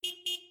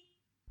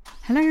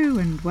Hello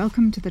and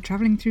welcome to the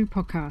Travelling Through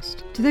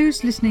podcast. To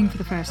those listening for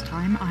the first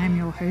time, I am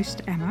your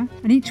host Emma,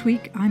 and each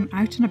week I'm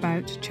out and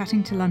about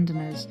chatting to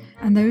Londoners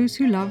and those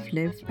who love,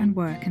 live and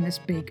work in this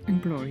big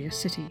and glorious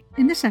city.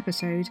 In this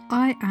episode,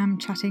 I am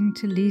chatting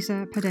to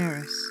Lisa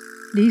Paderas.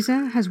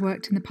 Lisa has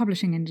worked in the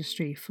publishing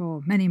industry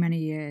for many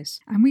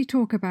years, and we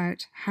talk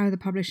about how the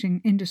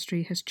publishing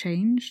industry has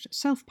changed,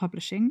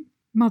 self-publishing,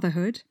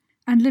 motherhood,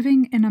 and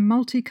living in a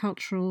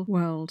multicultural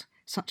world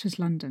such as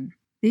London.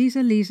 These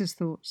are Lisa's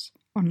thoughts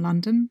on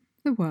London,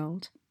 the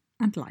world,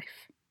 and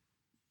life.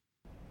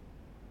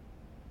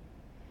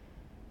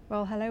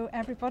 Well, hello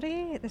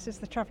everybody. This is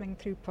the Travelling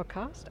Through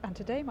podcast, and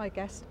today my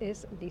guest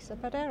is Lisa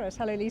Paderas.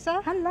 Hello, Lisa.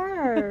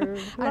 Hello.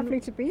 Lovely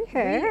to be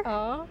here. We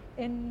are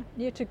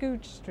near to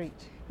Goodge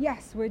Street.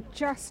 Yes, we're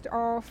just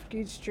off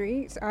Goodge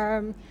Street,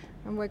 and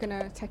we're going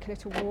to take a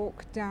little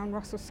walk down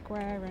Russell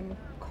Square and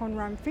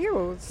Conran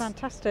Fields.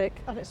 Fantastic.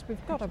 And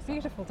we've got a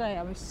beautiful day.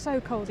 I was so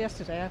cold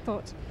yesterday. I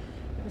thought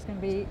it was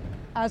going to be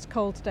as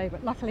cold today,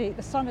 but luckily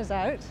the sun is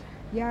out.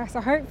 Yeah, so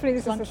hopefully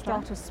this Sunshine. is the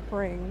start of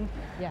spring.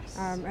 Yes.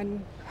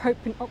 And hope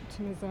and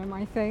optimism,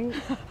 I think.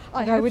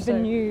 I know hope with so. the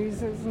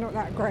news, it's not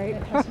that great.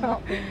 It has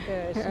not been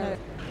good. Yeah. No.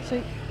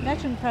 So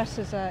Legend Press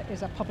is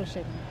a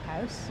publishing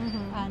house,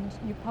 and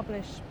you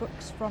publish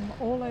books from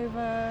all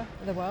over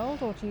the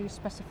world, or do you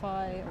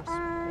specify or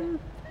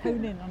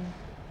hone in on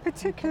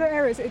particular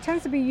areas? It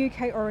tends to be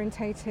UK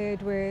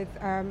orientated with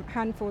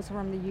handfuls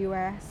from the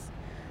US.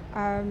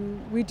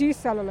 We do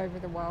sell all over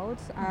the world,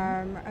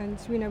 and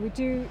we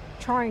do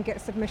try and get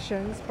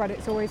submissions, but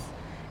it's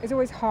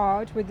always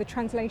hard with the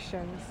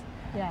translations.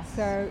 Yes.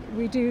 So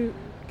we do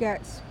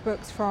get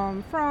books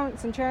from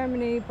France and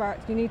Germany, but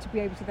you need to be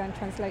able to then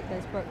translate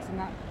those books, and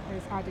that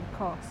is added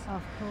cost.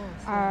 Of course.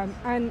 Yes.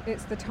 And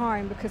it's the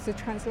time, because the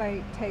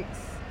translate takes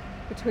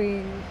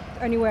between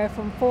anywhere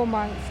from 4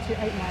 months to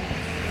 8 months.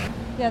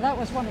 Yeah, that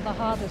was one of the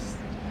hardest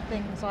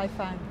things I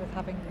found with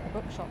having a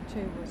bookshop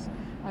too, was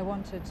I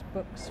wanted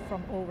books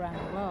from all around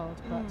the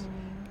world, but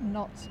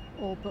not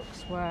all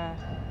books were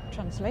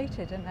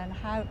translated. And then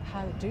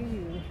how do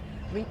you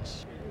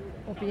reach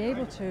or be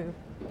able to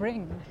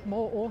bring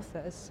more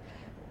authors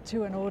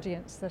to an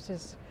audience that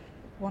is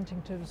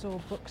wanting to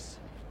absorb books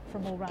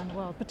from all around the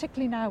world,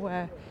 particularly now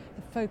where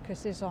the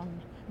focus is on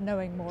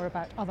knowing more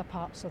about other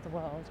parts of the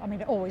world. I mean,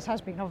 it always has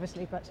been,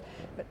 obviously, but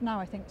now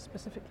I think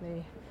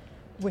specifically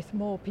with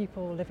more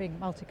people living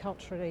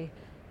multiculturally,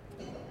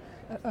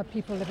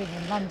 people living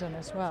in London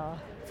as well.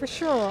 For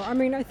sure. I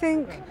mean, I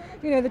think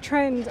the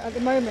trend at the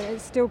moment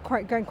is still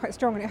going quite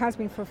strong, and it has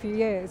been for a few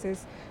years.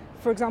 Is,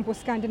 for example,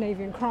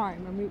 Scandinavian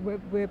crime,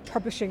 and we're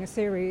publishing a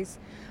series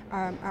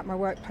at my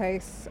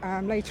workplace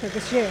later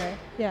this year.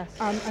 Yes.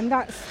 And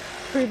that's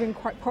proving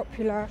quite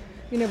popular.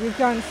 We've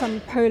done some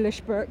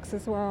Polish books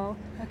as well.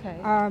 Okay.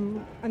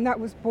 And that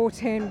was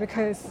brought in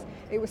because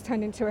it was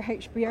turned into a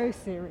HBO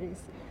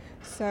series.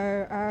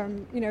 So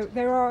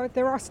there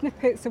are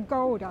snippets of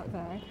gold out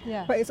there,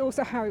 Yes. but it's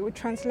also how it would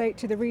translate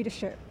to the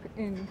readership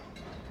in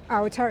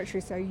our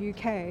territory, so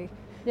UK.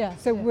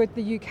 Yes. So would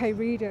the UK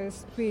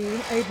readers be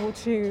able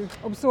to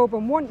absorb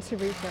and want to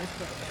read those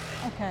books?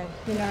 Okay.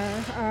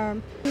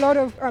 A lot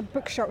of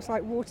bookshops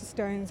like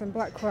Waterstones and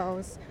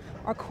Blackwell's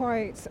are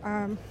quite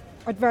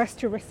adverse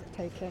to risk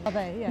taking. Are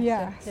they? Yes.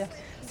 Yes. Yes.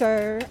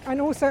 So,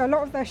 and also a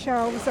lot of their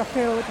shelves are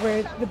filled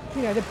with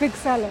the big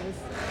sellers.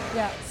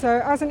 Yeah.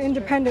 So as an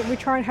independent, we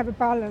try and have a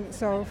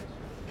balance of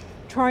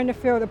trying to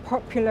fill the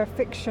popular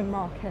fiction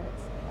market,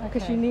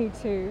 because Okay. you need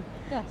to,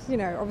 Yes.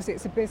 obviously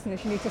it's a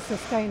business, you need to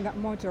sustain that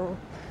model,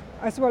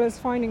 as well as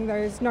finding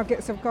those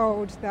nuggets of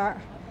gold that,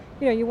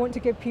 you want to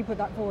give people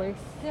that voice.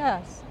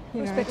 Yes.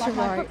 It's a bit to like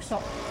my write.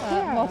 bookshop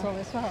Yeah. model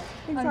as well.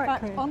 In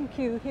Exactly. fact, on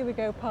cue, here we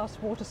go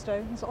past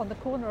Waterstones on the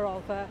corner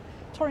of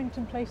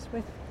Torrington Place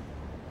with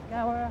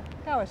Gower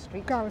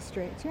Street. Gower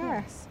Street,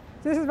 yes.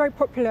 So this is a very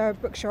popular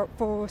bookshop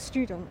for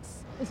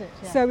students. Is it?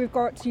 Yeah. So we've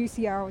got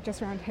UCL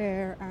just around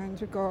here, and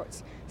we've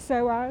got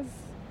SOAS.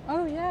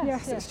 Oh yes.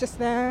 Yes, it's just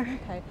there.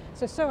 Okay.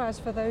 So SOAS,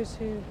 for those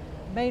who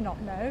may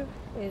not know,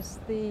 is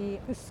the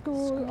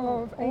School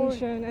of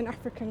Asian and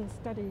African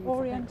Studies. I think.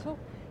 Oriental.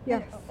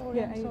 Yes,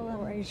 Oriental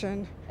or and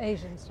Asian.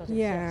 Asian studies.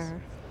 Yeah. Yes.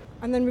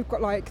 And then we've got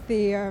like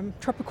the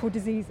tropical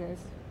diseases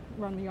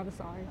run the other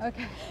side,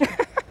 Okay.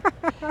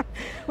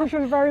 which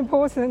was very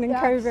important in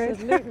COVID.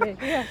 Absolutely.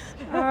 Yes.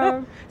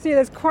 So yeah,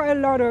 there's quite a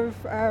lot of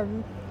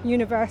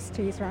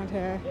universities around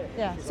here.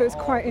 Yes. So it's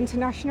quite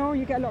international.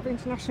 You get a lot of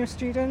international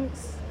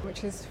students,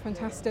 which is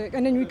fantastic.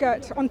 And then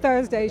on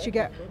Thursdays, you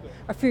get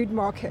a food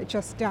market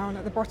just down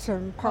at the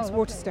bottom, past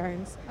lovely.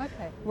 Waterstones,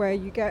 Okay. where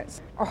you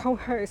get a whole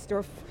host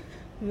of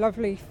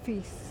lovely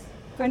feasts.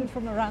 And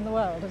from around the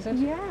world, is it?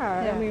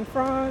 Yeah, I mean,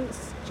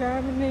 France,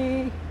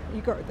 Germany,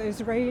 you got the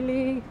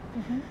Israeli,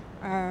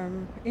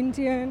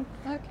 Indian.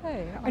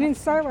 Okay. And in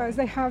SOAS,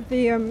 they have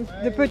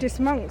the Buddhist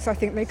monks, I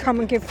think, they come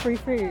and give free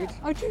food.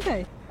 Oh, do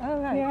they? Oh,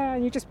 right. Yeah,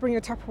 and you just bring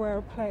your Tupperware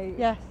or plate.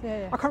 Yes.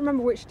 Yeah. I can't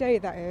remember which day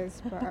that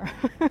is, but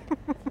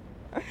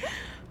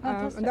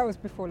And that was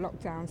before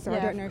lockdown, so I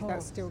Yeah, don't of know if that's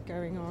course. still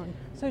going on.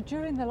 So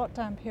during the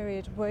lockdown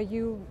period, were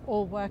you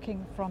all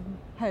working from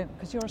home?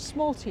 Because you're a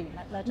small team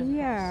at Legend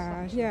Yeah,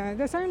 Press. yeah.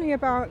 There's only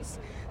about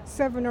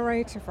 7 or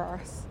 8 of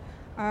us,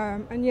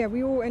 and yeah,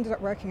 we all ended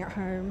up working at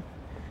home.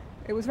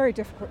 It was very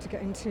difficult to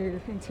get into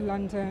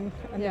London,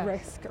 and Yes. the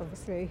risk,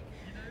 obviously.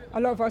 A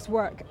lot of us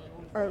work,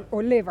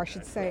 or live, I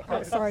should say,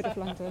 outside of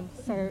London.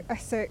 So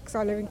Essex,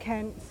 I live in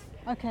Kent.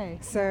 Okay.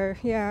 So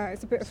yeah,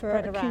 it's a bit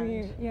Spread of a around.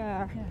 commute.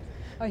 Yeah. Yeah.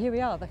 Oh, here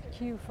we are, the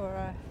queue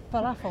for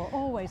falafel.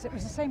 Always, it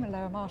was the same in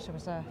Lower Marsh. There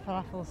was a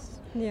falafel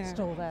Yeah.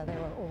 stall there. They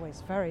were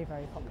always very,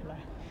 very popular.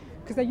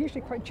 Because they're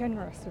usually quite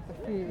generous with the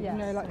food, Yes, you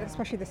know, like they are.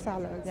 especially the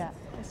salads. Yeah,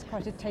 it's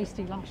quite a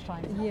tasty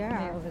lunchtime Yeah.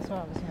 meal as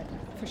well, isn't it?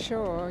 For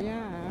sure,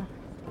 yeah.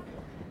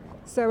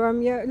 So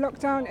yeah,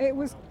 lockdown, it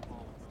was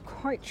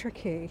quite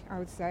tricky, I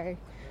would say,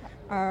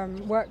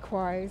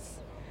 work-wise,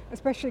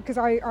 especially because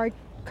I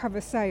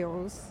cover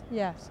sales,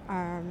 Yes.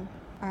 and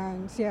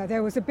yeah,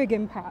 there was a big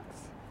impact,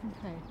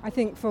 Okay. I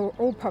think, for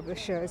all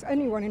publishers,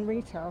 anyone in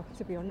retail,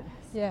 to be honest,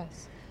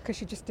 Yes.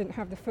 because you just didn't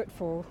have the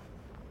footfall.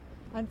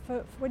 And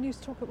for when you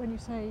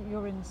say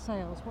you're in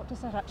sales, what does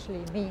that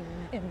actually mean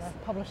in the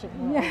publishing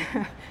world?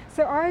 Yeah,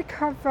 so I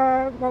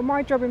cover, well,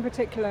 my job in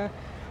particular,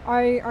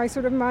 I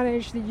sort of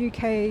manage the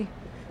UK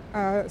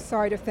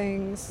side of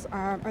things,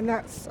 and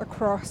that's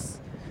across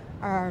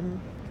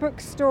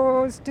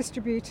bookstores,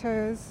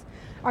 distributors.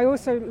 I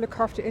also look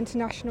after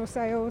international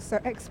sales, so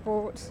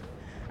export,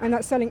 and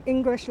that's selling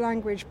English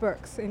language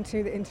books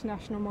into the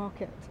international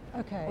market,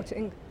 Okay. or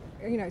to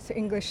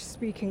English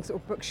speaking sort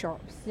of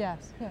bookshops.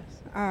 Yes. Yes.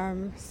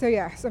 So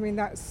yes, I mean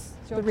that's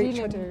So the reach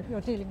I do.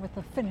 You're dealing with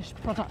the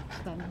finished product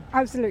then.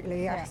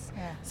 Absolutely, yes.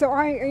 Yeah, yeah. So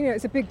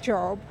it's a big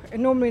job,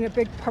 and normally in a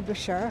big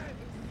publisher,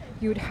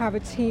 you would have a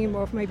team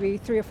of maybe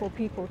 3 or 4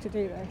 people to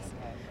do this,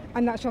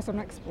 and that's just on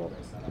export.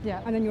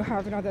 Yeah. And then you'll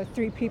have another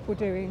 3 people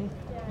doing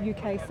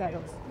UK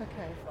sales.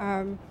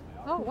 Okay.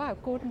 Oh wow,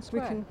 Gordon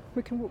Square.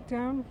 We can walk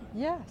down.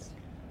 Yes.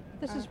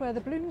 This is where the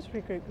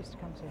Bloomsbury Group used to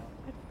come to.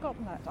 I'd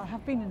forgotten that. I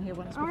have been in here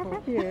once Oh, before.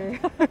 have you?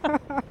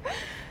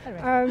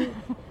 Anyway,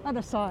 an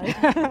aside.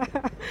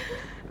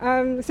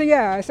 So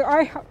yeah,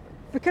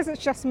 because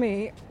it's just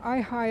me, I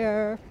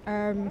hire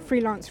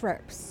freelance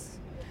reps.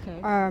 Okay.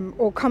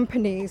 Or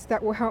companies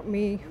that will help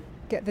me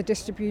get the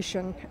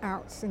distribution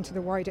out into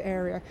the wider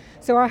area.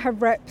 So I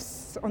have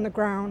reps on the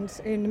ground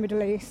in the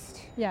Middle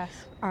East. Yes.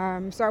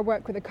 So I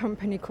work with a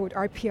company called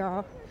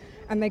IPR,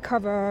 and they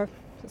cover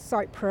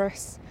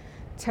Cyprus,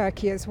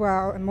 Turkey as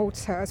well, and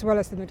Malta, as well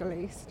as the Middle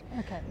East.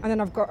 Okay. And then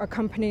I've got a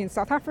company in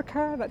South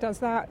Africa that does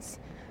that,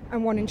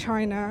 and one in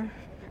China.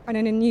 And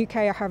then in the UK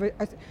I have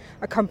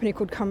a company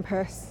called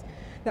Compass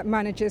that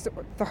manages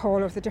the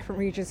whole of the different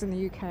regions in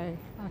the UK.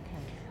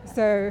 Okay.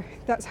 So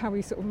that's how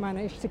we sort of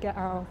manage to get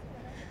our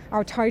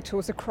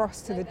titles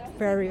across to the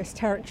various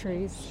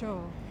territories.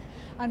 Sure.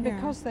 And Yeah.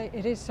 because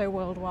it is so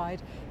worldwide,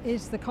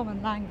 is the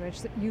common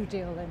language that you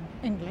deal in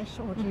English,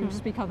 or do you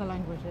speak other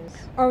languages?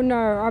 Oh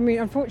no, I mean,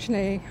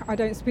 unfortunately, I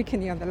don't speak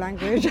any other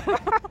language.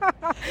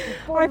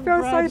 Born I and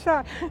feel so bred.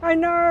 sad. I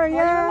know, Oh,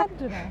 you're a yeah.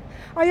 Londoner.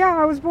 Oh yeah,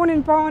 I was born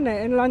in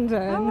Barnet in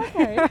London. Oh,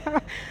 okay.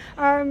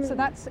 um, So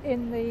that's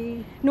in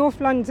the... North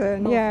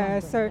London, North yeah.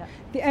 London, So yeah.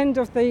 the end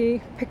of the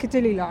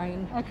Piccadilly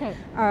line. Okay.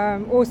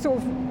 Or sort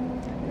of,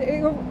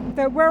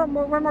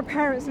 where my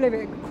parents live,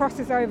 it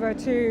crosses over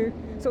to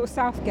sort of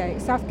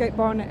Southgate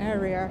Barnet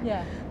area.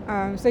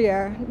 Yeah. So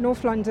yeah,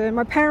 North London.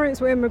 My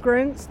parents were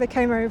immigrants. They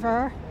came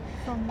over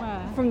From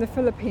where? from the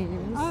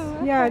Philippines. Oh,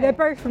 okay. Yeah, they're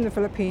both from the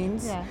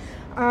Philippines. Yes.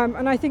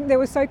 And I think they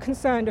were so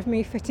concerned of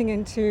me fitting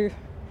into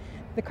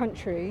the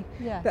country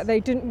Yes. that they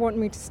didn't want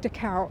me to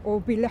stick out or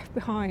be left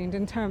behind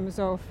in terms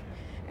of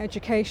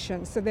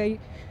education.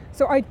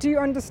 So I do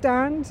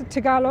understand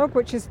Tagalog,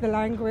 which is the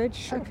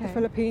language of the Okay.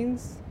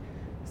 Philippines.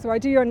 So I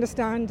do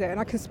understand it, and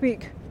I can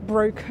speak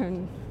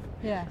broken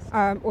Yes.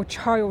 or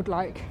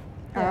childlike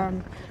Yeah.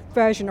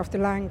 version of the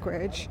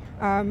language.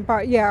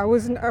 But yeah, I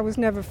was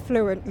never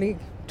fluently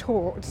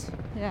taught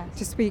Yes.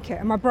 to speak it,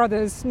 and my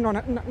brother's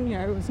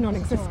was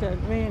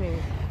non-existent. Really?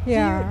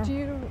 Yeah. Do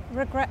you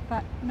regret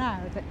that now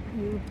that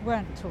you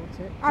weren't taught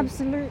it?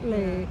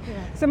 Absolutely.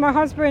 Yeah. So my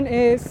husband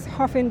is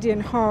half Indian,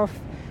 half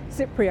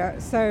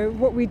Cypriot. So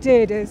what we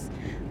did is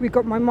we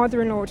got my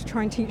mother-in-law to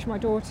try and teach my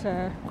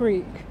daughter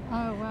Greek.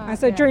 Oh wow. And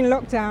so during yes.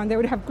 lockdown, they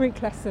would have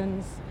Greek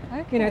lessons,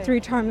 Okay. 3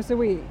 times a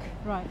week.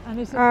 Right. And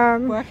is it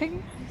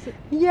working? Is it,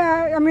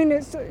 Yeah, I mean,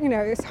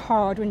 it's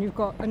hard when you've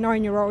got a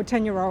 9-year-old,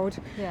 10-year-old,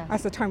 Yes.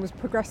 as the time was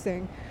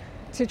progressing,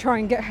 to try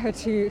and get her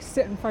to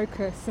sit and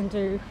focus and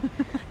do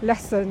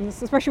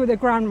lessons, especially with her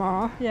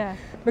grandma, yeah.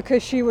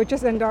 because she would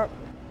just end up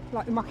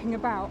like mucking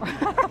about.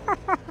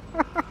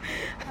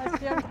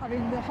 I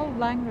mean, the whole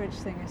language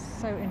thing is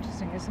so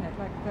interesting, isn't it?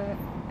 Like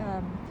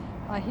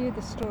I hear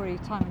the story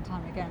time and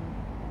time again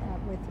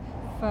with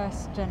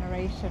first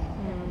generation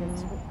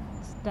immigrants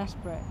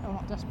desperate, or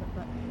not desperate,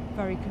 but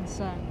very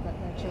concerned that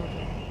their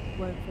children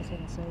won't fit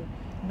in, so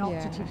not Yeah.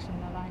 to teach them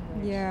their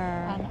language.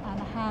 Yeah. And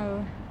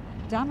how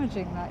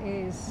damaging that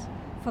is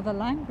for the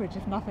language,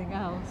 if nothing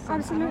else.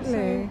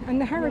 Absolutely, and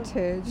the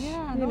heritage.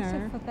 Yeah, and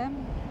also for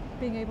them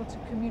being able to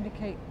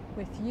communicate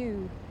with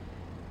you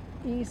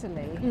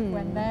easily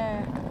when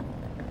their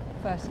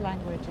first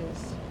language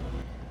is.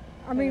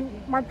 I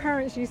mean, my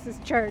parents used to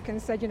joke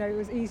and said, it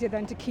was easier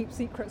then to keep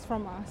secrets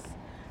from us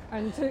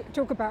and to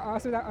talk about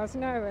us without us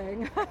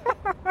knowing.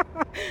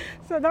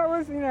 So that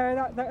was,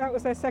 that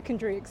was their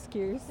secondary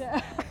excuse.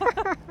 Yeah.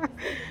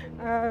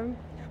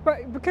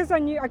 But because I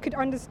knew I could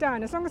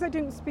understand, as long as I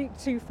didn't speak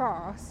too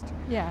fast,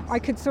 yes. I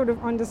could sort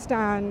of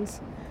understand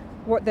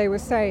what they were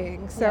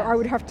saying. So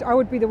Yes. I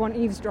would be the one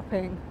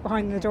eavesdropping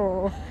behind the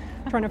door,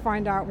 trying to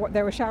find out what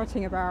they were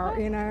shouting about,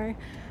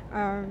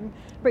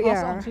 But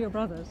Pass it on to your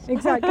brothers.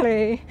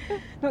 Exactly.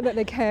 Not that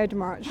they cared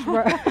much.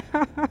 But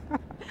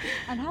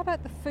And how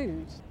about the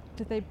food?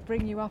 Did they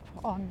bring you up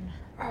on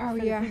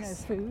Filipino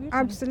food?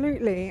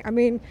 Absolutely. I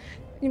mean,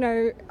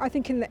 I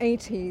think in the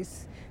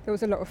 80s there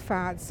was a lot of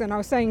fads, and I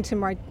was saying to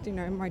my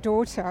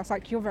daughter, I was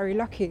like, you're very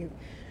lucky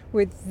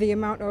with the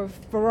amount of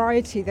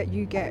variety that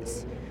you get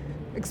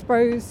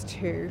exposed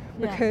to,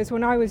 because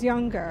when I was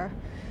younger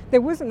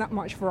there wasn't that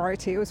much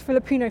variety. It was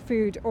Filipino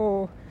food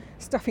or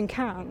stuff in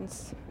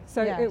cans,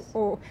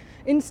 or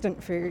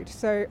instant food,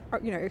 so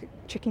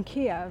chicken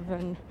Kiev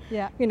and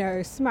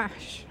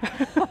smash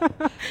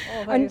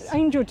and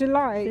Angel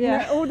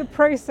Delight, all the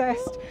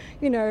processed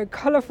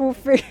colourful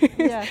foods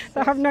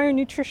that have no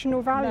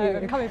nutritional value.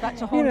 No, coming back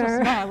to haunt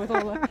us now with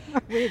all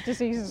the weird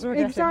diseases we're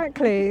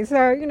Exactly. So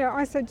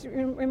I said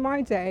in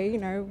my day,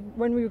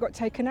 when we got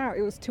taken out,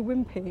 it was to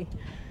Wimpy.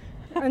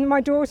 And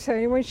my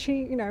daughter, when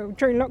she,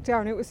 during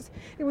lockdown,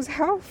 it was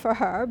hell for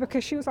her,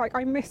 because she was like,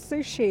 I miss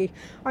sushi,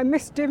 I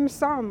miss dim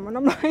sum, and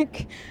I'm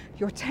like,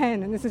 you're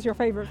 10 and this is your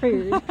favourite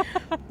food.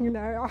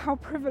 How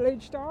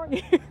privileged are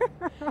you?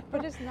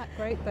 But isn't that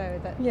great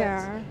though,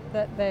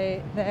 that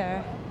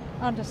their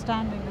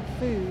understanding of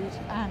food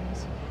and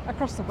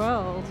across the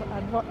world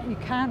and what you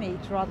can eat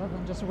rather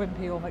than just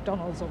Wimpy or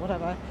McDonald's or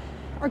whatever.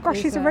 Oh gosh,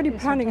 she's already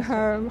planning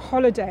her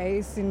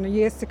holidays in the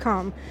years to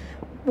come,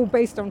 all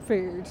based on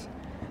food.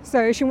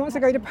 So she wants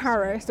to go to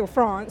Paris or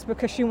France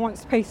because she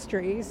wants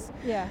pastries.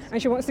 Yes. And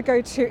she wants to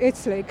go to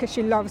Italy because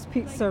she loves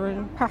pizza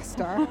and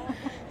pasta.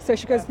 So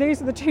she goes,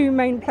 these are the two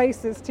main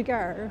places to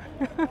go.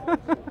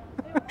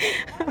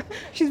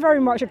 She's very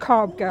much a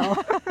carb girl.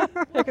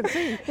 You can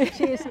see.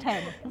 She is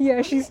 10.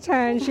 Yeah, she's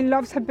 10. She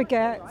loves her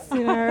baguettes,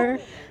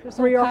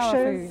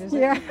 brioches.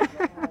 Yeah.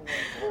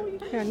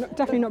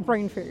 Definitely not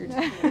brain food.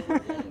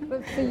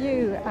 But for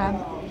you,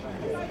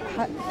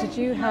 did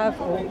you have,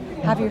 or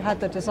have you had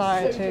the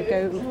desire to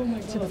go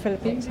to the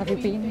Philippines? Have you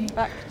been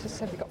back?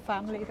 Have you got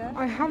family there?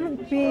 I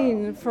haven't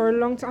been for a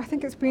long time. I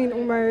think it's been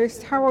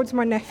almost, how old's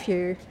my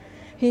nephew?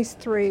 He's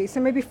 3, so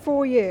maybe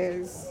 4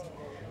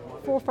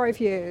 or 5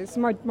 years.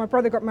 My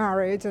brother got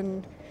married,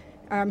 and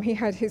he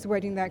had his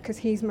wedding there because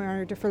he's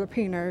married a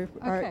Filipino.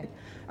 Okay.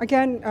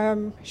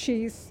 Again,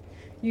 she's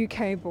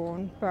UK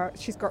born, but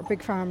she's got a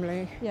big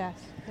family. Yes.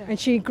 And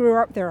she grew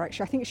up there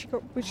actually. I think she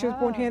was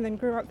born here and then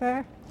grew up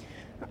there.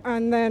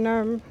 And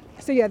then,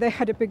 they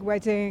had a big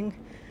wedding,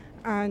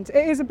 and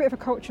it is a bit of a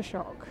culture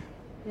shock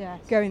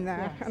going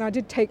there. Yes. And I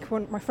did take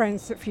one of my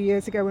friends a few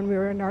years ago when we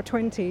were in our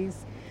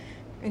 20s,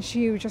 and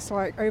she was just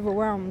like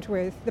overwhelmed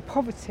with the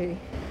poverty.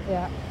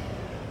 Yeah.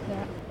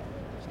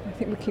 I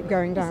think we keep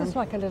going down. This is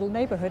like a little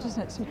neighbourhood,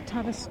 isn't it? So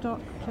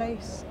Tavistock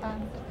Place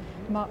and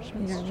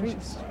Marchmont Street,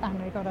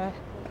 and we've got a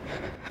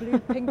blue,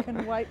 pink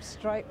and white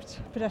striped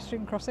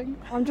pedestrian crossing.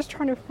 I'm just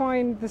trying to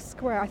find the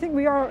square. I think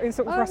we are in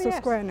sort of Russell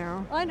Square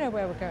now. I know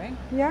where we're going.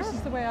 Yeah? This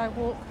is the way I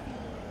walk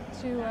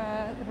to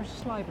the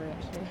British Library,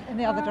 actually, in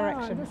the other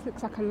direction. This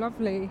looks like a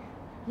lovely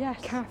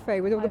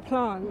cafe with all the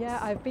plants. Yeah,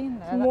 I've been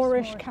there.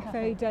 Moorish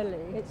Cafe Deli.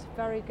 It's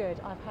very good.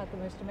 I've had the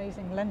most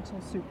amazing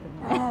lentil soup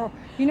in there. Oh,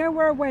 you know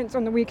where I went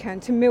on the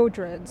weekend? To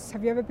Mildred's.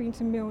 Have you ever been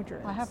to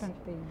Mildred's? I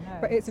haven't been, no.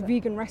 But it's a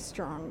vegan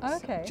restaurant.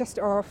 Okay. Just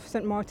off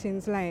St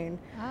Martin's Lane.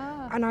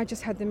 And I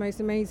just had the most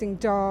amazing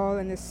dal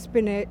and this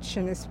spinach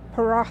and this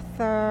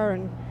paratha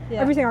and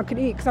everything I could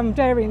eat because I'm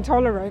dairy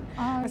intolerant.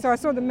 And so I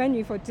saw the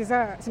menu for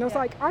desserts and I was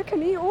like, I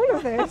can eat all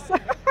of this.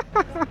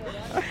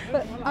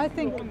 But I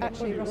think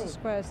actually Russell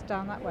Square's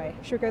down that way.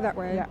 Should we go that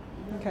way? Yeah.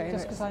 Okay.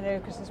 Just because I know,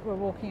 because we're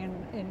walking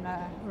in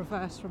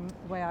reverse from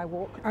the way I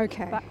walk.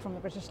 Okay. Back from the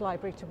British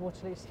Library to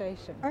Waterloo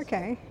Station.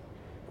 Okay.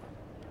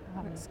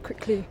 Let's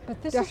quickly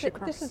dash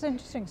across. This is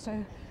interesting.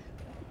 So,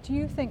 do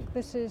you think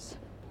this is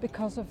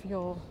because of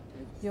your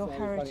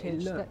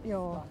heritage that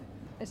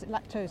is it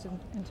lactose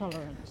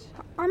intolerant?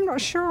 I'm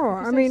not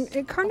sure. I mean,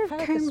 it kind of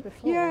came.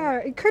 Yeah,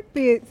 it could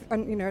be,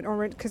 an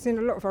Orient, because a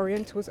lot of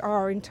Orientals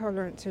are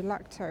intolerant to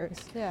lactose.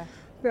 Yeah.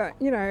 But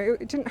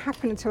it didn't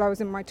happen until I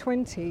was in my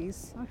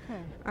 20s.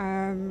 Okay.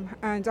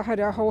 And I had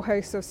a whole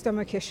host of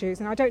stomach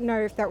issues, and I don't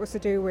know if that was to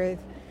do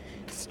with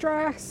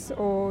stress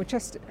or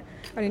just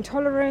an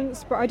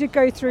intolerance. But I did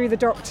go through the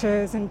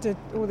doctors and did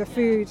all the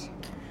food,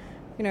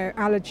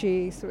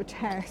 allergy sort of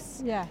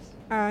tests. Yes.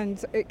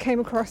 And it came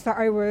across that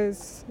I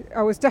was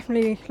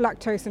definitely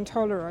lactose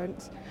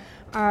intolerant,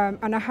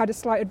 and I had a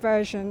slight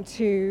aversion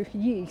to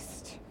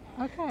yeast.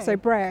 Okay. So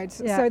bread.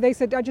 Yeah. So they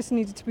said I just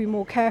needed to be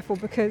more careful,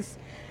 because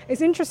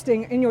it's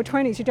interesting, in your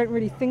 20s you don't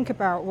really think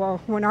about,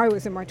 well, when I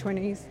was in my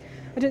 20s,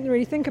 I didn't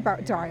really think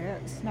about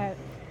diet. No.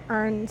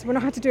 And when I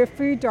had to do a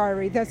food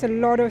diary, there's a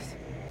lot of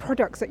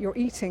products that you're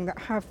eating that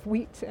have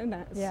wheat in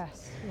it.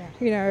 Yes. Yeah.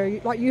 You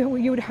know, like you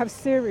would have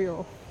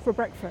cereal for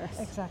breakfast.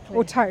 Exactly.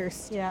 Or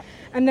toast. Yeah.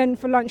 And then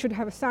for lunch you'd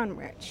have a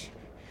sandwich.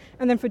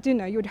 And then for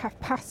dinner you would have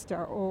pasta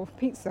or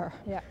pizza.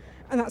 Yeah.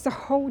 And that's a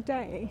whole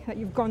day that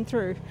you've gone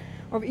through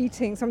of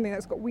eating something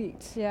that's got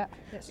wheat. Yeah.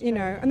 It's You true.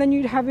 know, and then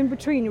you'd have in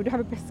between, you'd have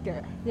a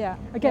biscuit. Yeah.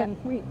 Again,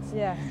 wheat.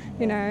 Yeah.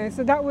 You know,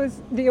 so that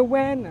was the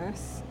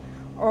awareness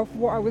of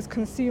what I was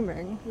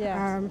consuming.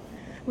 Yes.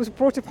 Was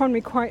brought upon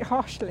me quite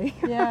harshly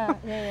Yeah.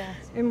 Yeah.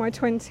 in my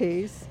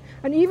 20s.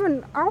 And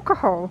even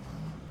alcohol,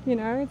 you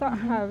know, that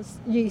has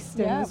yeast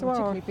in Yeah. as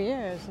well. Particularly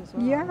beers as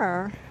well.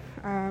 Yeah.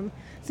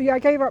 So yeah, I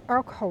gave up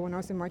alcohol when I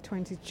was in my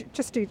 20s,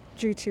 just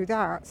due to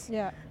that.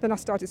 Yeah. Then I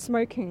started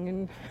smoking,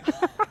 and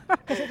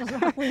Because it doesn't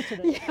have wheat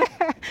in it.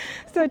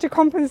 so to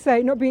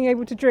compensate not being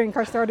able to drink,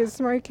 I started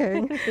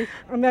smoking.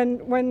 And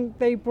then when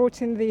they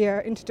brought in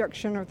the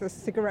introduction of the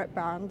cigarette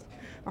ban,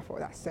 I thought,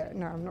 that's it,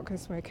 no, I'm not going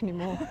to smoke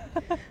anymore.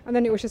 And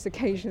then it was just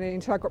occasionally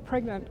until I got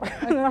pregnant.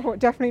 And then I thought,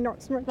 definitely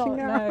not smoking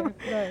now.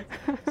 No.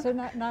 So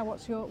now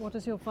what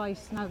is your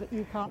vice now that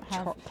you can't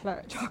have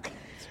Chocolate.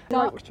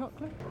 dark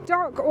chocolate?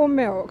 Dark or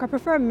milk. I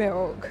prefer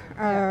milk.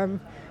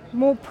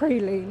 More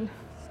praline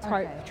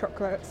type Okay.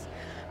 chocolates.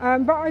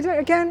 But I don't.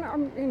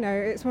 Again, you know,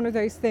 it's one of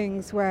those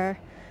things where,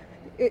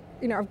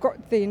 I've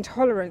got the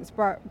intolerance,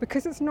 but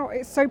because it's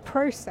so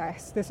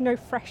processed. There's no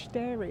fresh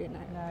dairy in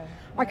it. No.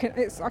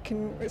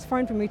 It's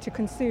fine for me to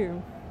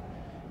consume.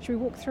 Should we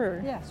walk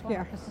through? Yes. Well,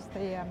 Yeah. this is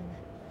the.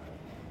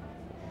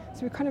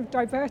 So we're kind of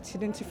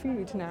diverted into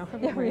food now,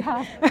 haven't we? We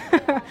have.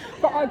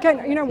 But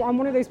again, you know what? I'm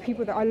one of those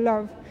people that I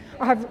love.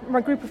 I have my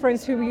group of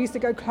friends who we used to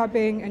go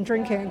clubbing and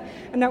drinking,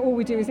 and now all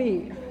we do is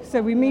eat.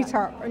 So we meet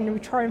up and we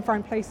try and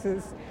find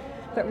places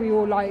that we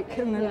all like,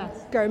 and then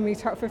Yes. go and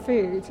meet up for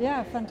food.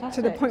 Yeah,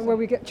 fantastic. To the point where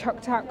we get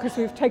chucked out because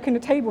we've taken a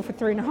table for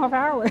 3.5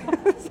 hours.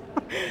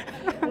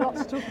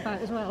 Lots to talk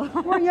about as well.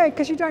 Well, yeah,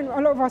 because a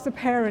lot of us are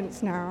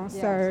parents now,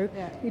 so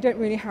Yes, yeah. you don't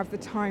really have the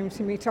time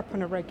to meet up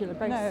on a regular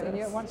basis.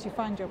 No, and once you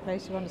find your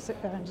place, you want to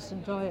sit there and just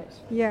enjoy it,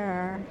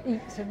 Yeah. eat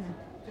and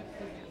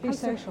be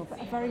social.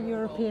 But a very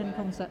European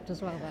concept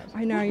as well. That.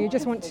 I know, you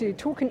just want to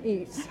talk and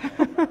eat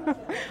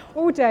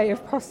all day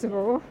if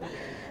possible.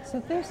 So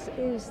this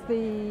is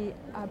the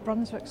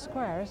Brunswick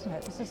Square, isn't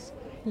it?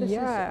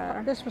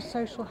 Yeah. This was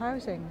social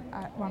housing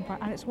at one point,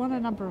 and it's won a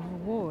number of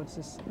awards.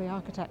 The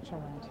architecture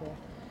around here.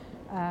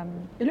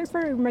 It looks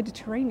very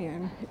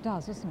Mediterranean. It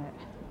does, doesn't it?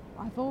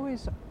 I've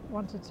always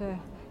wanted to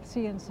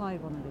see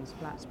inside one of these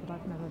flats, but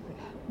I've never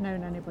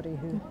known anybody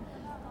who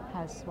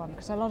has one,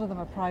 because a lot of them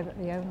are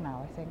privately owned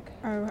now, I think.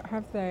 Oh,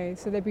 have they?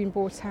 So they've been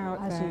bought out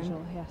As then?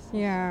 usual, yes.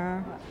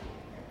 Yeah.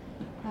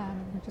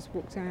 We just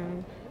walked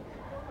down.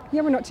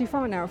 Yeah, we're not too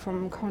far now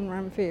from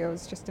Conran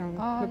Fields, just down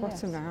the bottom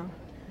yes. now.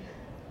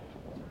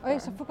 Oh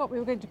yes, I forgot we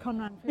were going to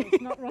Conran Fields,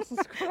 not Russell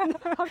Square.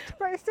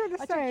 But it's still the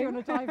I took you same. on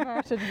a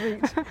diverted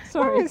route. Oh,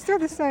 Sorry. it's still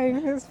the same.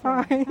 It's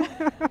fine.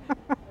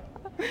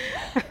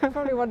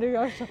 Probably wondering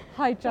how to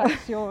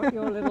hijack your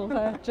little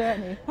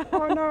journey.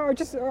 Oh no,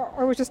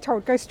 I was just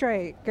told go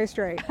straight,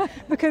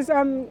 because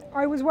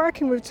I was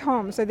working with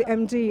Tom, so the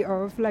MD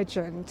of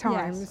Legend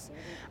Times. Yes.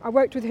 I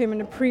worked with him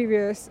in a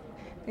previous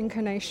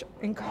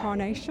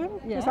incarnation.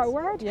 Yes. Is that a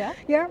word? Yeah.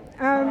 Yeah.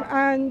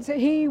 And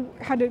he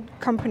had a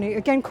company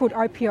again called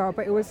IPR,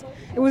 but it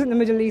wasn't the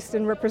Middle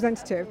Eastern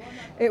representative.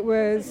 It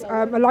was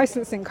a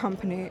licensing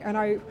company, and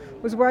I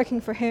was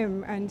working for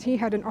him, and he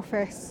had an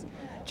office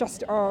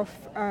just off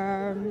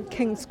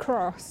King's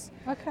Cross,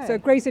 Okay. so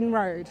Gray's Inn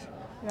Road.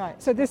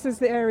 Right. So this is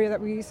the area that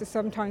we used to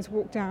sometimes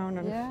walk down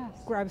and Yes.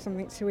 grab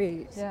something to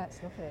eat. Yeah,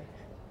 it's lovely.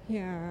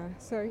 Yeah.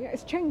 So yeah,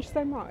 it's changed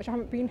so much. I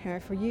haven't been here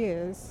for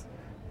years.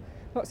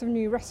 Lots of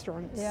new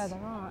restaurants. Yeah, there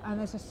are, and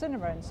there's a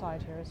cinema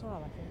inside here as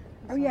well, I think.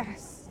 Oh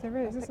yes, there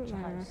is, isn't picture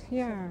there? house.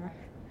 Yeah.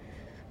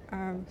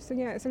 So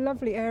yeah, it's a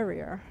lovely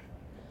area.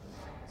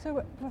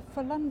 So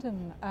for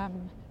London,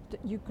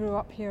 you grew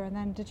up here, and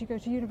then did you go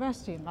to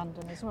university in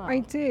London as well? I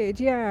did,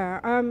 yeah.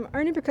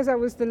 Only because I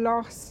was the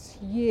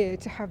last year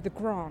to have the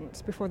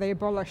grant before they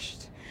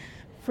abolished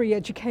free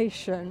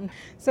education.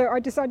 So I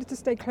decided to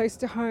stay close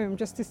to home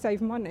just to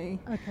save money.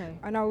 Okay.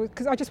 And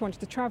because I just wanted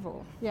to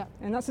travel. Yeah.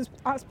 And that's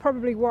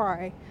probably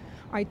why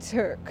I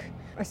took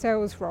a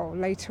sales role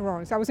later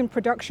on. So I was in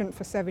production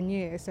for 7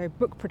 years, so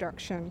book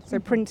production, so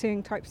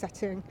printing,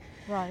 typesetting.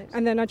 Right.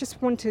 And then I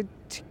just wanted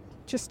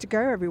to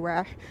go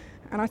everywhere.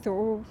 And I thought,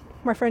 well,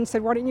 my friend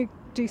said, why don't you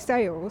do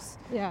sales?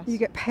 Yes. You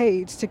get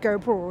paid to go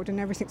abroad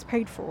and everything's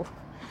paid for.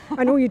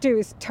 And all you do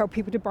is tell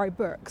people to buy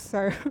books,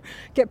 so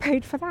get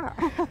paid for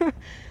that.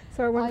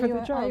 So I went for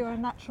the job. Are you a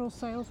natural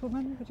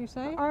saleswoman, would you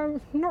say?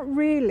 Not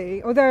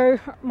really, although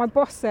my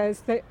boss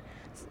says that,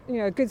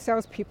 good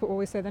salespeople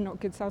always say they're not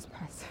good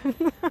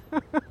salesperson.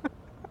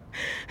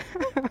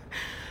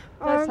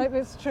 Let's hope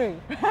it's true.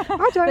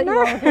 I don't that know. You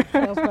are a good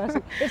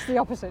salesperson. It's the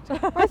opposite.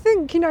 I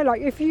think,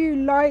 like if you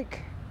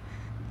like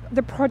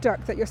the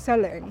product that you're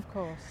selling, Of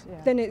course,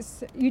 yeah. then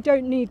you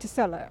don't need to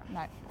sell it.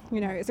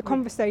 No. It's a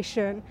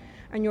conversation,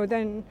 and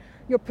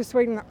you're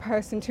persuading that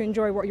person to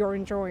enjoy what you're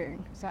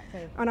enjoying.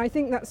 Exactly. And I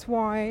think that's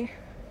why,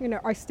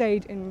 I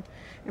stayed in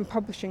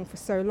publishing for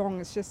so long.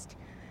 It's just,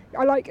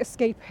 I like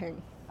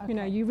escaping.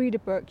 Okay. You read a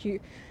book, you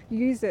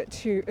use it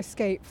to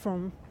escape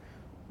from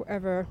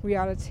whatever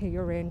reality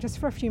you're in, just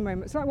for a few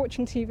moments, like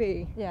watching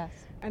TV. Yes.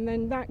 And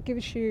then that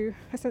gives you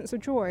a sense of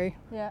joy.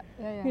 Yeah.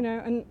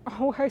 And a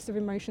whole host of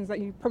emotions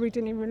that you probably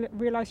didn't even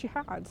realise you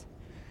had.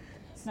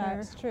 No,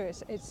 it's true.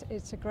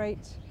 It's a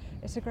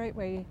great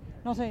way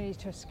not only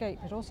to escape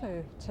but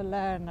also to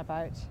learn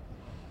about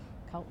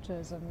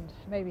cultures and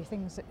maybe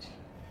things that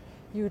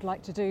you would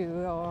like to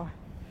do or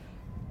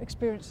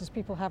experiences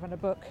people have in a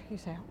book. You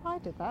say, "Oh, I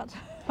did that."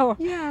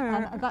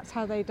 Yeah. And that's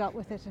how they dealt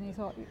with it. And you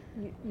thought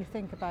you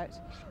think about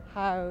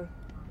how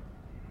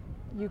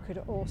you could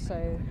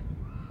also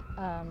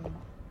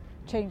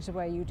change the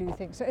way you do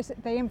things. So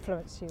they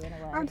influence you in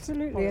a way.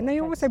 Absolutely, and they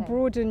also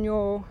broaden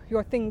your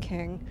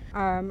thinking.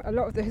 A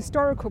lot of the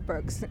historical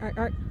books,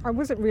 I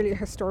wasn't really a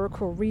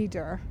historical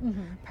reader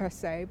per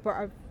se, but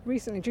I've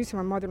recently, due to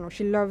my mother-in-law,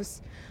 she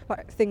loves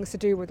like things to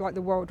do with like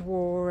the World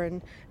War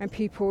and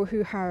people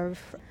who have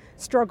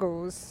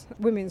struggles,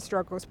 women's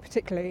struggles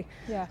particularly.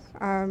 Yes.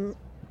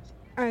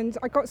 And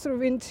I got sort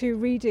of into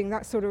reading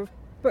that sort of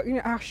book,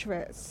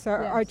 Auschwitz. So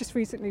Yes. I just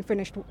recently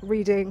finished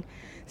reading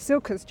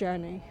Silke's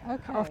journey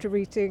after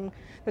reading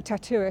The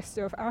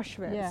Tattooist of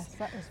Auschwitz. Yes,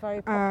 that was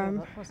very popular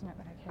book, wasn't it,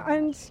 when it came out?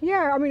 And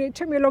yeah, I mean, it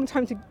took me a long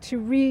time to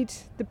read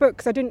the book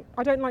because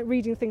I don't like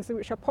reading things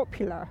which are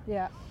popular.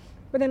 Yeah.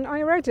 But then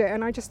I read it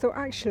and I just thought,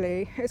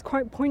 actually, it's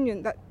quite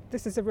poignant that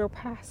this is a real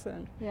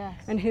person.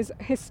 Yes. And his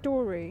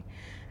story.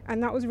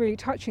 And that was really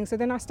touching. So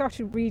then I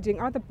started reading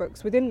other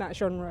books within that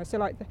genre. So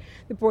like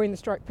the Boy in the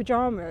Striped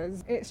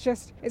Pyjamas.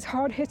 It's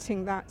hard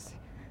hitting that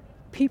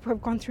people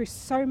have gone through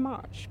so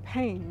much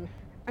pain.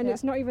 And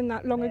it's not even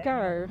that long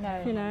ago.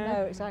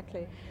 No,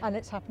 exactly. And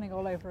it's happening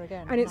all over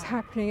again. And it's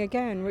happening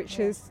again, which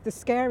is the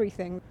scary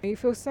thing. You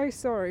feel so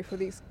sorry for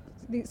these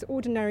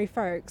ordinary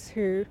folks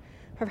who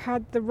have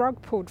had the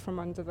rug pulled from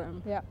under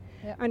them. Yeah.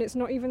 And it's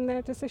not even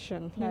their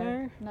decision,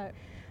 No.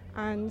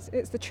 And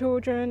it's the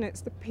children,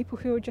 it's the people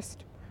who are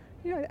just,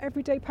 the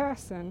everyday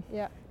person.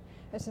 Yeah.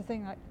 It's the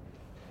thing, like,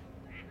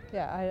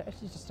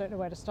 you just don't know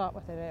where to start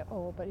with it at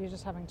all, but you're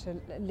just having to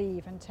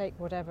leave and take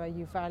whatever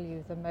you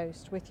value the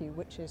most with you,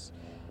 which is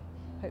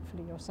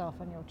hopefully yourself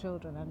and your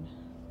children. And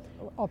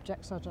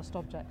objects are just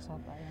objects,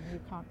 aren't they? And you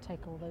can't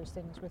take all those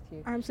things with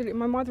you. Absolutely.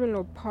 My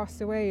mother-in-law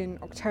passed away in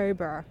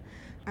October,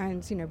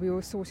 and we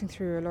were sorting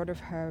through a lot of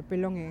her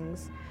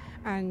belongings.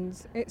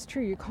 And it's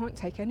true, you can't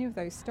take any of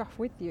those stuff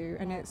with you,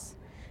 and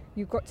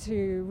you've got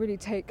to really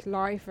take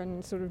life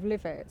and sort of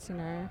live it,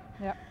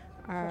 Yeah,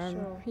 for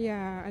sure.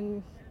 Yeah,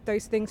 and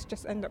those things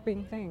just end up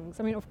being things.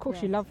 I mean, of course,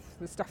 Yes. you love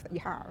the stuff that you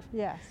have.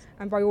 Yes.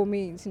 And by all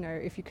means,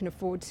 if you can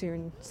afford to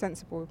and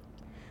sensible,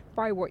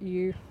 buy what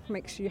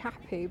makes you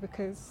happy,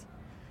 because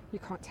you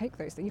can't take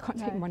those things. You can't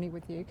take money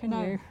with you, can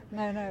you?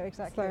 No,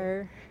 exactly.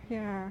 So,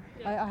 yeah.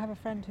 I have a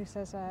friend who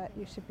says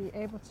you should be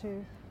able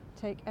to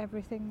take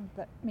everything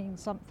that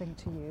means something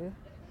to you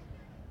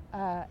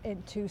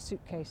in 2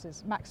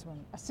 suitcases, maximum.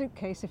 A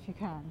suitcase if you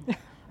can.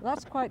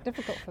 That's quite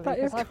difficult for me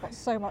because I've got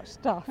so much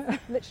stuff,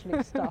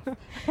 literally stuff,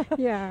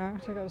 Yeah.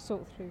 which I've got to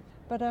sort through.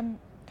 But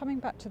coming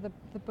back to the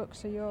book,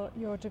 so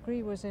your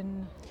degree was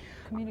in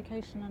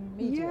communication and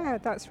media. Yeah,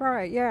 that's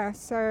right, yeah.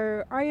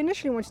 So I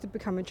initially wanted to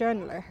become a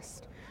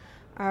journalist,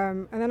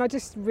 and then I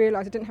just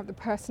realised I didn't have the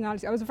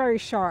personality. I was very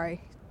shy,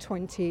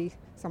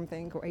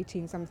 20-something or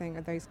 18-something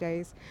at those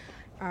days.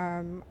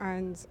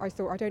 And I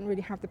thought I don't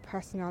really have the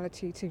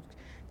personality to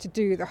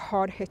do the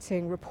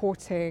hard-hitting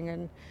reporting,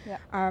 and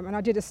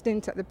I did a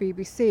stint at the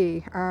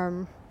BBC,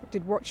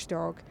 did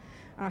Watchdog,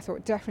 and I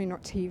thought definitely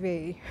not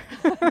TV.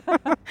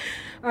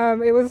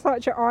 It was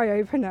such an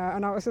eye-opener,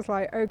 and I was just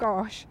like, oh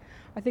gosh,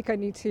 I think I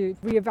need to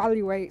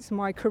reevaluate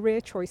my career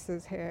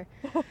choices here.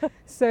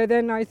 So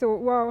then I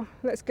thought, well,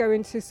 let's go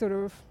into sort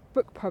of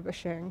book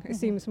publishing. It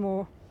seems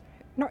more,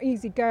 not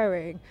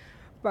easygoing,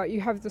 but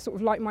you have the sort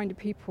of like-minded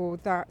people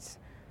that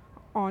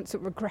aren't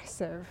sort of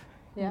aggressive.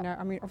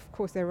 I mean, of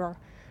course there are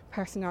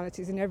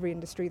personalities in every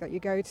industry that you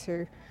go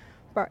to,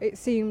 but it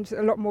seemed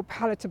a lot more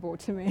palatable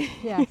to me.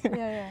 Yes.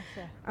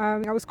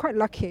 I was quite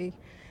lucky.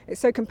 It's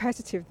so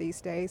competitive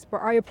these days, but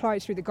I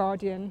applied through The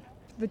Guardian,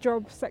 the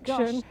job section.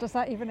 Gosh, does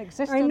that even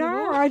exist I know,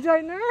 anymore? I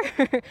don't know.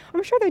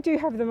 I'm sure they do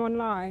have them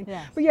online.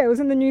 Yes. But yeah, it was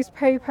in the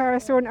newspaper, I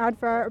saw an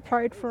advert,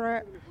 applied for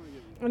it,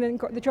 and then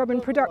got the job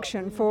in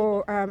production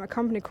for a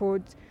company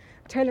called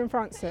Taylor &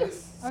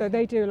 Francis. So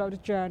they do a lot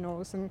of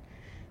journals, and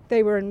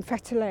they were in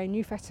Fetter Lane,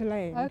 New Fetter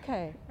Lane.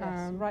 Okay,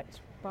 yes, right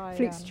by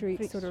Fleet Street,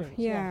 Fleet sort of, Street,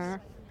 yeah. yes.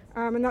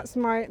 And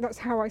that's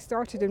how I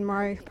started in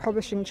my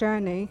publishing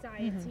journey.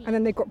 And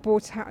then they got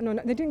bought out. No,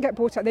 they didn't get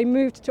bought out. They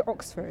moved to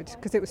Oxford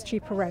because it was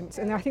cheaper rent.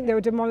 And I think they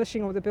were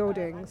demolishing all the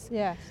buildings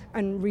Yes.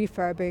 and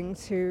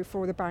refurbing for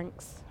all the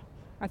banks,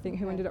 I think,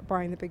 who ended up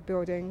buying the big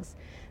buildings.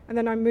 And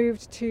then I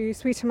moved to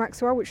Sweeter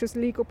Maxwell, which was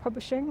legal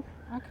publishing.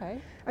 Okay.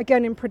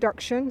 Again, in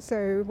production,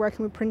 so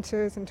working with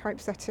printers and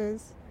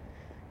typesetters.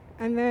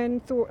 And then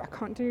thought, I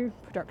can't do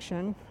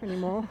production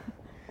anymore.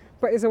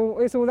 But it's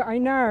all that I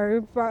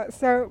know. But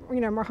so,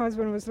 my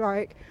husband was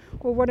like,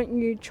 well, why don't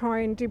you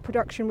try and do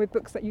production with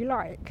books that you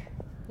like?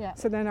 Yeah.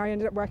 So then I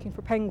ended up working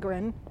for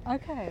Penguin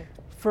Okay.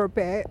 for a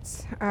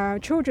bit,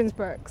 children's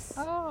books.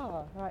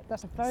 Oh, right.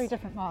 That's a very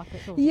different market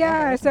altogether,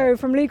 Yeah, isn't so it?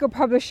 from legal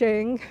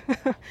publishing,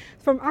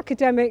 from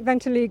academic, then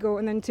to legal,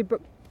 and then to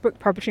book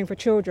publishing for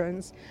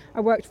children's.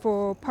 I worked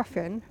for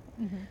Puffin,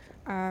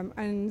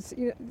 and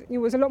it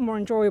was a lot more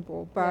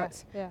enjoyable,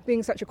 but Yeah.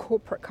 being such a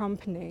corporate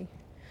company,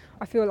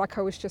 I feel like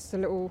I was just a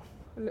little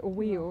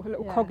wheel, a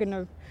little Yes. cog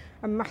in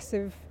a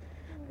massive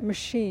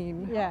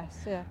machine.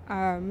 Yes. Yeah.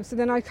 So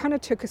then I kind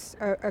of took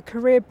a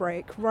career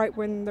break right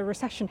when the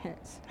recession hit.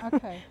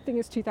 Okay. I think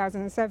it's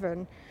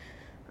 2007.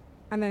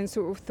 And then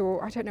sort of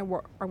thought, I don't know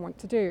what I want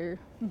to do.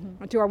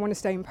 Do I want to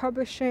stay in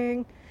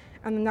publishing?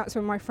 And then that's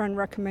when my friend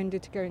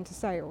recommended to go into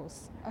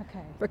sales,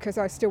 Okay. because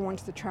I still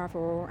wanted to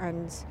travel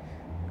and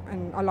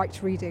I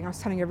liked reading. I was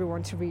telling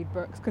everyone to read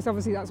books because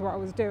obviously that's what I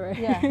was doing.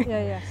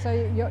 Yeah. So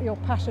your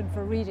passion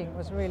for reading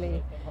was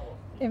really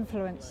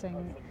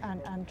influencing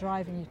and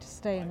driving you to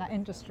stay in that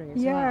industry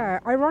as Yeah,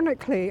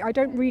 ironically, I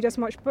don't read as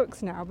much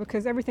books now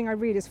because everything I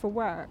read is for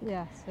work. well.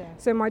 Yes.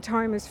 So my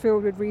time is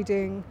filled with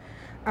reading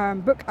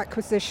book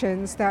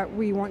acquisitions that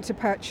we want to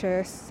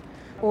purchase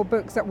or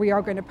books that we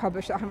are going to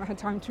publish that I haven't had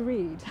time to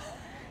read.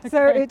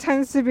 So Okay. it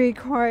tends to be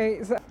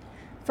quite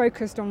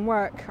focused on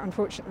work,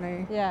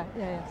 unfortunately. Yes.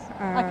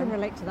 I can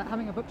relate to that.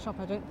 Having a bookshop,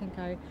 I don't think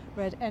I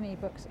read any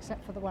books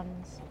except for the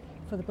ones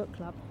for the book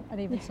club, and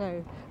even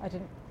so, I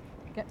didn't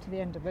get to the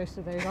end of most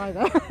of those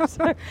either.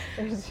 So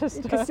it was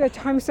just Because the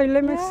time's so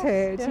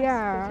limited, yes,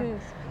 yeah. It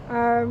is.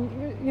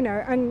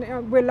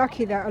 And we're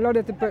lucky that a lot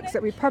of the books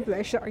that we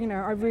publish, I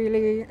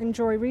really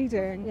enjoy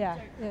reading. Yeah.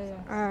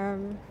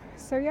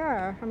 So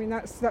yeah, I mean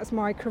that's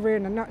my career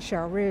in a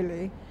nutshell,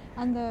 really.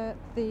 And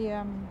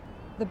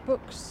the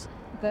books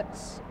that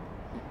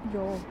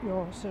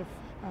you're sort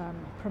of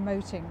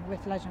promoting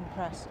with Legend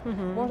Press,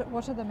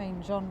 what are the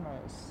main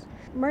genres?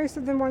 Most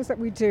of the ones that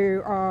we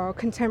do are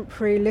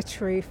contemporary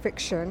literary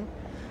fiction.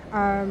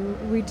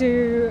 We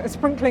do a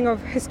sprinkling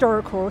of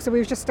historical, so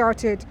we've just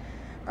started.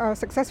 Our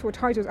successful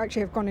titles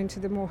actually have gone into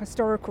the more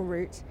historical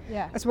route,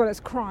 Yeah. as well as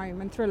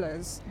crime and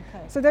thrillers.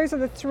 Okay. So those are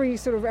the three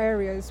sort of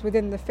areas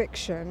within the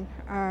fiction.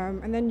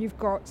 And then you've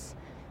got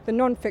the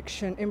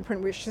non-fiction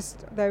imprint, which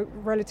they're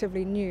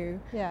relatively new.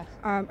 Yes.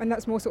 And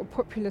that's more sort of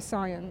popular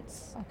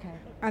science. Okay.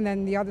 And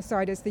then the other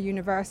side is the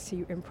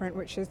university imprint,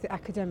 which is the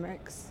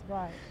academics.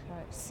 Right.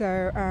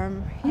 So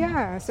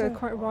so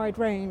quite a wide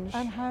range.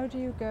 And how do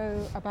you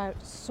go about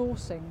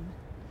sourcing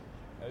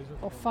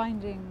or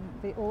finding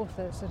the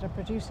authors that are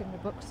producing the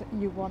books that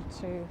you want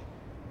to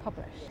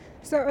publish?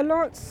 So a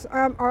lot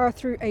are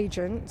through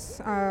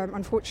agents,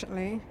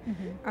 unfortunately.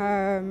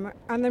 And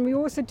then we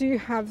also do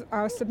have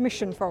our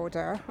submission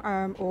folder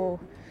or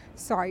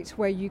site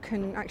where you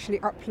can actually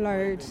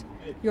upload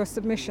your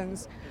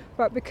submissions.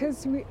 But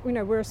because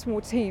we're a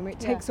small team, it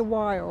takes a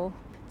while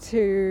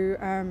to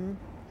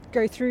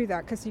go through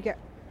that because you get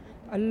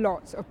a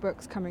lot of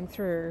books coming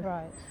through.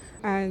 Right.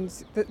 And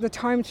the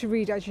time to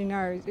read, as you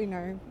know,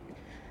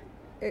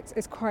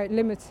 it's quite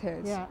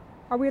limited. Yeah.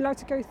 Are we allowed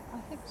to go? I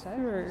think so.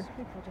 Through.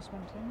 People just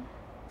went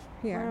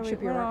in. Yeah, Where should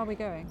be where all right. are we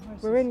going?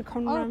 Where's We're this? in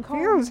Conram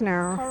Coram- Fields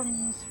now.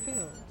 Coram's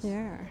Fields.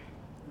 Yeah.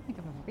 I think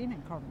I've never been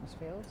in Coram's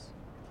Fields.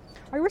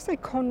 I always say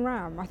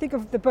Conram. I think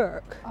of the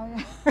book. Oh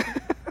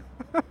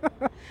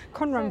yeah.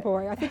 Conram So-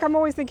 Boy. I think I'm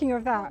always thinking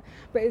of that,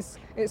 but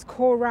it's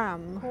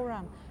Coram.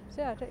 Coram.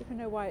 So yeah, I don't even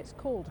know why it's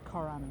called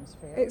Coram's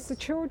Fields. It's a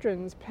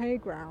children's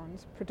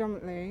playground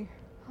predominantly.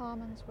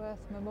 Harmondsworth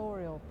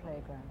Memorial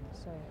Playground.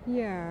 So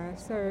Yeah.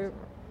 So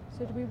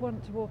do we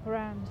want to walk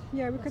around?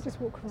 yeah, we could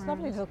just walk It's a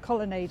lovely around. little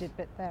colonnaded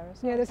bit there,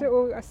 isn't Yeah, it? there's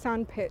a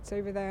sand pits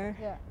over there.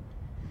 Yeah.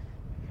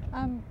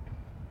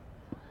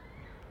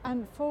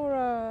 And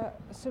for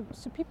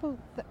so people,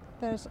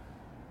 there's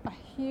a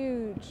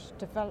huge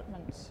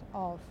development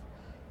of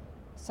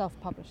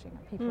self-publishing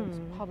and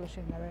people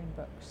publishing their own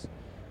books.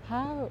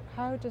 How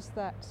does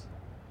that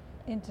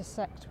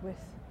intersect with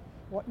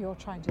what you're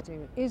trying to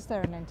do? Is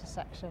there an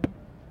intersection?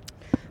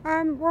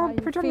 Are Well, you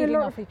predominantly feeding a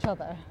lot off each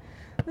other?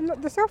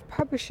 The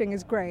self-publishing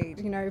is great,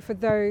 for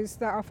those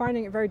that are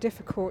finding it very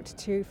difficult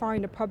to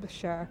find a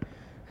publisher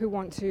who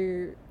want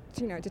to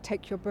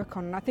take your book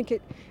on. And I think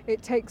it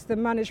takes the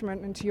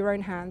management into your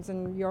own hands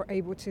and you're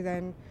able to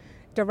then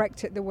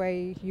direct it the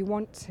way you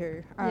want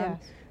to.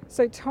 Yes.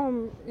 So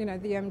Tom, the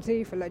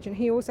MD for Legend,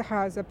 he also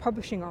has a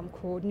publishing arm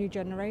called New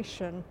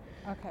Generation,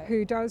 Okay.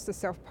 who does the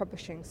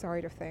self-publishing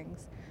side of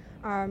things.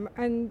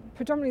 And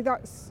predominantly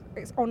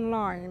it's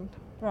online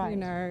Right. You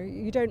know,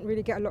 you don't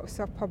really get a lot of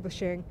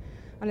self-publishing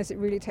unless it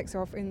really takes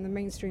off in the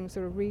mainstream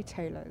sort of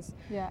retailers.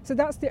 Yeah. So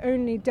that's the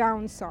only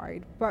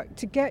downside. But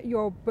to get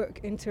your book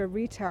into a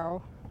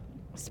retail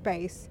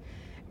space,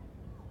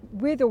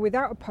 with or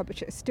without a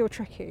publisher, it's still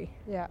tricky.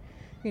 Yeah.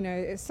 You know,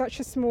 it's such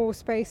a small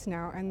space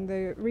now, and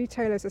the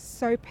retailers are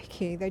so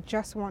picky. They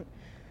just want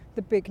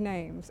the big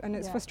names, and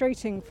it's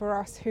frustrating for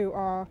us who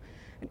are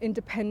an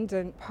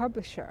independent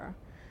publisher,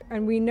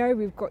 and we know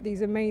we've got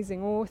these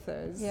amazing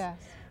authors. Yes.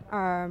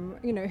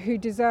 You know, who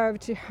deserve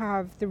to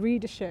have the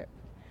readership.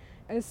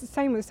 And it's the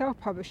same with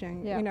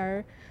self-publishing. Yeah. You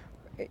know,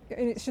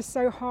 and it's just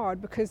so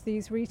hard because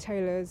these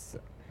retailers,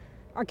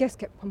 I guess,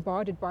 get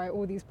bombarded by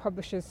all these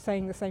publishers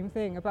saying the same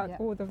thing about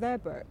all of their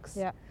books.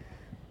 Yeah.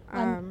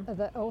 And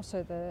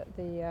also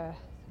the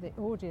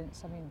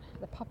audience. I mean,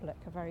 the public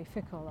are very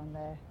fickle, and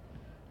they're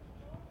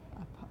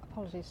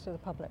apologies to the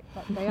public,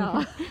 but they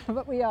are.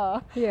 But we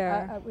are.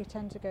 Yeah. We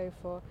tend to go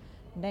for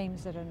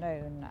names that are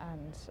known,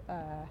 and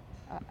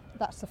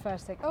that's the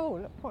first thing. Oh,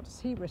 look, what's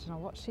he written or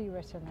what's she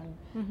written,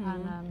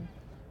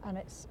 and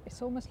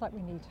it's almost like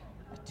we need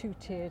a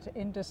two-tiered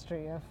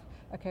industry of,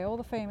 okay, all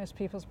the famous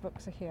people's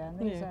books are here, and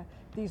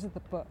these are the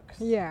books.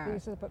 Yeah.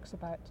 These are the books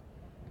about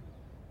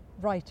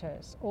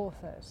writers,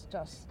 authors,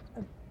 just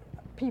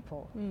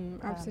people.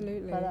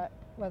 Absolutely.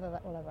 Whether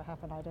that will ever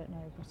happen, I don't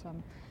know.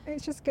 But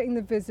it's just getting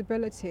the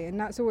visibility, and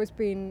that's always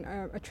been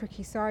a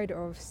tricky side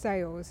of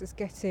sales, is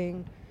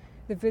getting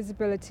the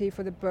visibility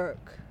for the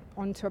book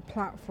onto a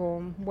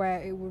platform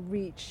where it will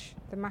reach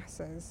the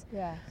masses.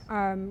 Yes.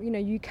 You know,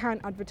 you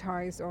can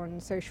advertise on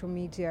social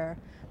media,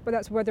 but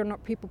that's whether or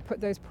not people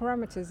put those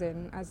parameters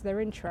in as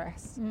their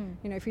interests.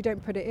 You know, if you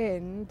don't put it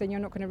in, then you're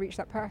not going to reach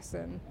that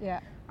person.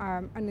 Yeah.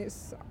 And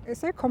it's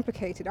so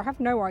complicated. I have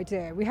no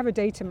idea. We have a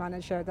data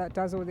manager that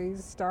does all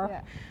these stuff,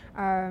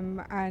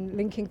 and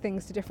linking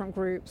things to different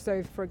groups.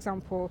 So, for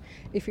example,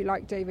 if you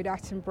like David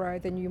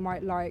Attenborough, then you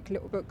might like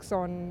little books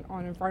on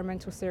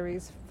environmental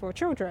series for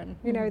children.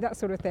 You know, that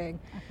sort of thing.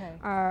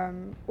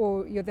 Okay.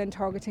 Or you're then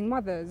targeting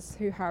mothers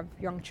who have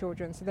young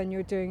children. So then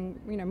you're doing,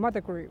 you know,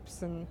 mother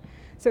groups, and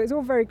so it's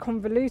all very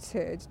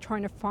convoluted,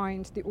 trying to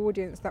find the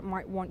audience that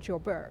might want your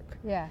book.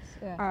 Yes.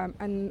 Yeah.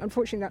 And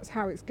unfortunately, that's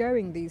how it's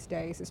going these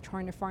days, is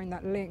trying to find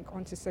that link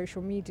onto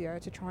social media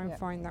to try and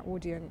find that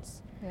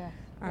audience.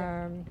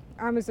 Yeah.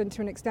 Amazon,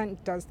 to an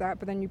extent, does that,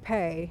 but then you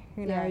pay.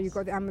 You know, you've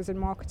got the Amazon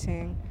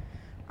marketing,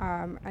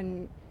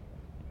 and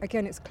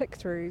again, it's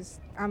click-throughs.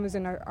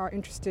 Amazon are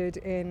interested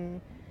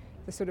in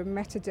the sort of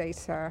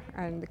metadata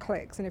and the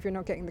clicks, and if you're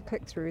not getting the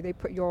click-through, they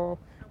put your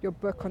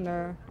book on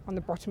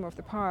the bottom of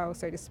the pile,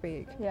 so to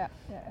speak. Yeah.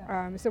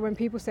 So when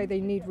people say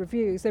they need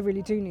reviews, they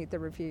really do need the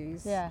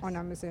reviews on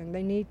Amazon.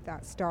 They need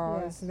that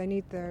stars, they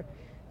need the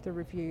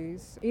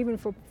reviews. Even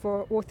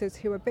for authors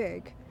who are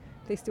big,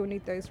 they still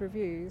need those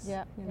reviews.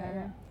 Yeah. You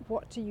know?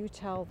 What do you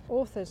tell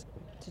authors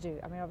to do?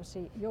 I mean,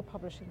 obviously you're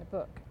publishing the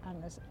book,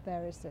 and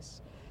there is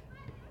this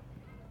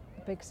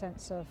big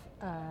sense of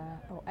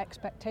or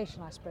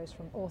expectation, I suppose,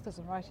 from authors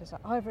and writers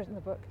that I've written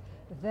the book,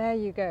 there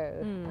you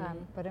go.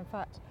 But in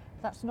fact,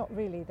 that's not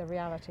really the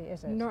reality,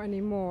 is it? Not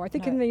anymore. I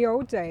think in the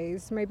old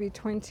days, maybe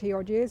 20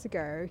 odd years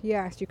ago,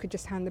 yes, you could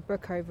just hand the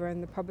book over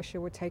and the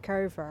publisher would take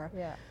over.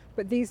 Yeah.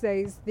 But these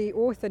days, the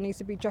author needs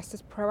to be just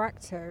as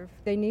proactive.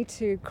 They need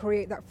to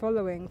create that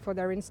following for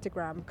their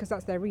Instagram, because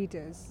that's their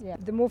readers. Yeah.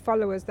 The more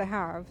followers they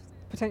have,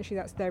 potentially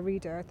that's their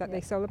reader that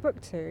they sell a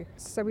book to.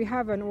 So we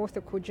have an author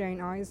called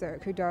Jane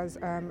Isaac who does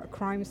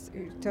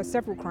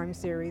several crime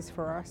series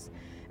for us,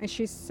 and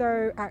she's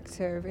so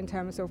active in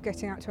terms of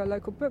getting out to her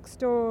local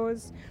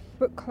bookstores,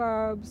 book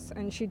clubs,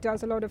 and she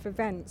does a lot of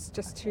events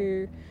just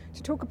to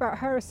talk about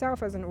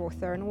herself as an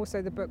author and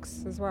also the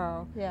books as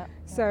well.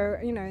 So,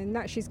 you know, in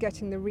that she's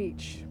getting the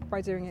reach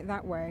by doing it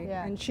that way.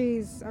 And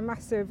she's a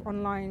massive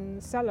online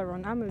seller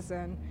on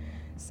Amazon.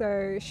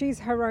 So she's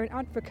her own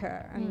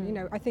advocate, and you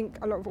know, I think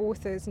a lot of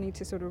authors need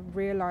to sort of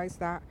realise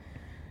that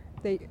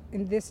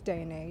in this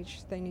day and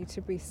age, they need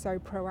to be so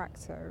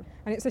proactive.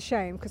 And it's a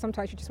shame, because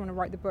sometimes you just want to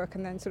write the book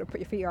and then sort of put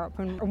your feet up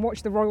and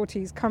watch the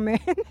royalties come in.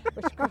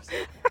 Which of course,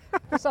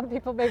 for some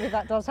people maybe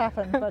that does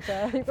happen, but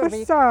you've got to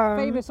be some,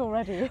 famous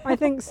already. I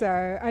think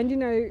so. And you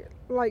know,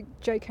 like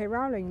J.K.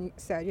 Rowling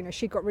said, you know,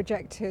 she got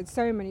rejected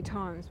so many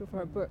times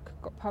before her book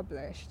got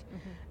published.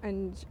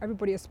 And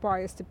everybody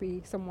aspires to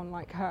be someone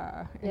like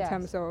her in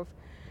terms of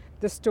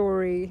the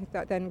story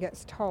that then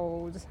gets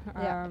told.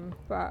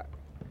 But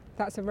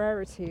that's a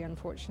rarity,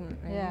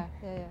 unfortunately. Yes.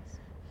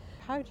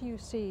 How do you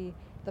see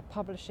the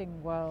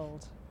publishing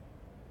world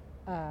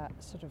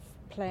sort of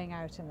playing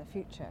out in the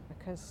future?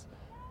 Because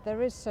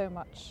there is so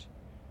much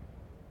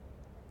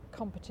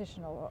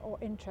competition or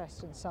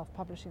interest in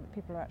self-publishing that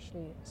people are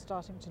actually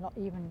starting to not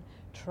even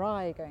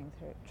try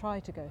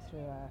to go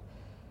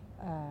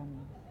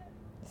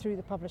through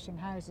the publishing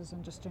houses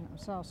and just doing it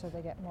themselves, so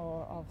they get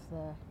more of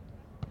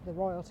the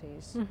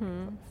royalties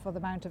for the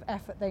amount of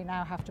effort they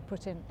now have to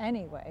put in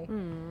anyway.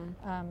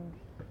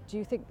 Do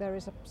you think there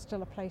is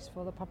still a place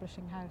for the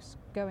publishing house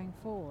going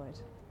forward?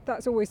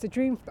 That's always the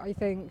dream, I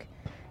think.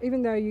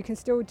 even though you can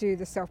still do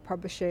the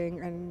self-publishing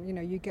and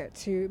you get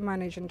to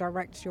manage and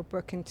direct your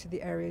book into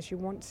the areas you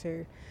want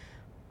to,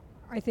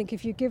 I think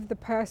if you give the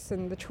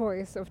person the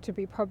choice of to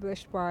be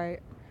published by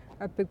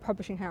a big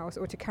publishing house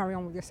or to carry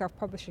on with your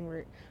self-publishing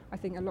route, I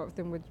think a lot of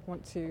them would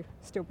want to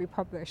still be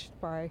published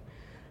by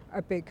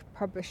a big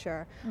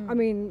publisher. I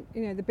mean,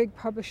 the big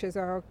publishers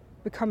are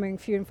becoming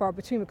few and far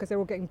between because they're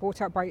all getting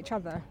bought out by each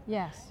other.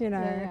 Yes.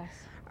 Yes.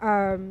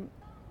 Yes.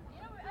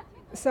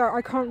 So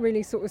I can't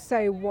really sort of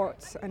say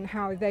what and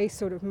how they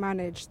sort of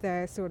manage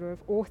their sort of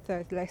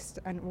author list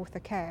and author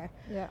care.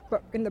 Yeah.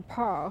 But in the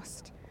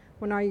past,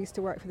 when I used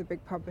to work for the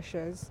big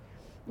publishers,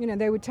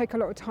 they would take a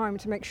lot of time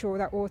to make sure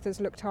that authors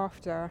looked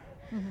after.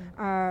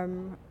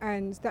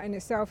 And that in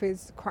itself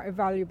is quite a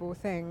valuable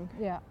thing.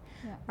 Yeah.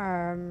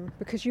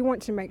 Because you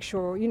want to make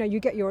sure, you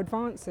get your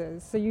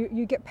advances. So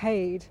you get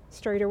paid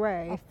straight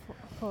away.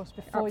 Of course,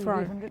 before you've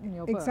even written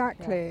your book.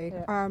 Exactly.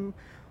 Yeah.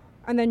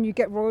 And then you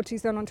get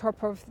royalties then on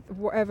top of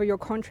whatever your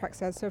contract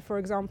says. So for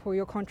example,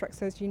 your contract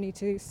says you need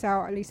to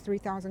sell at least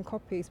 3,000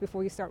 copies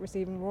before you start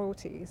receiving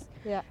royalties.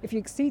 Yeah. If you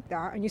exceed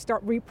that and you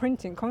start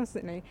reprinting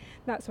constantly,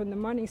 that's when the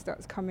money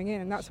starts coming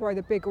in. And that's why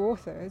the big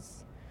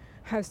authors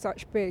have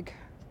such big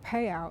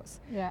payouts.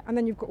 Yeah. And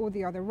then you've got all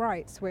the other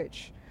rights,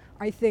 which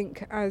I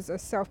think as a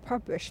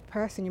self-published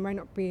person you may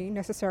not be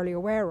necessarily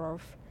aware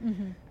of,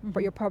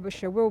 but your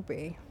publisher will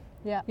be.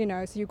 Yeah.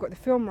 So you've got the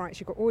film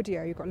rights, you've got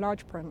audio, you've got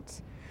large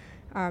print,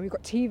 you've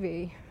got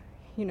TV,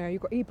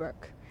 you've got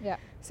ebook. Yeah.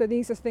 So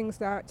these are things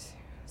that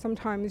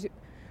sometimes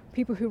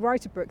people who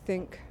write a book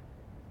think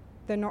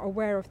they're not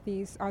aware of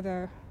these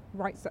other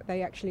rights that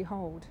they actually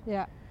hold.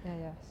 Yeah.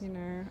 Yes.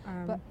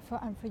 But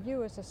for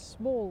you as a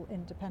small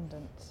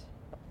independent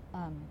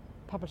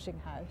publishing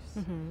house,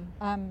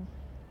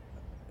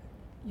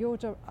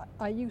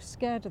 are you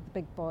scared of the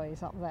big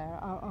boys up there,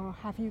 or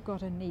have you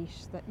got a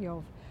niche that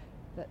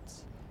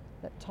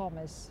that Tom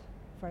is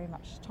very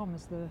much? Tom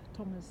is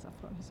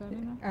I've got his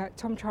surname now.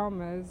 Tom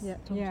Chalmers. Yeah,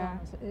 Tom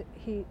Chalmers.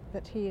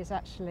 He is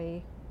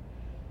actually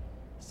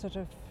sort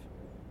of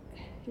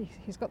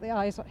he's got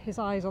his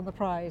eyes on the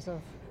prize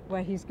of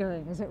where he's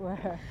going, as it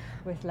were,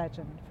 with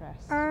Legend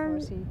Press. Or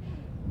is he?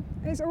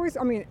 It's always,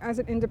 as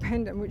an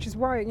independent, which is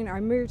why I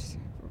moved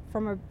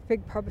from a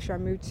big publisher.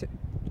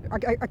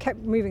 I kept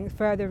moving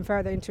further and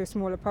further into a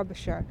smaller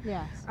publisher.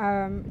 Yes.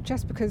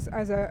 Just because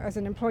as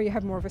an employee you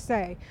have more of a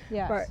say.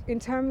 Yes. But in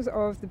terms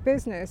of the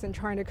business and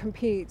trying to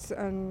compete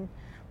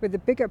with the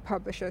bigger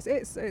publishers,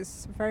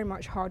 it's very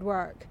much hard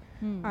work.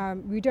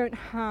 We don't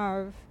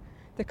have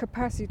the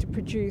capacity to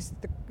produce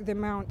the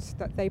amount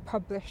that they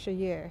publish a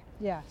year.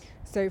 Yes.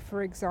 So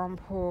for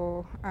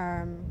example,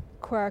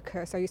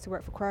 Quercus, I used to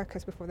work for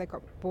Quercus before they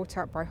got bought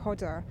out by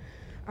Hodder.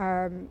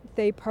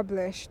 They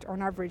published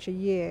on average a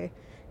year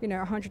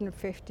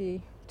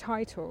 150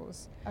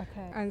 titles.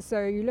 Okay. And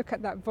so you look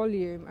at that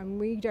volume, and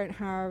we don't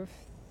have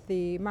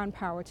the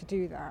manpower to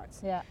do that.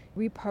 Yeah.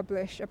 We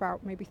publish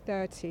about maybe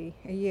 30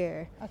 a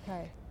year.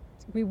 Okay.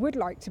 We would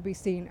like to be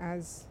seen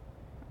as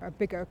a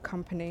bigger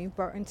company,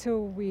 but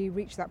until we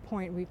reach that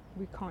point, we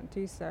can't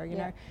do so, you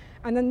know.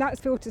 And then that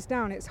filters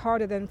down. It's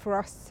harder then for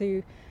us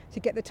to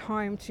get the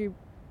time to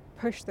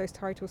push those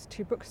titles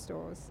to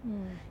bookstores,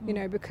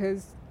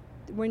 because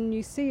when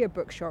you see a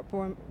bookshop,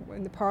 or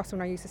in the past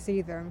when I used to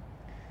see them,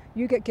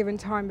 you get given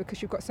time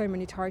because you've got so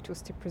many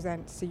titles to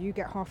present. So you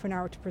get half an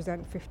hour to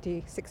present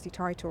 50, 60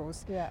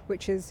 titles,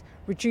 which is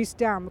reduced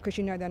down because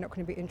they're not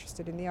going to be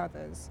interested in the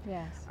others.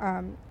 Yes.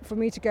 For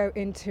me to go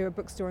into a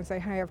bookstore and say,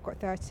 hey, I've got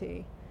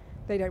 30,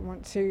 they don't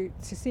want to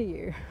see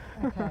you.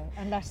 Okay,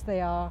 unless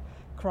they are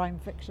crime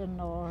fiction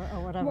or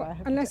whatever. Well,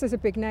 unless there's a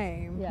big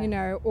name,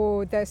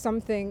 or there's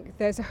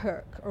a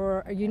hook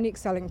or a unique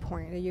selling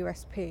point, a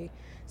USP.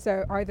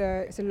 So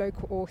either it's a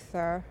local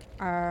author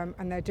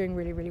and they're doing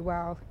really, really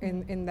well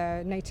in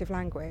their native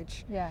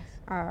language. Yes.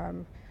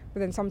 But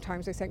then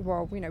sometimes they think,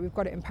 well, we've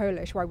got it in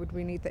Polish, why would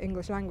we need the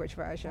English language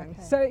version?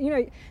 Okay.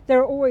 So, there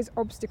are always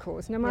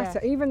obstacles, no matter.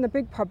 Even the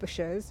big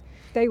publishers,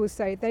 they will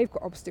say they've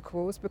got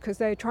obstacles because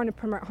they're trying to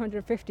promote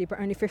 150, but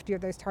only 50 of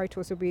those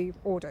titles will be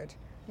ordered.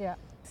 Yeah.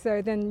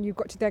 So then you've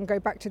got to then go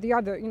back to the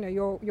other,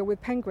 you're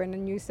with Penguin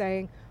and you're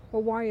saying,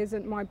 well, why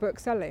isn't my book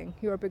selling?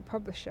 You're a big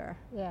publisher.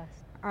 Yes.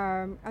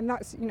 And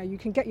that's, you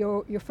can get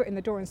your foot in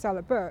the door and sell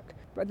a book,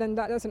 but then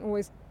that doesn't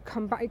always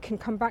come back. It can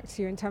come back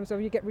to you in terms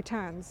of you get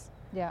returns.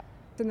 Yeah.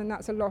 And then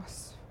that's a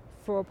loss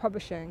for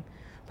publishing.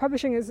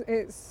 Publishing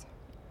it's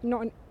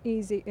not an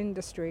easy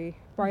industry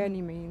by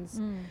any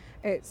means.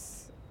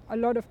 It's a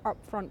lot of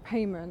upfront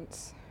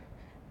payments,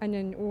 and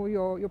then all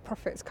your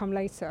profits come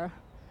later.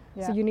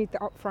 Yeah. So you need the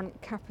upfront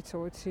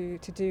capital to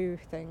do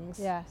things.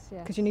 Yes.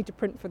 Because you need to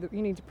print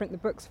the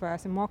books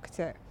first and market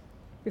it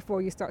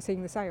before you start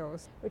seeing the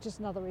sales. Which is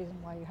another reason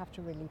why you have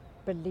to really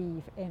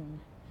believe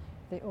in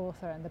the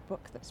author and the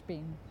book that's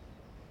been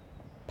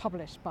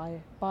published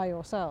by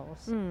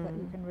yourselves, that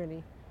you can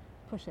really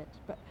push it.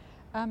 But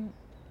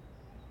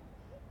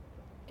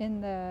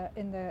in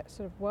the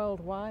sort of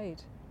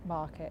worldwide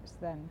market,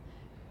 then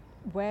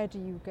where do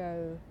you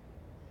go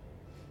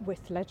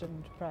with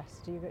Legend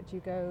Press? Do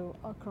you go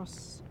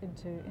across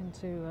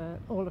into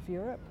all of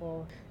Europe,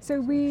 or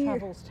So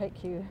travels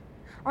take you?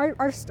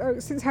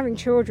 Since having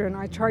children,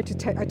 I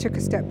took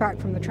a step back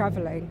from the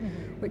travelling,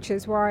 which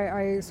is why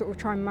I sort of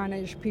try and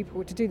manage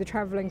people to do the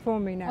travelling for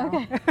me now.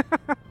 Okay.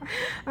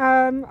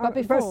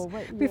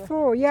 But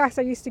before, yes,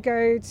 I used to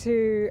go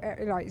to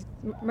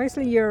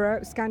mostly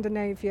Europe,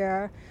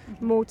 Scandinavia,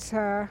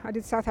 Malta. I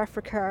did South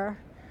Africa.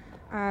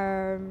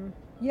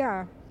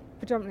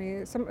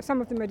 Predominantly some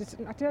of the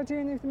Mediterranean. Did I do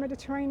any of the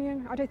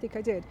Mediterranean? I don't think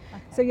I did.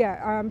 Okay.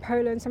 So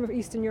Poland, some of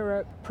Eastern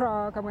Europe,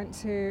 Prague. I went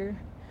to.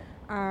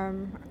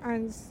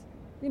 And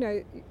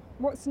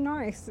what's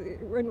nice,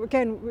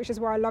 again, which is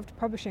why I loved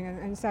publishing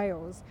and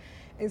sales,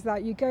 is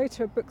that you go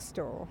to a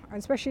bookstore, and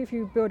especially if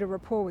you build a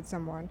rapport with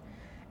someone,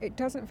 it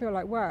doesn't feel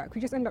like work.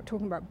 We just end up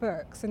talking about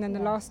books, and then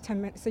the last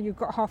 10 minutes, so you've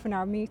got half an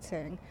hour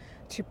meeting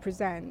to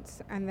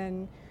present, and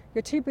then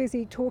you're too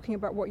busy talking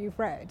about what you've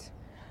read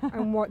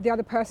and what the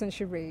other person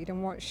should read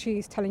and what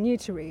she's telling you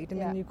to read, and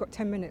then you've got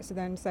 10 minutes to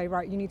then say,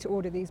 right, you need to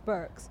order these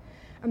books.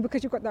 And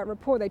because you've got that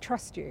rapport, they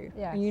trust you,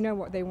 and you know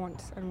what they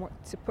want and what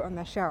to put on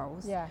their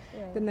shelves.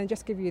 Then they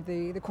just give you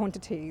the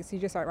quantities. You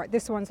just like, right,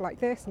 this one's like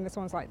this and this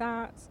one's like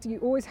that. So you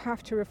always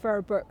have to refer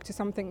a book to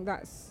something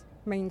that's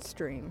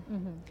mainstream,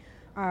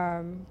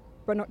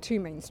 but not too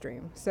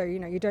mainstream. So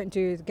you don't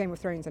do Game of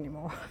Thrones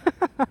anymore.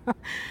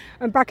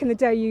 And back in the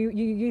day, you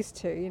used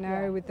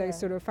to, with those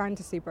sort of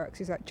fantasy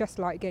books. It's like just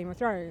like Game of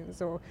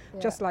Thrones or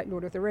just like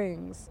Lord of the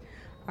Rings.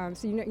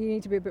 So you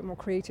need to be a bit more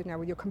creative now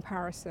with your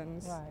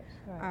comparisons.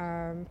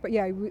 Right. But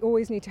we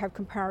always need to have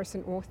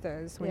comparison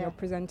authors when you're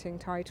presenting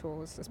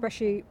titles,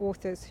 especially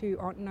authors who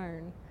aren't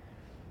known.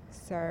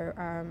 So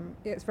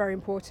it's very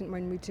important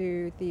when we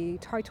do the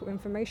title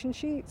information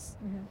sheets.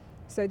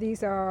 So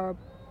these are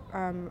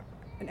an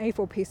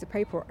A4 piece of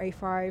paper or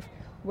A5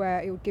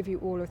 where it will give you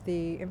all of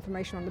the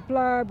information on the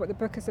blurb, what the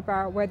book is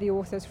about, where the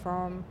author's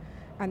from,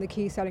 and the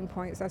key selling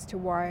points as to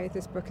why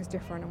this book is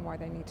different and why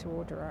they need to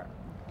order it.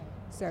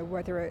 So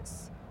whether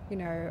it's,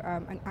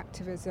 an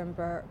activism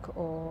book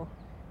or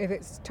if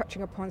it's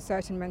touching upon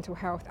certain mental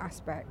health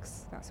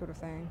aspects, that sort of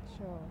thing.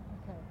 Sure,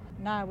 okay.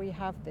 Now we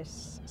have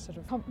this sort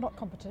of, not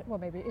competition, well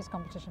maybe it is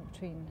competition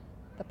between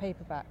the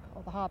paperback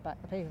or the hardback,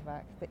 the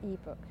paperback, the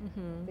ebook,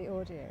 the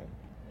audio.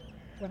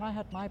 When I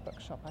had my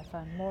bookshop, I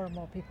found more and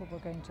more people were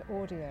going to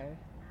audio,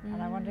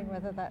 and I'm wondering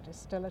whether that is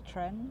still a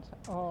trend,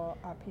 or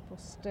are people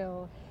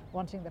still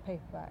wanting the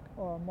paperback,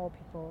 or more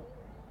people,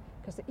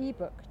 because the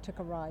ebook took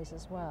a rise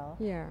as well,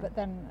 but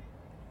then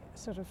it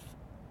sort of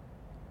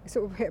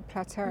hit a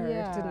plateau, didn't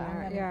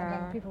it? And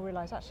then people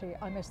realise, actually,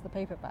 I missed the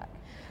paperback.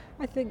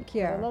 I think,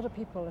 But a lot of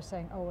people are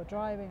saying, oh, we're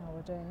driving or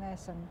we're doing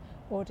this, and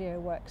audio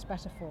works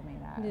better for me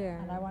now.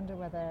 And I wonder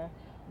whether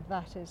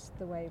that is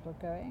the way we're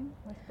going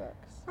with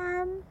books.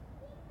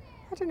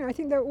 I don't know. I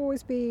think there'll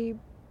always be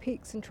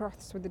peaks and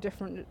troughs with the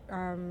different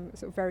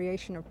sort of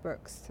variation of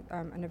books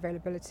and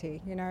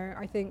availability.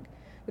 I think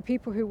the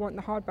people who want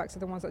the hardbacks are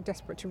the ones that are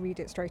desperate to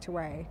read it straight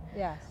away.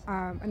 Yes.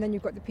 And then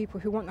you've got the people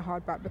who want the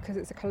hardback because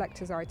it's a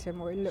collector's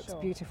item or it looks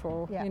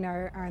beautiful,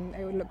 and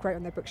it would look great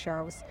on their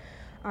bookshelves.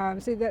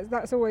 So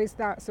that's always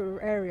that sort of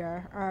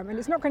area. And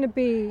it's not going to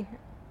be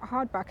a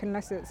hardback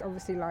unless it's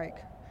obviously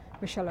like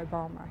Michelle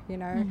Obama,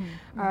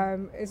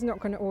 It's not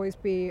going to always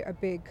be a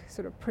big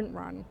sort of print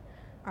run.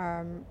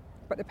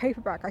 But the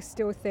paperback I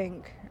still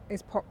think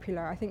is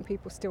popular. I think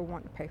people still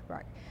want the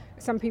paperback.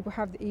 Some people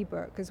have the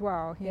ebook as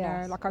well,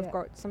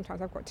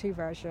 sometimes I've got two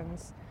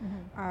versions.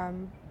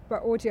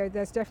 But audio,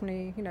 there's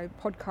definitely,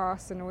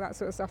 podcasts and all that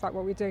sort of stuff like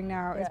what we're doing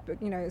now is,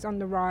 it's on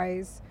the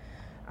rise.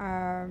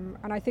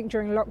 And I think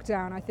during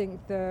lockdown, I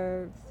think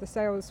the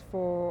sales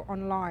for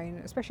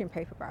online, especially in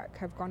paperback,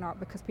 have gone up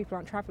because people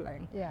aren't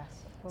travelling.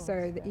 Yes, of course.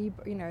 So the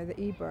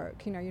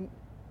ebook,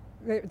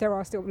 there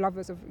are still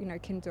lovers of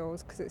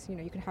Kindles because it's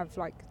you can have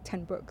like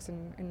 10 books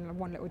in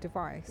one little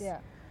device.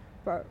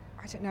 But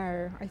I don't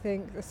know. I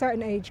think a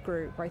certain age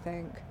group. I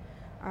think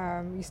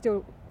you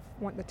still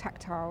want the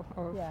tactile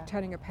of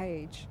turning a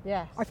page.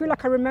 Yes. I feel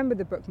like I remember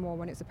the book more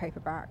when it's a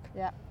paperback.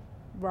 Yeah.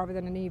 Rather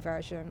than an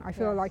e-version. I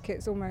feel like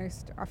it's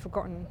almost, I've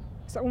forgotten,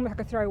 it's almost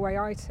like a throwaway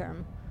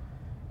item,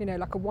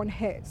 like a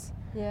one-hit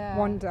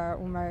wonder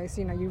almost,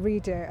 you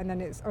read it and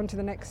then it's on to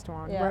the next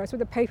one. Whereas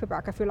with a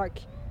paperback, I feel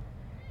like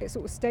it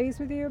sort of stays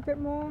with you a bit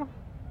more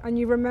and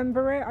you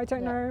remember it. I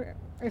don't know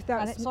if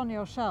that's... And it's on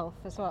your shelf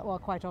as well,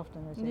 quite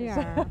often it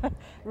is.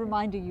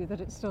 Reminding you that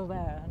it's still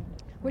there and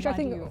which I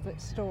think you of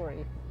its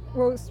story.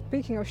 Well,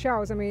 speaking of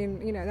shelves, I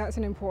mean, that's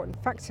an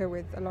important factor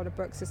with a lot of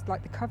books. It's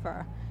like the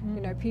cover.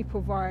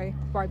 People buy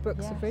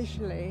books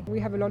visually. We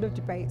have a lot of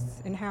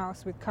debates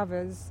in-house with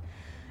covers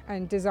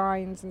and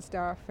designs and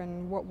stuff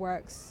and what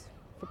works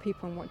for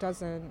people and what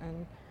doesn't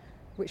and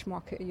which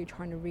market are you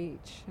trying to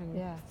reach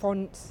and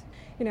font.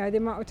 The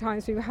amount of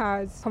times we've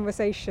had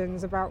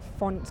conversations about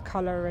font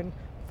colour and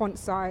font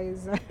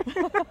size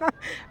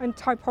and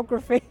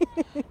typography.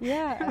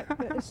 Yeah,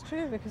 it's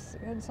true, because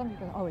some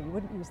people go, oh, you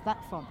wouldn't use that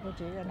font, would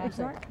you? And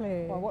Exactly. I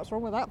think, well, what's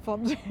wrong with that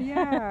font?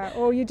 Yeah,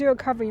 or you do a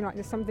cover and you're like,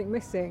 there's something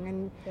missing,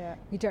 and Yeah.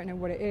 you don't know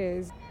what it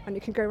is, and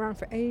it can go around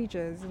for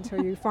ages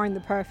until you find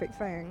the perfect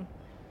thing.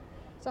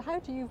 So how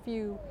do you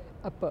view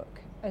a book?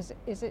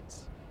 Is it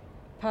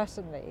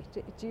personally,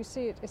 do you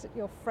see it, is it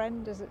your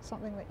friend? Is it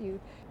something that you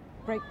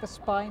break the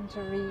spine to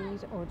read,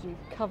 or do you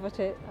covet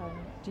it?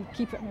 Do you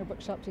keep it in your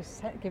bookshelf? Do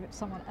you give it to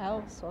someone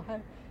else, or how?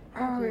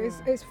 Oh,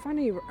 it's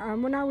funny.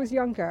 When I was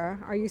younger,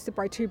 I used to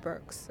buy 2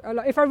 books.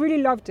 If I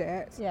really loved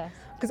it, Yes.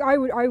 because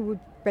I would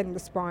bend the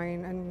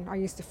spine and I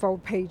used to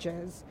fold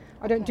pages.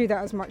 I don't Okay. do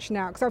that as much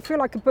now because I feel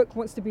like a book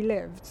wants to be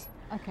lived.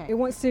 Okay. It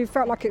wants to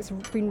feel like it's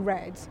been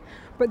read.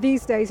 But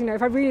these days,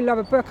 if I really love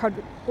a book, I'd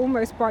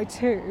almost buy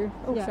 2.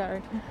 Oh, Yeah.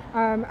 sorry.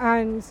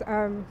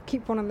 And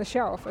keep one on the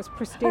shelf as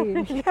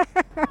pristine. Yeah.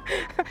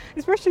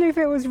 Especially if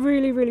it was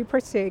really, really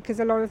pretty, because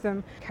a lot of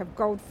them have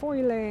gold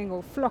foiling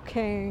or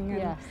flocking and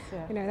Yes.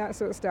 Yeah. that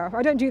sort of stuff.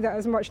 I don't do that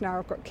as much now.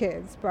 I've got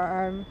kids, but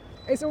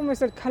it's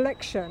almost a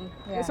collection.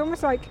 Yeah. It's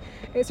almost like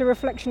it's a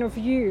reflection of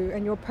you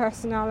and your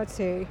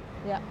personality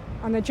Yeah.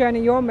 and the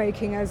journey you're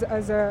making as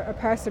a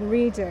person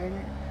reading,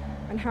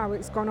 and how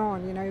it's gone on.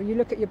 You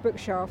look at your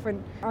bookshelf,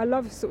 and I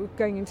love sort of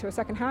going into a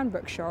second-hand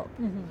bookshop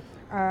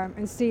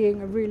and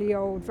seeing a really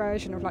old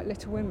version of like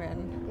Little Women.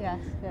 Yes.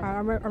 Yeah. I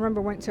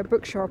remember I went to a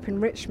bookshop in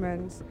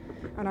Richmond,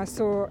 and I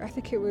saw, I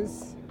think it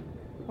was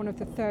one of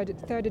the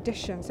third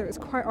edition, so it was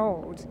quite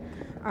old,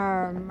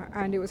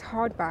 and it was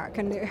hardback,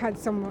 and it had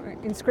some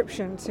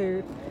inscription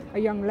to a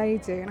young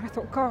lady, and I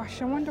thought,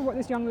 gosh, I wonder what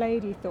this young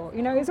lady thought.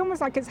 It's almost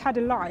like it's had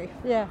a life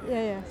Yeah. Yeah.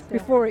 Yes. Yeah.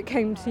 before it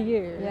came to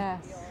you.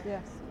 Yes.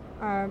 Yes.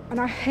 And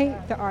I hate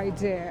the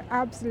idea,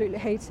 absolutely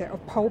hate it, of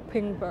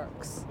pulping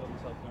books.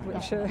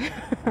 Which,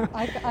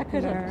 I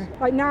couldn't.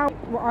 like now,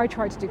 what I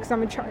try to do, because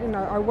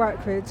I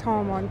work with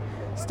Tom on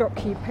stock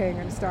keeping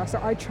and stuff, so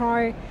I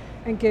try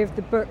and give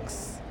the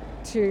books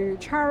to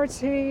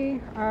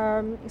charity.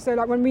 So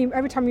like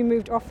every time we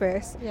moved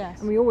office, Yes.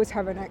 and we always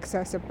have an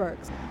excess of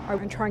books, I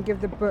would try and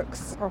give the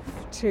books off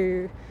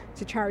to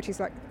charities,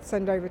 like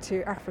send over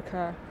to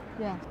Africa.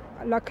 Yeah.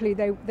 Luckily,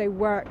 they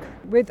work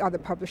with other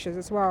publishers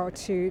as well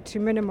to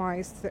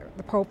minimise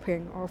the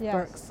pulping of Yes.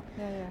 books.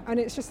 Yeah. Yeah. And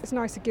it's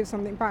nice to give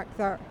something back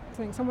that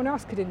someone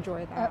else could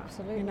enjoy that.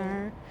 Absolutely.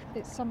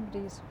 It's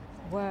somebody's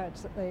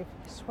words that they've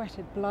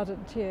sweated blood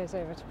and tears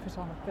over to put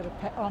on a bit of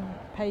on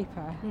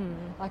paper.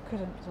 I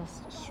couldn't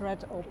just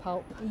shred or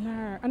pulp.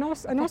 No, and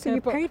also Like a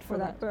you book paid for for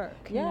that book,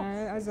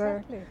 Yes, as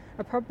exactly.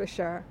 a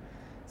publisher.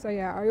 So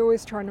yeah, I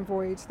always try and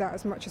avoid that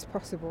as much as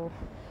possible.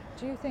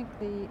 Do you think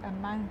the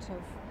amount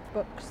of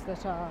books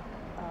that are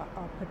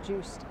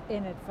produced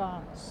in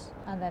advance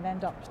and then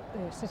end up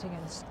sitting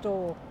in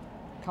store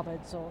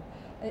cupboards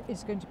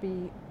is going to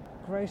be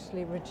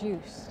grossly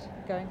reduced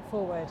going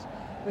forward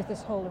with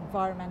this whole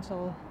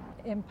environmental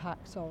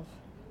impact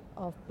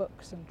of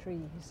books and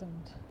trees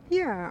and?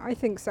 Yeah, I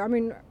think so. I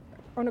mean,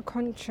 on a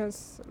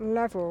conscious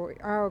level,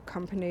 our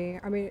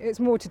company, it's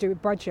more to do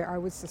with budget, I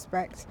would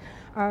suspect,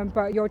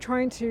 but you're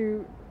trying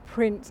to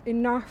print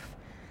enough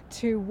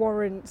to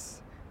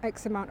warrant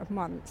X amount of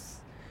months.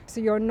 So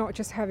you're not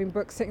just having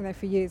books sitting there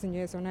for years and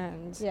years on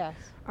end. Yes.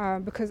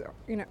 Because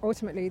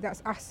ultimately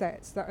that's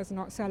assets that is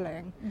not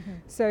selling.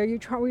 So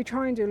we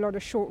try and do a lot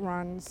of short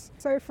runs.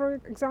 So for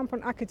example,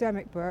 an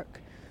academic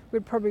book,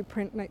 we'd probably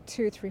print like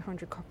 200 or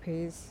 300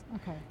 copies.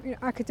 Okay.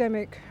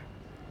 Academic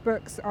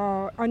books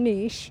are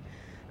niche,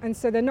 and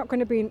so they're not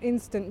going to be an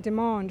instant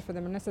demand for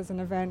them unless there's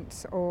an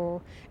event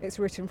or it's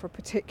written for a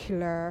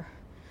particular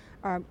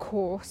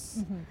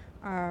course.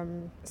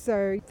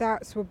 So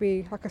that will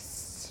be like a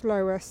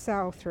slower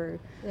sell through.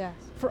 Yes.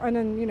 And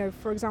then,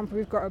 for example,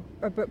 we've got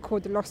a book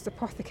called The Lost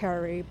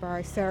Apothecary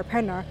by Sarah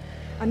Penner,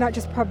 and that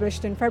just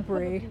published in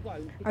February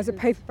as a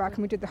paperback,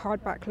 and we did the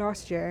hardback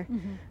last year,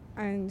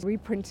 and we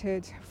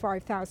printed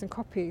 5,000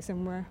 copies,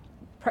 and we're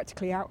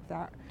practically out of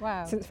that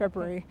Wow. since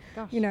February.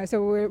 Gosh.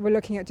 So we're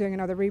looking at doing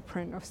another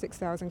reprint of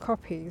 6,000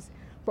 copies,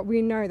 but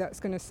we know that's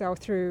going to sell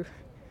through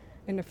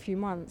in a few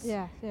months,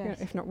 Yeah.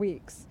 Yes. if not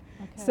weeks.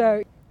 Okay.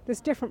 So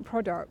there's different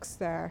products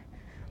there,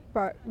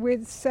 but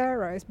with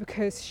Sarah's,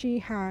 because she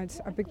had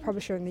a big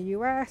publisher in the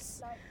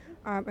US,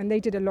 and they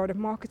did a lot of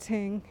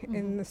marketing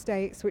in the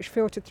States, which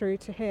filtered through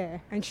to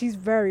here, and she's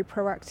very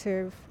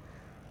proactive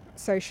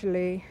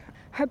socially.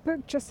 Her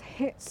book just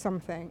hit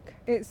something.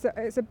 It's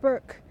a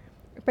book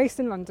based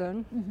in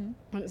London,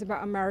 and it's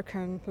about an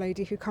American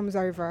lady who comes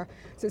over,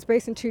 so it's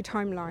based in 2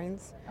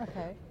 timelines,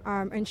 Okay.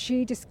 and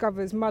she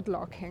discovers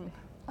mudlarking.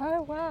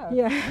 Oh wow.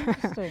 Yeah.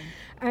 Interesting.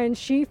 And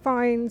she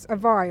finds a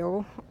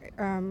vial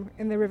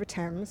in the River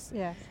Thames,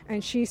 Yes.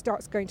 and she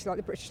starts going to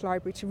the British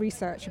Library to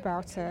research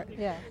about it.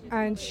 Yeah.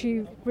 And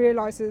she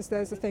realises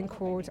there's a thing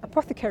called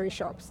apothecary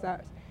shops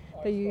that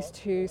they use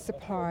to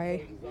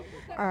supply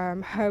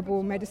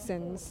herbal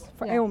medicines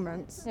for Yes.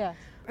 ailments. Yes.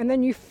 And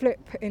then you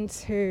flip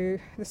into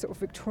the sort of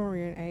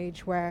Victorian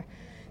age where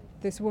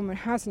this woman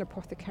has an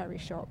apothecary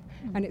shop,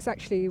 and it's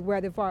actually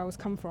where the vials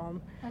come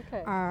from.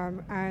 Okay.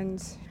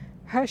 And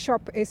her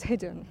shop is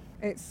hidden.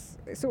 It's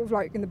sort of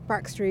like in the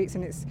back streets,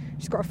 and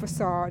she's got a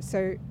facade.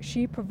 So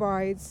she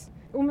provides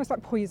almost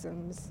like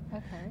poisons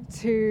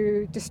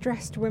to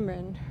distressed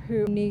women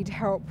who need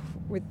help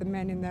with the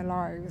men in their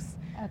lives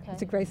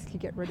to basically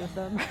get rid of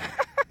them.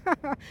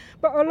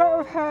 But a lot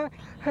of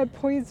her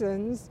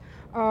poisons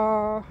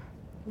are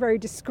very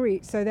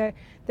discreet, so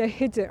they're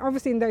hidden.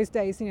 Obviously, in those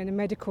days, the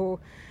medical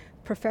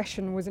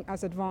profession wasn't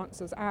as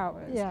advanced as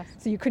ours,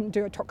 so you couldn't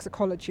do a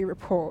toxicology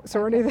report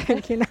or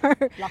anything,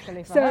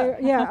 Luckily for so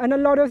her. and a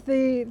lot of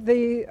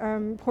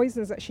the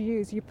poisons that she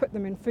used, you put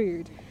them in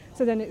food,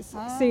 so then it's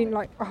seen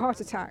like a heart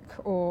attack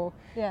or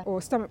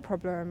stomach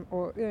problem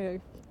or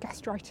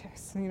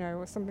gastritis,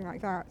 or something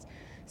like that.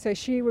 So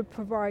she would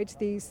provide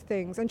these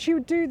things, and she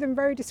would do them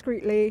very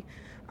discreetly,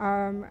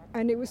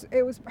 and it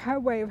was her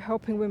way of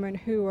helping women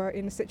who were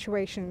in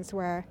situations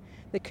where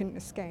they couldn't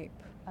escape.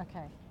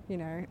 Okay.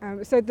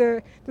 So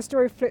the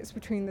story flips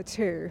between the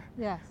two.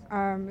 Yes.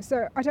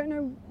 So I don't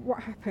know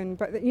what happened,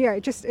 but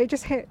it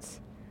just hit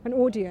an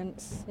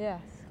audience.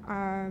 Yes.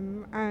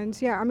 And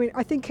I mean,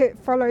 I think it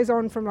follows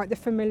on from like the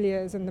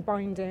familiars and the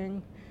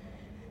binding,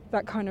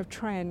 that kind of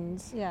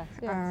trend. Yes.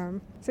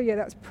 So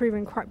that's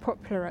proving quite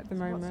popular at the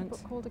moment.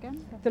 What's the book called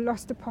again? The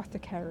Lost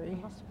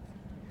Apothecary.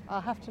 I'll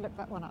have to look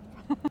that one up.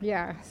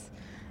 Yes.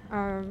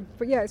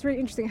 But it's really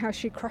interesting how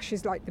she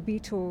crushes like the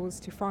Beatles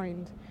to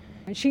find.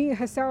 And she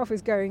herself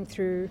is going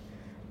through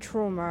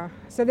trauma.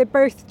 So they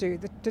both do.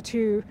 The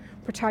two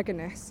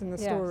protagonists in the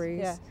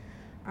stories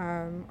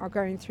are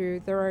going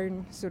through their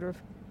own sort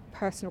of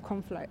personal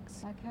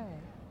conflicts. Okay.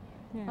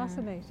 Yeah.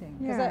 Fascinating.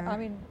 Because I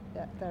mean,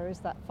 there is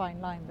that fine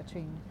line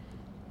between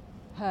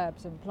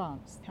herbs and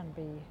plants can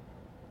be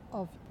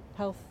of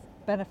health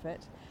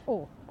benefit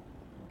or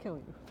kill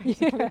you,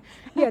 basically.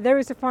 There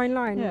is a fine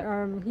line.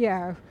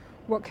 Yeah.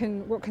 What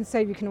can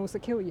save you can also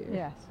kill you.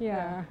 Yes.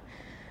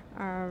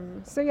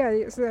 It's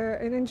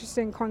an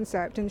interesting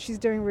concept, and she's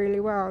doing really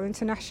well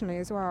internationally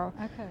as well.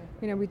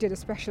 Okay. We did a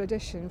special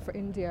edition for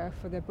India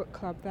for their book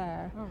club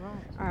there. Oh,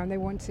 right. They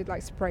wanted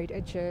like sprayed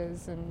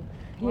edges, and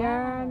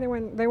Wow.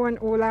 they went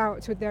all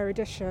out with their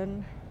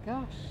edition.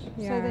 Gosh.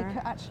 So they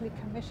could actually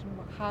commission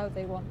how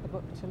they want the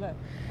book to look.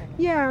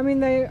 Yeah, I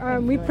mean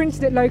we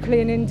printed it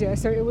locally in India,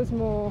 so it was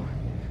more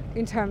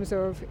in terms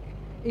of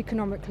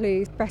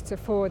economically better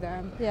for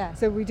them. Yeah.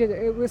 So we did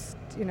it was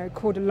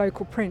called a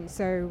local print,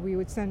 so we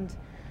would send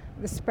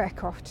the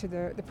spec off to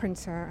the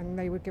printer, and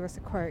they would give us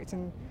a quote,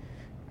 and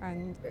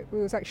it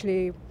was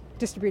actually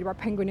distributed by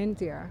Penguin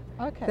India.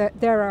 Okay.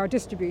 They're our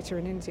distributor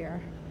in India.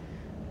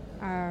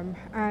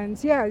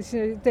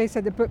 So they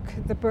said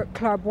the book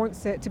club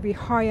wants it to be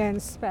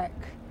high-end spec.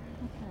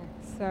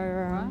 Okay. So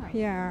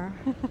Wow.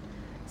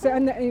 So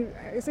and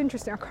it's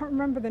interesting. I can't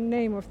remember the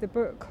name of the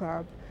book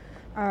club.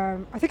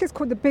 I think it's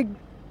called the Big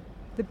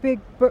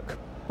Book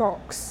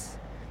Box,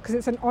 because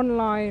it's an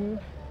online.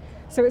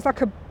 So it's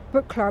like a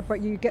book club,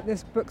 but you get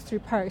this book through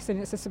post, and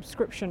it's a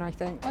subscription, I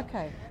think.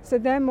 Okay. So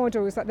their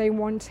model is that they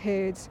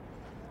wanted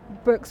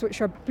books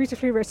which are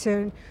beautifully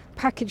written,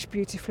 packaged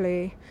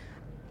beautifully,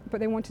 but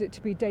they wanted it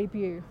to be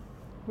debut,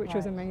 which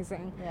was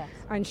amazing. Yes.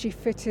 And she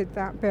fitted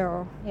that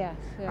bill. Yes.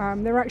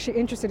 They're actually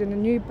interested in a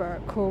new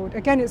book called,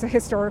 again, it's a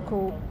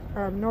historical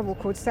novel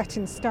called Set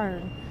in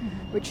Stone,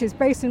 which is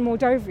based in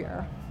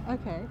Moldova.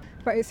 Okay.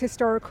 But it's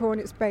historical, and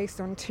it's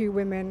based on two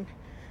women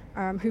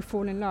who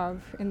fall in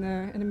love in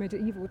the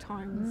medieval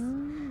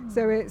times.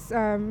 So it's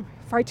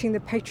fighting the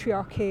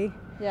patriarchy.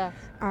 Yes.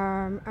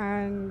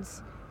 And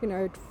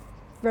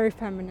very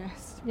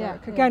feminist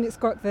book. Again, it's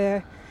got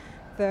the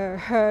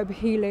herb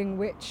healing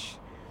witch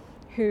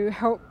who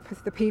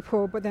helped the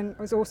people, but then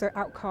was also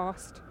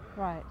outcast.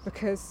 Right.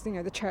 Because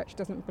the church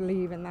doesn't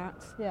believe in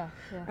that. Yeah.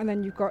 And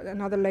then you've got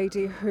another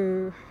lady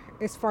who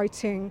is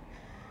fighting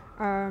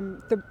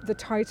the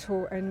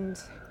title and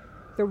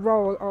the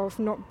role of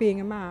not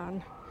being a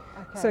man.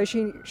 Okay. So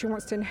she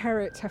wants to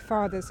inherit her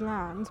father's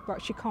land,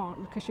 but she can't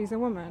because she's a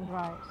woman.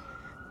 Right.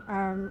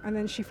 And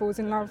then she falls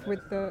in love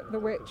with the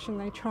witch, and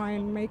they try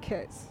and make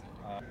it.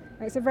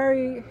 It's a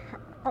very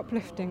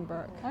uplifting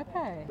book.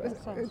 Okay.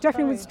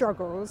 Definitely with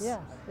struggles. Yes,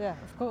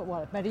 of course.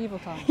 Well, medieval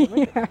times.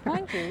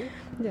 Mind you,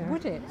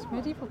 would it?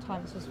 Medieval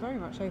times was very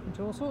much open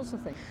to all sorts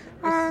of things.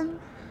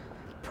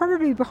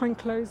 Probably behind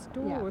closed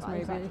doors,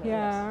 maybe. Exactly,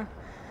 yeah. Yes.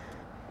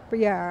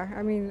 But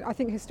I mean, I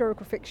think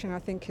historical fiction,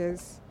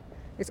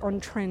 is on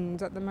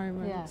trend at the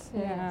moment. Yes.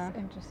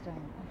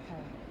 Interesting.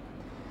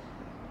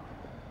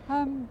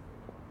 Okay.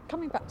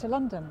 Coming back to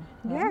London.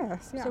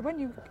 Yes. So when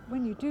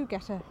you do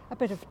get a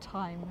bit of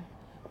time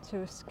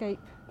to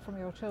escape from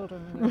your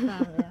children and your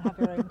family and have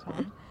your own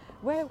time,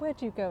 where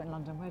do you go in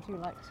London? Where do you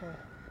like to?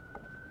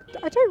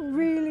 I don't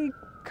really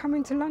come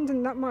into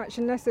London that much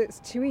unless it's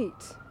to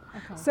eat.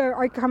 Okay. So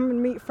I come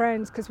and meet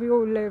friends because we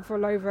all live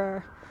all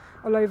over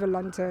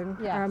London.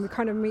 Yes. We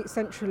kind of meet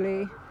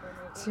centrally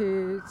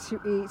to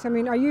eat. I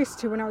mean, I used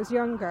to when I was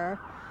younger.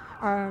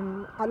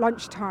 At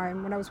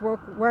lunchtime, when I was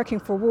working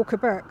for Walker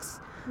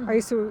Books, I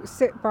used to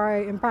sit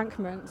by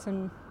embankments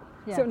and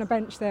sit on a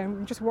bench there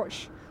and just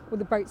watch all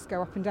the boats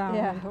go up and down.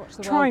 And watch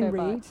the try and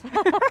world read.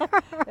 go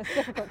by. It's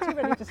difficult, too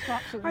many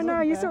distractions. I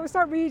know, you sort of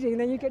start reading,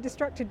 then you get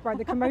distracted by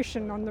the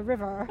commotion on the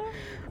river.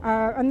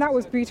 And that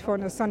was beautiful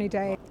on a sunny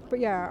day. But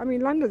yeah, I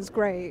mean, London's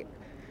great.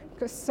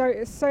 It's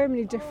so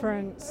many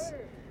different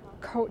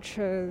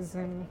cultures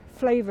and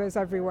flavours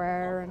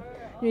everywhere. And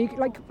you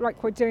know,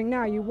 like we're doing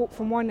now, you walk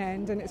from one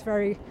end and it's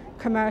very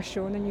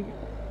commercial, and then you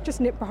just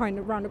nip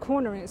around the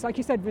corner and it's, like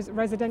you said,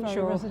 residential.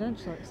 Very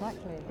residential,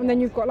 exactly. And then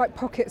you've got like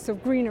pockets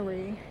of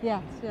greenery.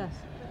 Yes. Do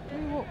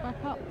we walk back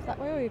up that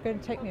way, or are you going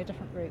to take me a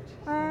different route?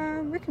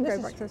 We can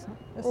go back to this.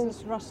 This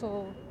is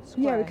Russell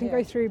Square. Yeah, we can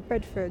go through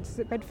Bedford. Is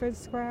it Bedford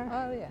Square?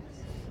 Oh, yes.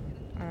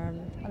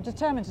 I'm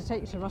determined to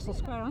take you to Russell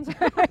Square, aren't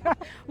I?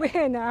 We're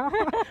here now.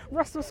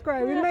 Russell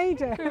Square, we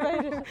made it. We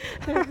made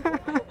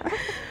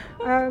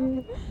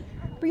it.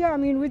 But yeah, I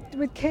mean,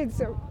 with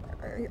kids,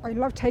 I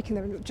love taking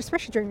them,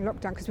 especially during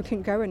lockdown, because we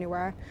couldn't go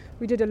anywhere.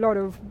 We did a lot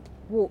of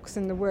walks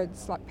in the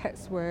woods, like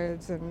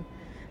Petswoods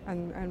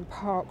and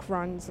park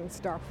runs and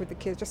stuff with the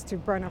kids, just to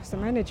burn off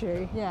some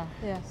energy. Yeah,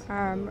 yes.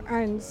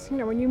 And you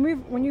know,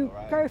 when you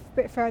go a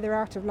bit further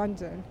out of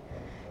London,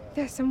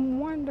 there's some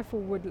wonderful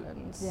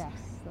woodlands. Yes.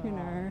 You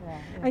know,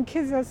 yeah. And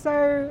kids are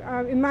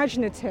so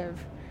imaginative.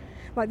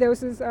 Like there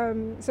was this,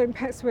 so in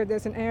Petswood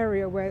there's an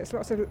area where it's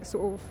lots of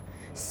sort of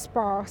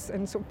sparse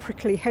and sort of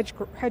prickly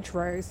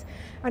hedgerows,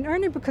 and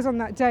only because on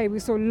that day we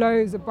saw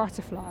loads of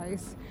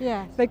butterflies.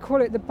 Yeah. They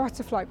call it the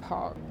butterfly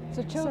park.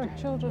 So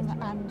children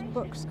and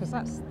books, because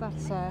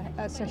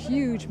that's a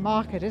huge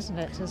market, isn't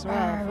it, as well?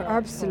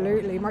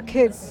 Absolutely. My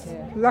kids,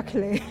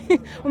 luckily,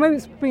 or maybe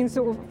it's been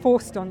sort of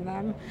forced on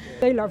them,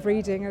 they love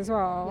reading as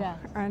well. Yeah.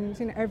 And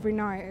you know, every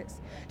night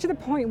it's to the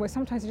point where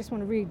sometimes I just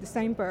want to read the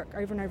same book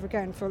over and over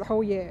again for the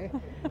whole year.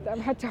 I've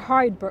had to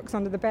hide books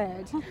under the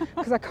bed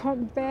because I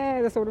can't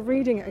bear the thought of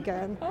reading it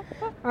again.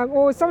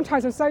 Or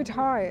sometimes I'm so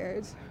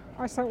tired,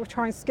 I sort of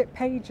try and skip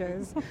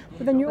pages,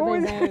 but then you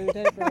always know,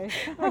 don't they?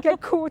 I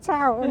get caught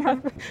out and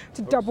have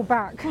to double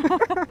back.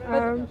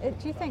 Do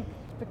you think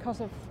because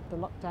of the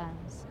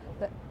lockdowns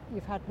that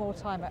you've had more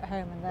time at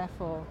home and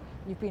therefore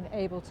you've been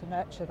able to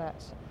nurture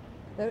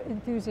the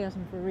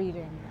enthusiasm for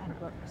reading and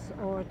books,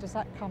 or does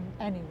that come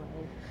anyway?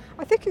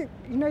 I think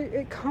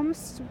it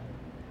comes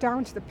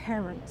down to the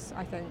parents,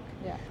 I think.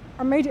 Yeah.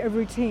 I made it a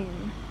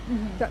routine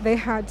that they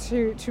had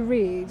to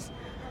read.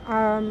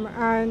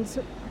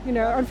 And you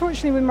know,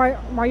 unfortunately with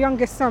my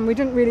youngest son, we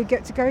didn't really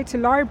get to go to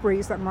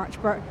libraries that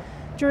much, but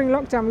during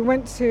lockdown we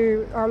went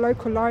to our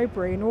local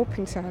library in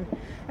Orpington,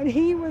 and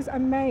he was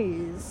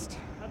amazed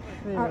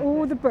at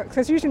all the books.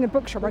 As usually in the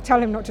bookshop, I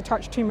tell him not to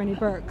touch too many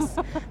books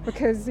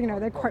because you know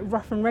they're quite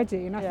rough and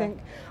ready, and I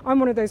think I'm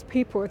one of those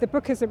people, if the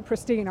book isn't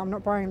pristine, I'm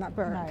not buying that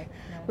book. No.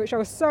 Which I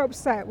was so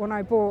upset when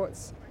I bought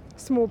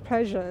Small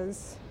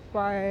Pleasures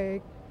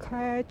by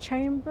Claire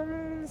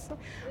Chambers,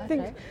 I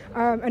think,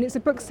 and it's a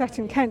book set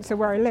in Kent, so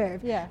where I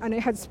live, and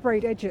it had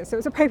sprayed edges. So it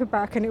was a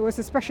paperback, and it was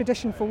a special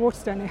edition for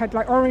Waterstone. It had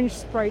like orange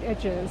sprayed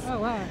edges. Oh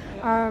wow!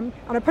 And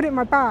I put it in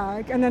my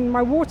bag, and then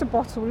my water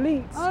bottle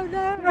leaked. Oh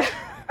no!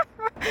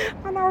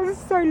 And I was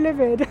so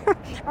livid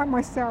at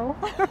myself.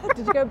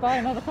 Did you go buy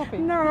another copy?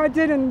 No, I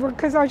didn't,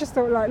 because I just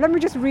thought, like, let me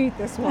just read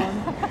this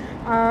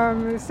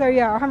one. So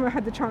yeah, I haven't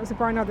had the chance to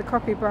buy another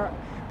copy, but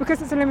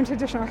because it's a limited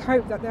edition, I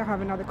hope that they'll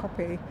have another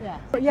copy. Yeah.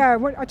 But yeah,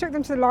 I took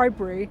them to the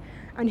library,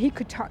 and he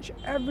could touch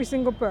every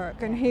single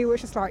book, and he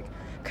was just like,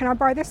 can I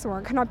buy this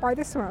one? Can I buy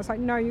this one? I was like,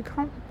 no, you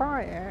can't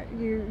buy it.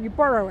 You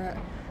borrow it.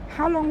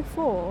 How long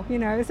for? You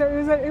know, so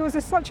it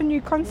was such a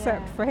new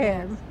concept for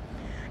him.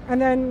 And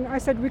then I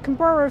said, we can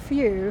borrow it for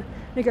you.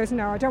 And he goes,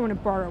 no, I don't want to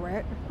borrow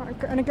it.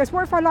 And he goes,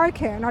 what if I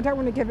like it and I don't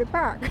want to give it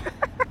back?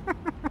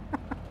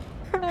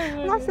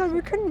 And I said,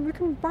 we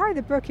can buy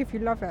the book if you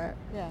love it.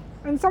 Yeah.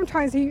 And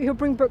sometimes he'll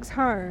bring books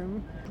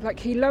home. Like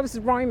he loves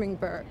rhyming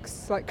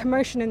books, like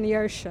Commotion in the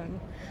Ocean,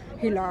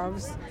 he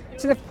loves.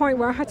 To the point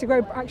where I had to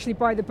go actually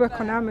buy the book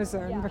on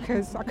Amazon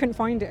because I couldn't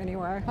find it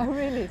anywhere. Oh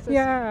really? So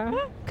yeah.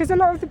 Because a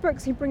lot of the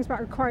books he brings back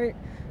are quite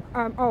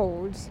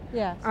old.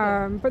 Yes.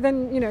 But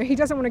then, you know, he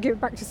doesn't want to give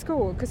it back to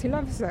school because he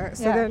loves it.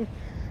 So then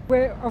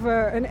we're of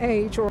an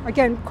age, or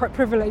again, quite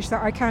privileged,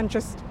 that I can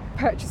just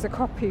purchase a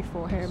copy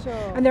for him. Sure,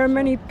 and there are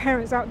many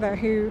parents out there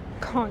who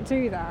can't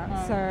do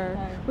that. No.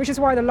 Which is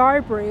why the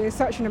library is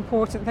such an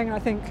important thing. I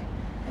think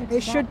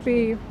it should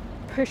be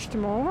pushed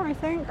more, I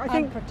think.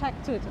 And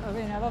protected. I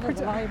mean, a lot of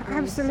the libraries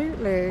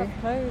absolutely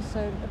have closed, so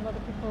a lot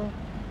of people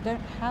don't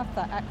have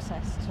that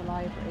access to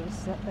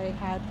libraries that they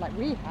had, like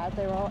we had.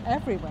 They were all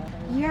everywhere.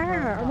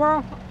 Yeah,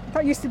 well,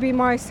 that used to be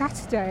my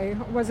Saturday.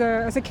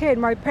 As a kid,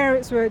 my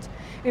parents would,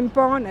 in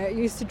Barnet,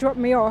 used to drop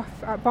me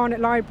off at Barnet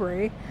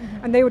Library,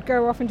 and they would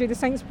go off and do the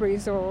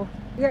Sainsbury's, or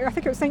I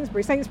think it was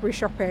Sainsbury's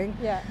shopping,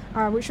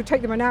 which would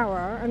take them an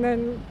hour, and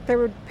then they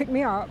would pick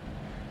me up,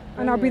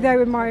 and I'll be there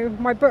with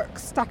my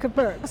books, stack of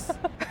books.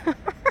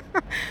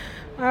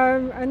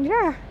 And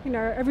yeah, you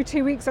know, every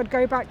 2 weeks I'd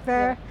go back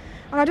there.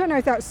 And I don't know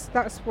if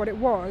that's what it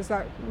was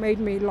that made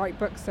me like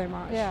books so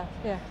much. Yeah.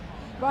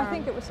 But I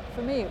think it was,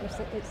 for me, it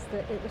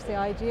was the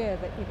idea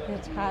that you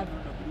could have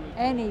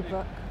any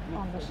book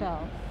on the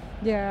shelf.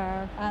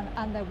 Yeah.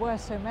 And there were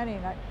so many,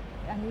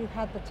 and you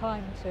had the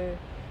time to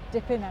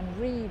dip in and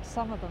read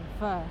some of them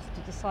first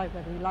to decide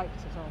whether you liked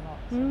it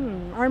or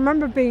not. I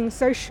remember being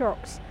so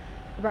shocked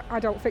about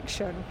adult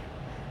fiction,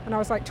 and I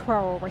was like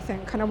 12, I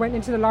think, and I went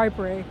into the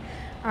library,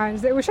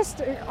 and it was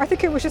just, I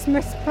think it was just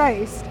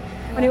misplaced,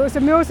 and it was a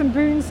Mills and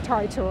Boon's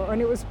title,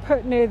 and it was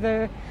put near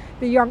the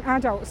young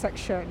adult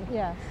section.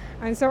 Yes.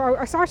 And so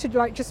I started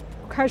like just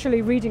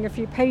casually reading a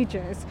few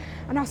pages,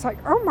 and I was like,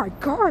 oh my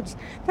God,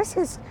 this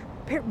is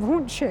a bit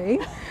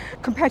raunchy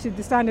compared to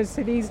the standards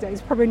to these days,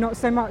 probably not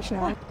so much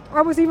now.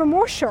 I was even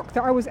more shocked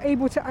that I was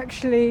able to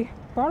actually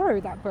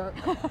borrow that book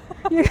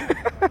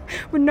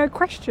with no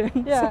questions.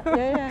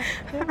 Yeah.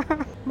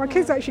 My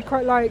kids actually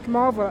quite like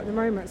Marvel at the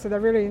moment, so they're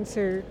really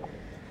into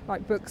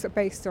like books that are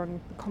based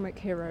on comic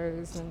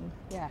heroes, and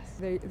Yes.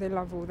 they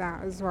love all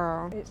that as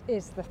well. It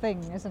is the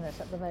thing, isn't it,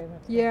 at the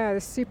moment? Yeah, the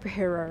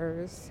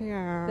superheroes,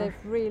 yeah. They've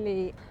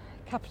really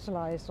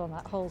capitalised on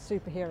that whole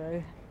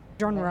superhero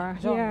Genre.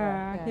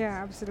 Yes.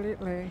 Yeah,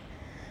 absolutely.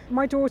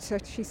 My daughter,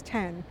 she's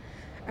 10,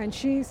 and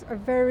she's a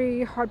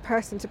very hard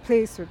person to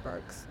please with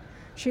books.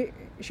 She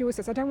always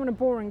says, I don't want a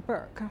boring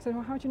book. I said,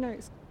 well, how do you know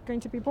it's going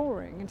to be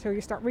boring until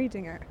you start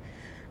reading it?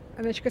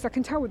 And then she goes, I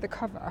can tell with the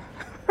cover.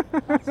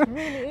 That's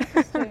really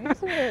interesting,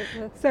 isn't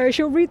it? So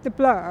she'll read the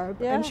blurb,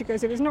 Yeah. and she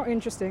goes, if it's not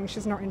interesting,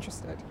 she's not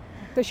interested.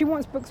 So she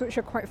wants books which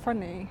are quite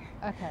funny.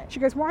 Okay. She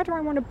goes, why do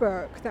I want a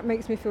book that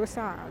makes me feel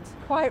sad?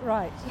 Quite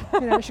right.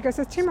 You know, she goes,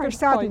 there's too much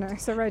Good point.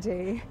 sadness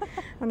already.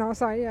 And I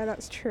was like, yeah,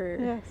 that's true.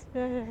 Yes.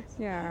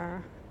 Yeah.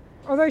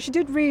 Although she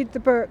did read the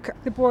book,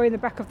 The Boy in the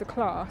Back of the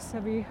Class.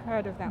 Have you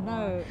heard of that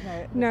one?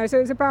 No. No, so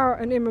it's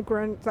about an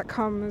immigrant that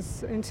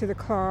comes into the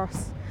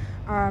class,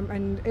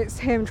 and it's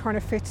him trying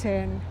to fit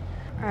in,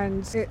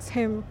 and it's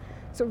him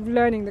sort of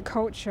learning the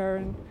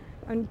culture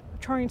and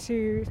trying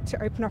to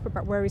open up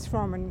about where he's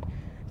from and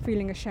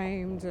feeling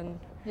ashamed and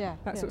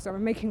that sort of stuff,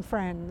 and making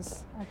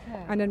friends,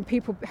 Okay. and then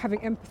people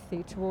having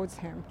empathy towards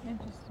him.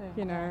 Interesting.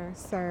 You know,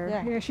 so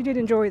Yeah. she did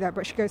enjoy that,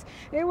 but she goes,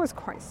 it was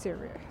quite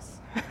serious.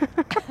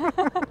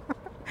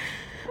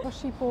 Was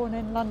she born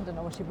in London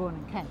or was she born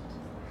in Kent?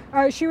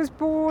 She was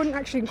born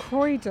actually in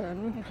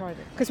Croydon, In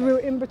Croydon. because we were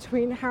in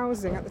between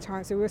housing at the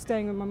time, so we were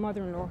staying with my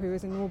mother-in-law who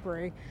was in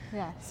Albury.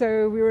 Yes.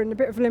 So we were in a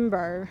bit of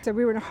limbo. So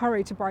we were in a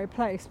hurry to buy a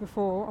place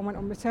before I went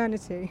on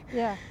maternity.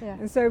 Yeah.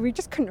 And so we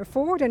just couldn't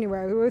afford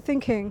anywhere. We were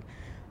thinking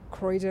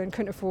Croydon,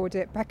 couldn't afford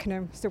it.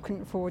 Beckenham, still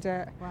couldn't afford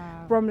it.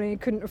 Wow. Bromley,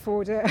 couldn't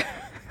afford it.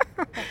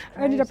 I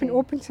ended up in crazy.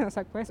 Orpington. I was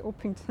like, where's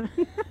Orpington?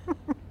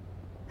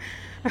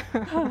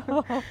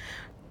 I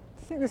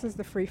think this is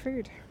the free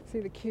food. See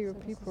the queue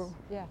of people.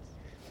 Yes.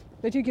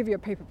 They do give you a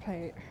paper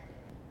plate.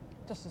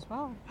 Just as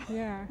well.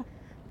 Yeah.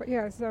 But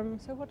yeah, So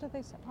what do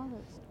they say? Oh,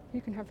 it's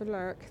you can have a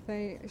look.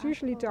 It's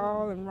usually Apple.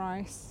 dal and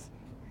rice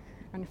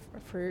and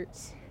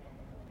fruits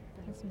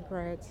and some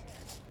bread.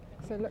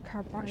 So look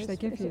how much they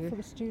give is it you. for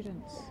the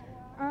students?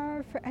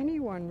 For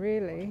anyone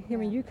really. I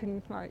mean, Yeah. you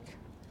can like,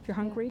 if you're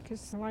hungry, you can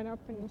just line up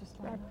and Just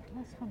grab.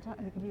 that's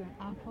fantastic. They give you an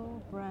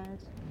apple, bread.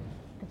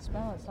 You can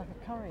smell it's like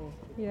a curry.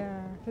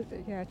 Yeah,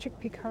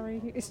 chickpea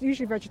curry. It's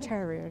usually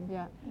vegetarian.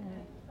 Yeah.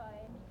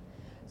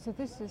 So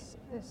this is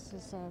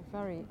a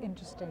very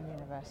interesting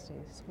university,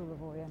 School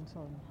of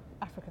Oriental and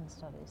African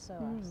Studies,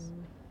 SOAS.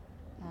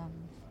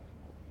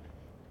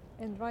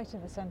 Right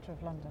in the centre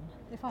of London.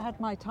 If I had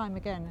my time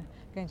again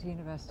going to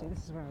university,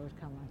 this is where I would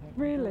come, I think.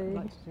 Really? I'd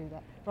like to do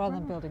that, rather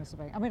than building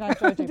surveying. I mean, I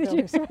enjoyed doing Did building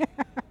you? surveying.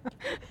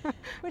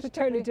 Which So took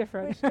totally me-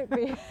 different. Which took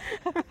me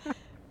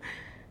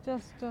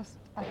just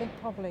I think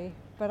probably,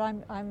 but I've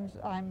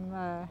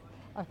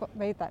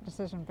made that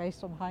decision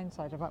based on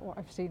hindsight about what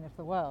I've seen of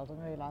the world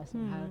and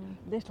realising how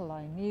little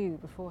I knew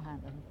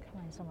beforehand, and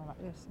coming somewhere like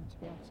this and to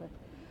be able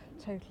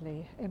to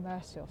totally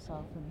immerse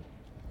yourself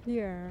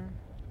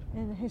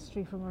in the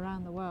history from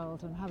around the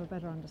world and have a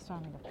better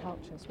understanding of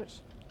cultures, which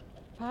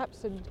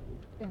perhaps in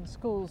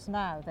schools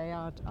now they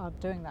are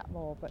doing that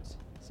more, but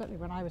certainly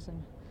when I was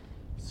in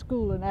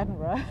school in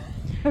Edinburgh,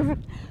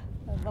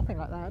 nothing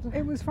like that.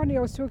 It was funny,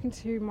 I was talking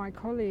to my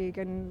colleague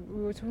and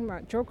we were talking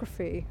about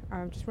geography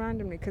just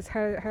randomly, because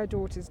her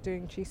daughter's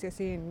doing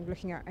GCSE and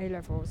looking at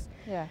A-levels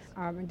Yes.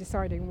 and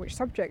deciding which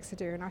subjects to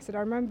do. And I said, I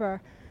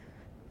remember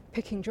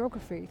picking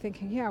geography,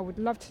 thinking, I would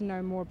love to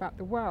know more about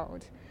the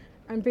world,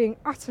 and being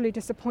utterly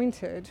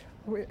disappointed.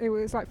 It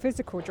was like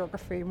physical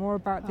geography, more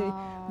about the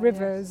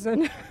rivers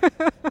and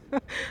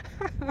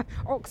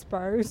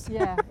oxbows.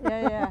 Yeah.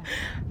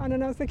 And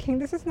then I was thinking,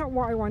 this is not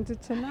what I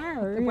wanted to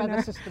know. The you weather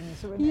know.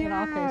 systems in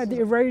our case. The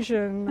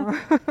erosion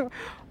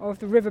of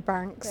the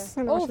riverbanks. Yes.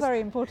 And I All was just- very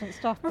important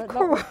stuff, Of but,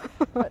 course.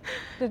 but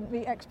didn't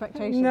meet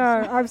expectations. No,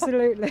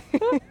 absolutely.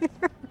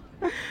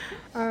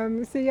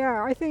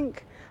 I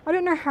think, I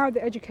don't know how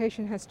the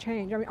education has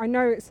changed. I mean, I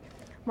know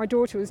my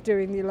daughter was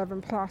doing the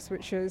 11 plus,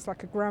 which is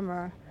like a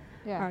grammar,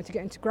 Yeah. to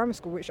get into grammar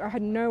school, which I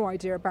had no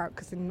idea about,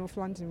 because in North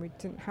London we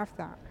didn't have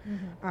that.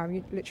 Mm-hmm.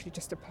 You literally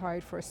just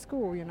applied for a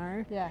school, you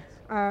know. Yes.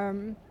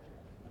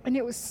 And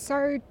it was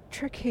so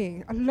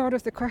tricky. A lot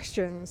of the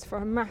questions for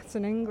her maths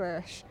and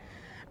English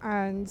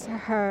and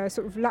her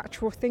sort of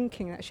lateral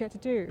thinking that she had to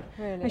do.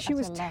 Really? And she At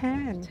was a level of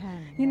 10,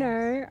 10, you yes.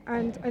 know,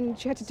 and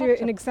she had to do Such it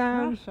in a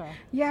exam. pressure.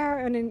 Yeah,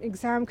 and in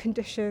exam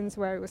conditions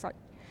where it was like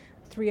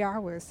 3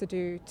 hours to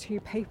do 2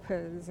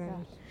 papers. And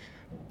Gosh.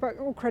 but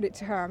all credit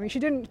to her. I mean, she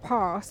didn't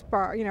pass,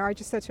 but you know, I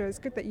just said to her, it's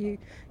good that you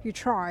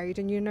tried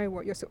and you know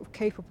what you're sort of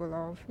capable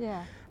of.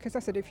 Yeah, Because I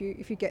said, if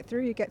you get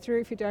through, you get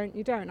through. If you don't,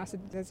 you don't. I said,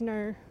 there's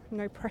no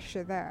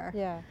pressure there.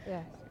 yeah,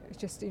 yeah. It's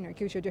just, you know, it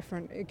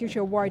gives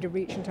you a wider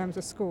reach in terms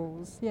of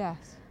schools.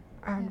 Yes.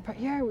 But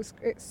yeah,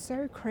 it's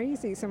so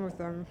crazy, some of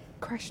them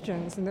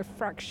questions and the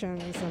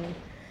fractions and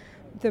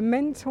the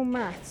mental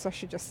maths, I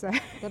should just say.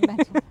 The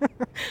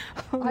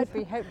mental. I'd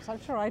be hopeless.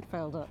 I'm sure I'd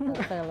fail at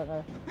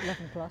a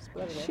 11 plus.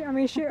 But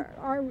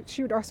anyway.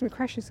 She would ask me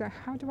questions like,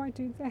 how do I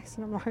do this?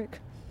 And I'm like,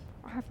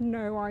 I have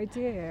no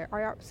idea.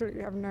 I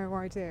absolutely have no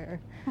idea.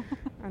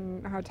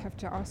 And I'd have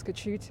to ask a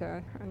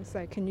tutor and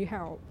say, can you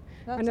help?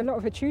 And a lot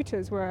of her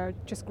tutors were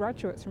just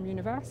graduates from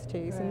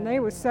universities, and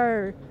they were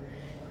so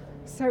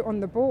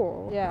on the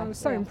ball. Yeah, I was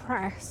so yeah.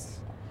 impressed.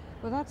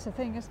 Well, that's the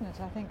thing, isn't it?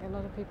 I think a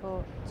lot of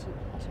people,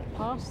 to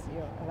pass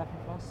your 11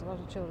 plus, a lot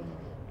of children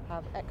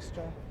have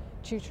extra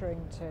tutoring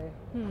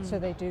so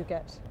they do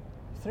get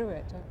through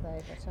it, don't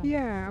they? But,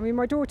 Yeah, I mean,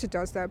 my daughter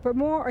does that, but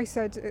more, I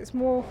said, it's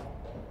more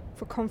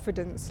for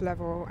confidence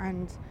level,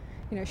 and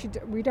you know,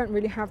 we don't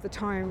really have the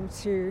time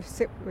to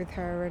sit with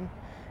her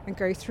and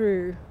go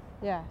through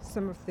yes.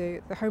 some of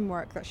the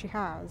homework that she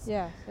has.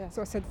 Yes, yes.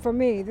 So I said, for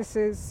me, this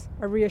is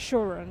a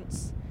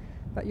reassurance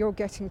that you're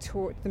getting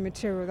taught the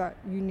material that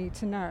you need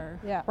to know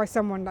by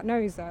someone that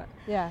knows it,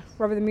 Yes.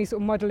 rather than me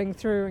sort of muddling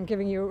through and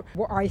giving you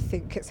what I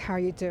think is how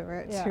you do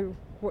it, to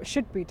what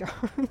should be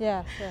done.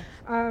 Yes, yes.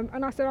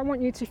 And I said, I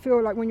want you to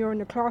feel like when you're in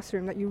the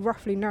classroom that you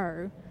roughly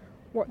know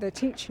what they're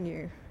teaching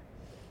you.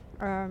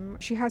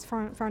 She has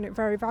found it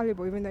very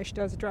valuable, even though she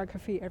does drag her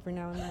feet every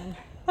now and then.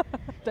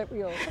 Don't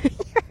we all?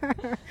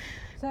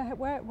 So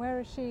where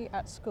is she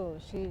at school?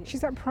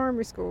 She's at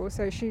primary school,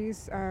 so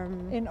she's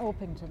in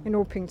Orpington. in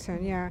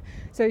Orpington, yeah.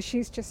 So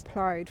she's just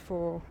applied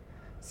for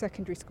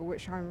secondary school,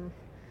 which I'm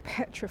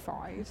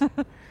petrified,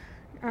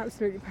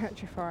 absolutely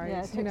petrified.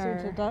 Yeah, it takes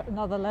you to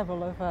another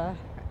level of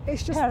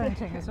it's just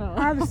parenting as well.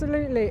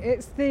 Absolutely,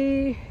 it's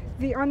the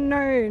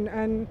unknown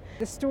and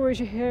the stories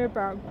you hear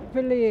about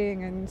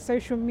bullying and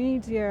social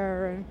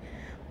media and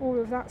all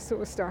of that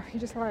sort of stuff.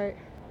 You're just like,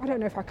 I don't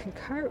know if I can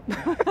cope.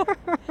 Well,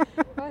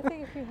 I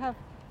think if you have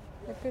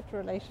a good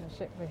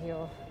relationship with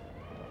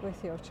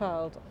your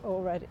child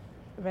already,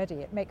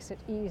 it makes it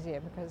easier,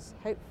 because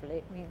hopefully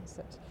it means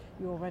that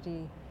you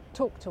already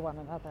talk to one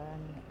another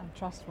and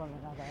trust one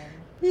another.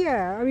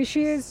 Yeah, I mean,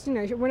 she is, you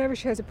know, whenever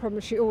she has a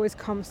problem, she always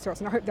comes to us,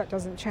 and I hope that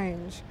doesn't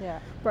change. Yeah.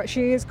 But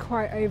she is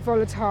quite a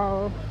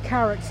volatile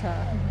character.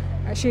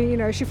 She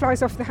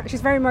flies off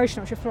she's very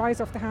emotional. She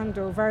flies off the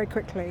handle very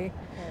quickly. Okay.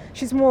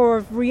 She's more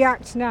of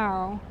react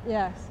now,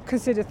 Yes.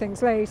 consider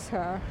things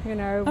later, you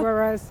know,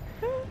 whereas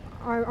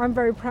I'm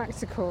very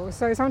practical.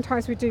 So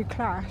sometimes we do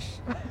clash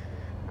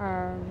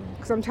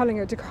because I'm telling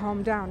her to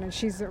calm down and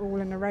she's all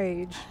in a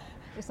rage.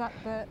 Is that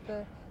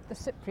the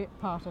Cypriot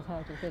part of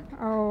her, do you think?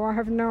 Oh, I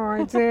have no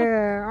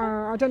idea.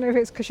 I don't know if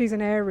it's because she's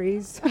an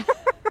Aries.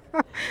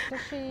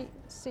 Does she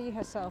see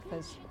herself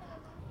as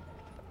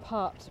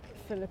part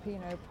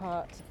Filipino,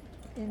 part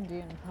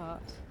Indian,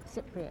 part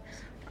Cypriot,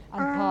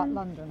 and part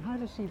London? How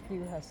does she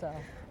view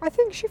herself? I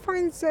think she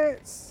finds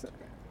it...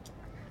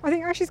 I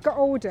think as she's got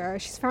older,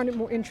 she's found it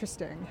more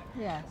interesting.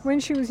 Yes. When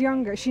she was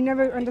younger, she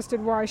never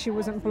understood why she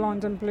wasn't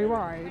blonde and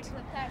blue-eyed.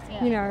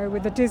 Yeah. You know,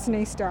 with the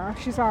Disney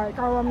stuff. She's like,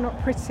 oh, I'm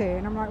not pretty.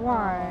 And I'm like,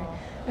 why? Oh.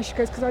 And she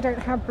goes, because I don't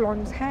have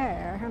blonde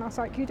hair. And I was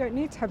like, you don't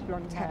need to have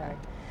blonde hair.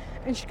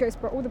 And she goes,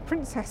 but all the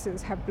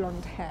princesses have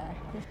blonde hair.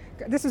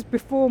 This was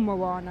before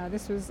Moana.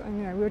 This was, you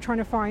know, we were trying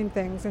to find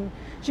things, and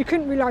she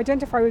couldn't really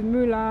identify with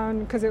Mulan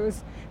because it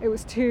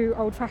was too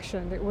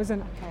old-fashioned. It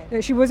wasn't. Okay. You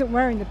know, she wasn't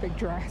wearing the big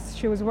dress.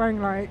 She was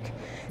wearing like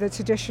the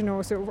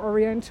traditional sort of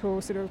Oriental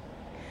sort of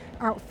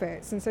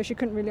outfits, and so she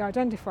couldn't really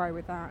identify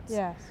with that.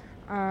 Yes.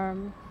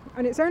 And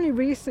it's only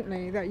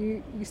recently that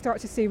you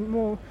start to see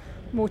more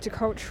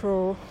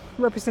multicultural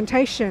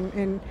representation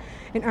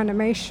in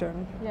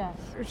animation. Yes.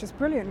 Which is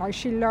brilliant. Like,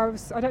 she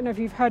loves, I don't know if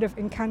you've heard of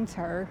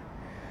Encanto,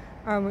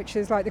 which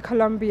is like the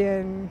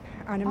Colombian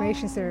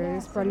animation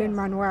series by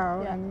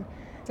Lin-Manuel. Yeah. And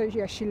so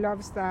yeah, she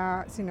loves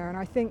that, you know, and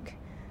I think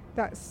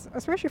that's,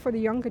 especially for the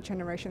younger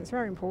generation, it's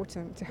very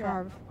important to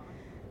have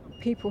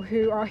people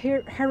who are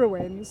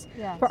heroines,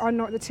 but are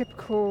not the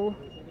typical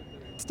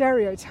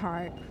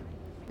stereotype.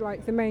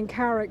 Like the main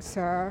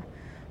character,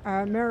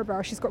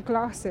 Mirabelle, she's got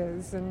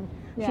glasses and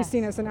she's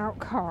seen as an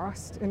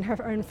outcast in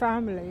her own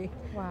family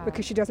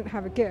because she doesn't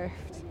have a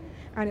gift.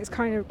 And it's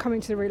kind of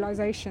coming to the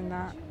realization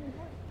that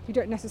you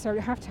don't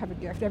necessarily have to have a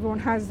gift. Everyone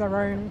has their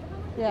own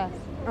Yes.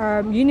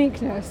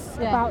 uniqueness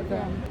Yeah, about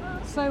them.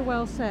 yeah. So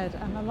well said,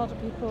 and a lot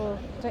of people,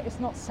 it's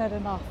not said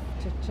enough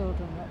to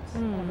children that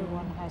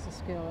everyone has a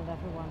skill and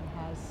everyone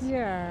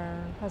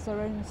has their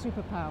own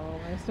superpower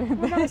almost.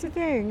 Well, that's the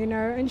thing, you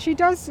know, and she's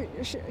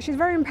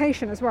very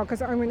impatient as well,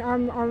 because I mean,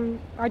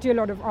 I do a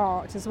lot of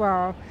art as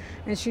well,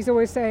 and she's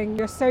always saying,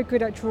 you're so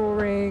good at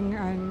drawing,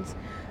 and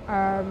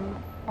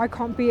I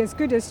can't be as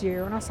good as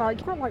you. And I was like,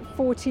 you've got like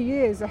 40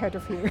 years ahead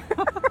of you.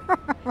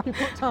 You've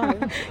got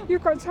time.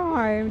 You've got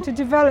time to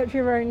develop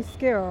your own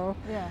skill.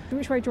 Yeah.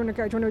 Which way do you want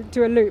to go? Do you want to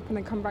do a loop and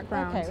then come back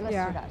round? Okay, let's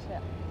do that, yeah.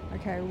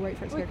 Okay, we'll wait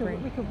for it to go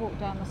green. We could walk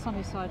down the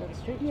sunny side of the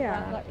street.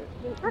 Yeah.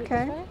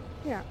 Okay.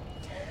 Yeah.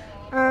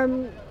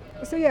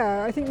 So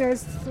yeah, I think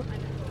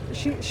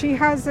she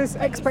has this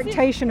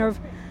expectation of,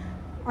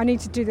 I need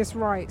to do this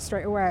right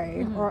straight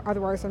away, or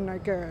otherwise I'm no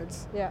good.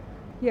 Yeah.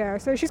 Yeah,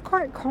 so she's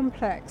quite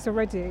complex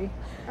already,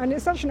 and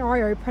it's such an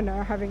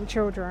eye-opener having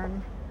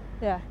children.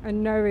 Yeah.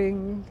 And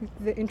knowing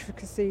the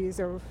intricacies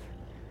of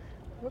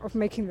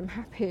making them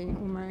happy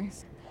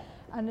almost.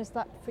 And is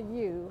that for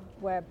you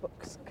where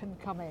books can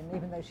come in,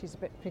 even though she's a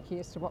bit picky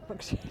as to what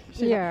books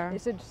she Yeah.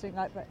 It's interesting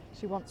like that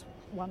she wants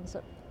ones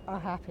that are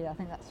happy. I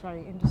think that's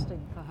very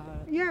interesting for her.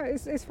 Yeah,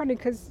 it's funny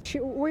because she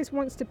always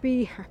wants to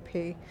be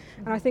happy,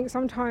 and I think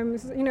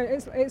sometimes, you know,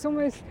 it's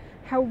almost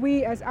how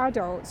we as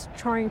adults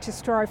trying to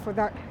strive for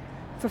that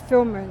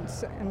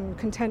fulfillment and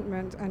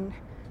contentment and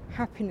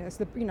happiness,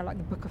 you know, like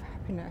the Book of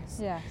Happiness,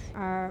 Yes.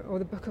 Or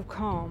the Book of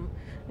Calm,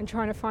 and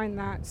trying to find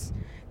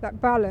that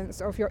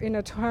balance of your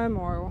inner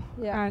turmoil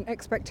and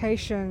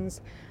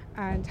expectations,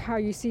 and how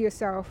you see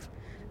yourself,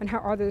 and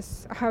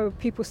how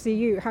people see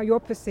you, how you're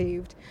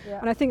perceived. Yeah.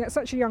 And I think at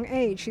such a young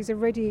age, she's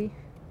already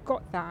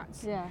got that.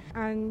 Yeah.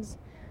 And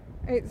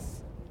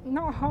it's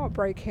not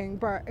heartbreaking,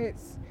 but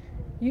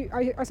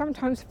I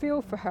sometimes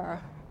feel for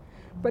her,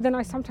 but then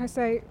I sometimes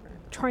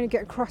trying to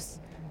get across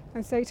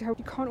and say to her,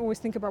 you can't always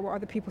think about what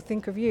other people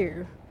think of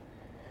you.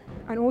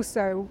 And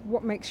also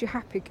what makes you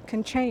happy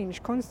can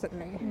change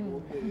constantly.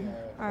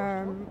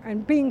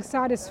 And being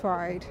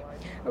satisfied.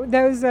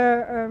 There's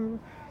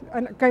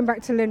and going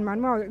back to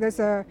Lin-Manuel, there's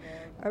a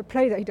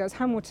play that he does,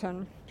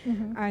 Hamilton.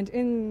 And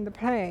in the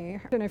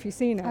play, I don't know if you've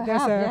seen it,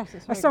 there's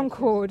a song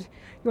called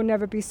You'll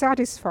Never Be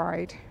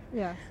Satisfied.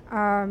 Yes.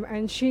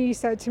 And she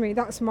said to me,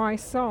 that's my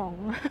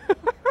song.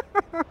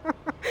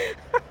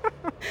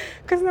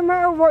 Because no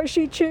matter what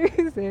she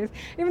chooses,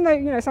 even though,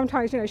 you know,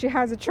 sometimes, you know, she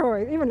has a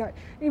choice,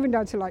 even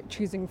down to like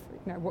choosing,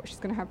 you know, what she's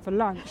going to have for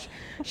lunch,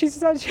 she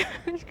said, she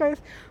goes,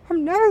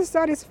 I'm never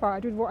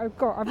satisfied with what I've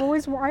got. I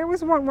always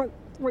want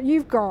what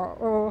you've got,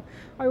 or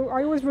I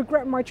always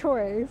regret my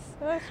choice.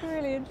 That's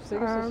really interesting.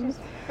 So she's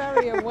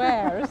very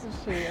aware, isn't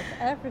she, of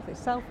everything,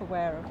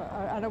 self-aware of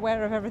and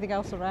aware of everything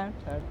else around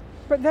her.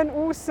 But then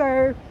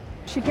also,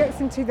 she gets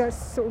into this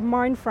sort of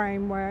mind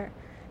frame where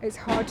it's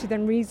hard to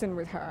then reason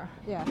with her.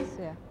 Yes,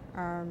 yeah.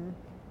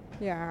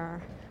 Yeah.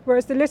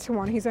 Whereas the little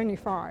one, he's only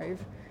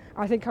 5.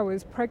 I think I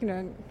was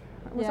pregnant.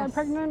 Was I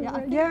pregnant? Yeah, I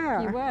think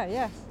you were,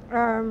 yes.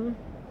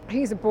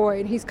 He's a boy,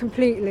 and he's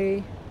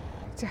completely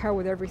to hell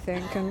with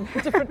everything, and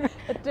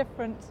a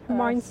different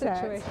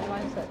mindset.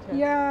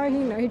 Yeah,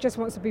 you know, he just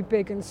wants to be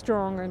big and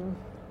strong, and,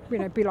 you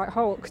know, be like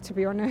Hulk, to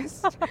be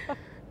honest.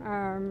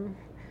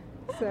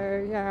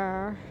 So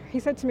yeah, he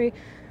said to me,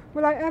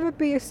 "Will I ever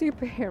be a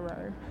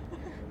superhero?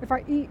 If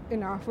I eat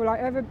enough, will I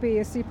ever be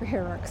a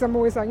superhero?" Because I'm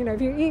always like, you know,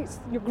 if you eat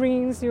your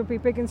greens, you'll be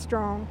big and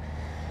strong.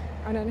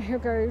 And then he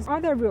goes,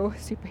 "Are there real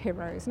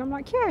superheroes?" And I'm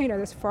like, "Yeah, you know,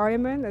 there's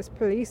firemen, there's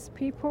police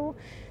people,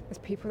 there's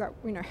people that,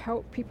 you know,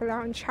 help people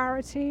out in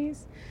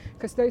charities,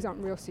 because those aren't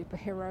real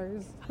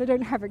superheroes. They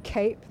don't have a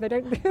cape. They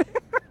don't."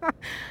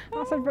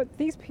 I said, "But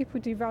these people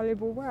do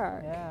valuable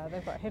work." Yeah,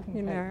 they've got hidden.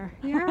 You know,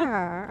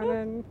 yeah.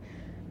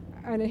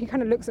 And then he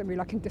kind of looks at me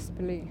like in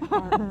disbelief.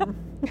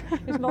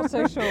 He's not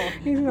so sure.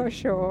 He's not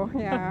sure.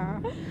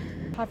 Yeah.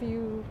 Have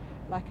you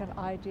like an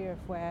idea of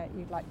where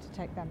you'd like to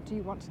take them? Do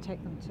you want to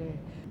take them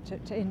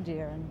to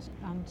India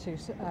and to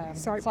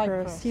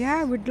Cyprus?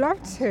 Yeah, we'd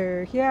love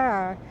to.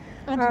 Yeah.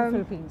 And to the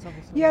Philippines,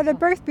 obviously. Yeah, they've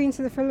both been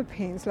to the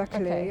Philippines,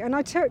 luckily. Okay. And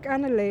I took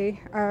Annalie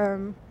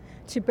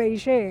to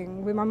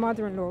Beijing with my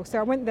mother-in-law. So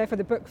I went there for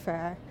the book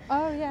fair.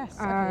 Oh, yes.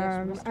 Okay,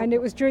 yes, and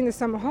it was during the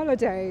summer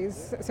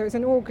holidays, so it was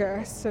in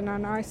August. And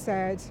then I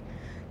said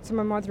to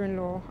my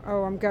mother-in-law,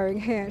 "Oh, I'm going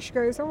here." She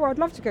goes, "Oh, I'd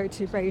love to go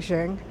to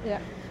Beijing."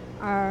 Yeah.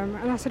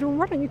 And I said, "Well,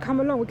 why don't you come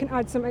along? We can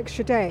add some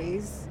extra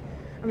days,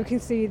 and we can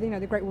see, you know,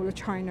 the Great Wall of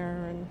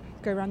China and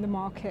go around the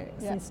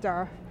markets and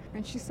stuff."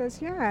 And she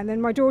says, "Yeah." And then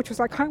my daughter was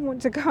like, "I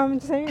want to come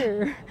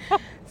too."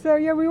 So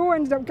yeah, we all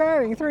ended up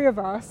going, 3 of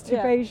us, to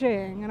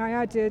Beijing, and I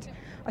added,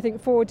 I think,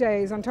 4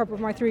 days on top of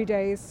my 3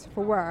 days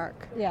for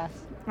work. Yes.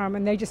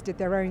 And they just did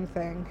their own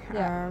thing.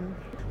 Yeah.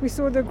 We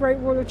saw the Great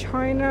Wall of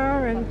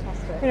China, and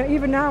fantastic. You know,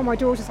 even now my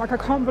daughter's like, "I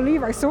can't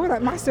believe I saw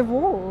that massive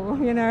wall,"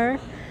 you know.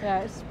 Yeah,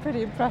 it's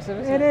pretty impressive,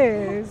 isn't it?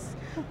 It is.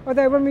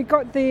 Although when we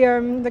got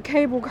the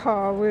cable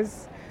car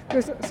was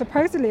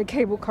supposedly a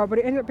cable car, but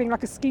it ended up being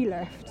like a ski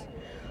lift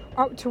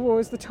up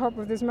towards the top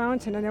of this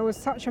mountain, and there was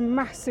such a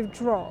massive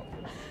drop.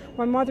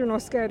 my mother-in-law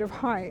scared of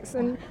heights,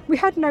 and we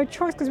had no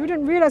choice because we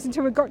didn't realise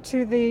until we got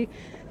to the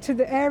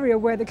area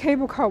where the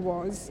cable car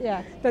was,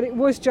 that it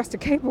was just a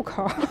cable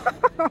car.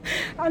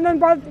 And then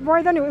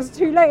by then it was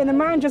too late, and the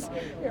man just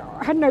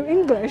had no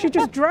English. He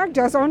just dragged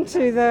us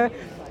onto the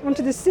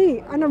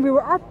seat, and then we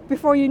were up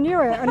before you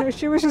knew it, and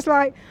she was just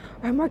like,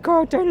 oh my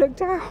God, don't look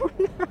down.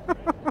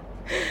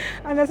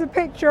 And there's a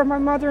picture of my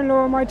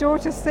mother-in-law and my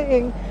daughter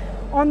sitting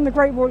on the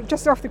Great Wall,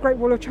 just off the Great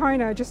Wall of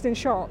China, just in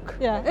shock.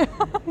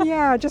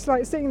 Yeah, just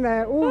like sitting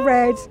there, all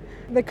red.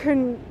 They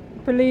couldn't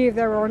believe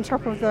they were on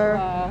top of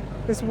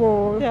this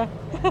wall.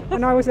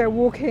 And I was there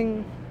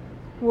walking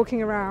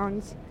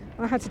around,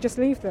 and I had to just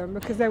leave them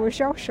because they were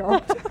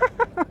shell-shocked.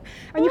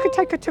 And you could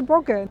take a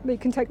toboggan that you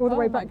can take all the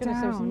way back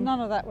down. There was none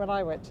of that when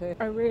I went to.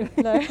 Oh, really?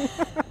 No.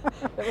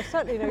 There was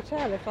certainly no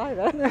chairlift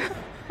either.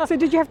 No. So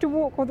did you have to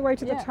walk all the way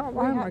to the top?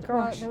 Oh my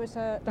gosh. There was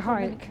the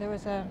hike. There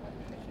was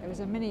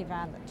a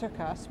minivan that took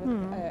us with,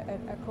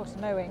 of course,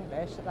 no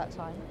English at that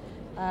time,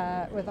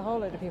 with a whole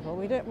load of people.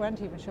 We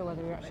weren't even sure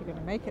whether we were actually going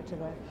to make it to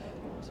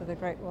the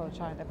Great Wall of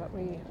China, but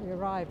we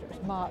arrived. It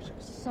was March. It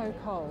was so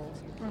cold,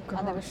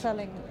 and they were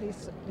selling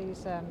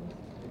these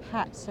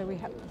hats. So we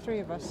had, the three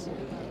of us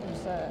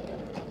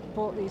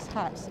bought these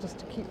hats just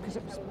to keep, because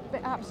it was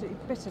absolutely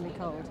bitterly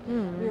cold.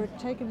 We were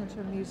taken into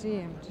a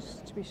museum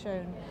just to be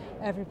shown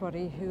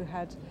everybody who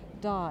had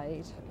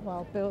died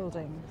while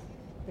building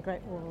the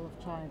Great Wall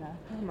of China.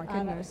 Oh my goodness.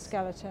 And there were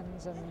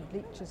skeletons and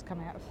leeches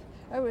coming out.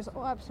 It was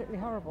all absolutely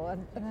horrible.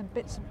 And then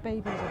bits of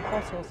babies and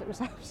bottles. It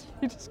was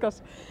absolutely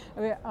disgusting. I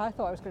mean, I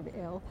thought I was going to be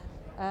ill.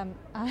 And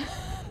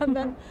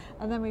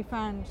then we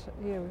found,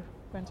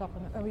 went up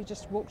and we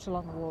just walked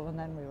along the wall, and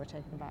then we were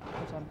taken back.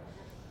 But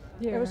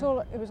it was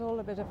all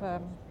a bit of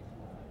a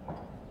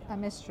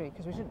mystery,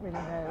 because we didn't really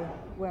know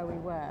where we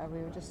were.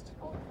 We were just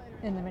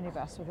in the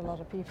minibus with a lot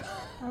of people.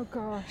 Oh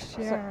gosh,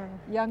 yeah.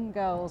 So young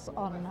girls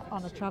on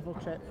a travel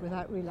trip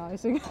without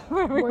realising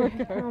where we were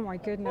going. Oh my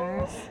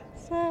goodness.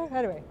 So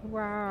anyway.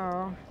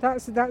 Wow.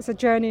 That's a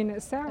journey in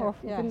itself.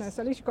 Yes. Goodness,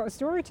 at least you've got a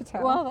story to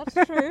tell. Well,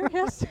 that's true,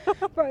 yes.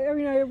 But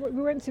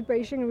we went to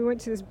Beijing, and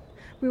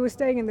we were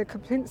staying in the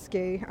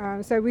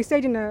Kempinski. So we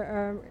stayed in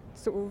a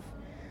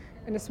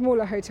in a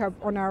smaller hotel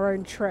on our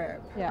own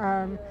trip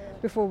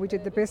before we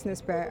did the business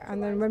bit.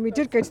 And then when we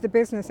did go to the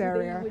business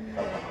area,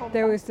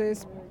 there was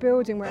this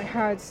building where it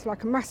had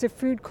like a massive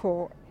food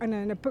court and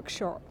then a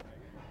bookshop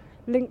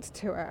linked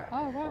to it.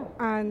 Oh, wow.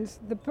 And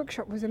the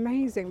bookshop was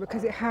amazing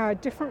because it had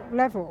different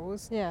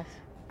levels. Yes.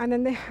 And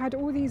then they had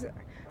all these,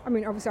 I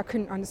mean, obviously I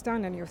couldn't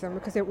understand any of them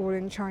because they were all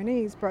in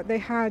Chinese, but they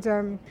had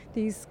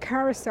these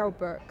carousel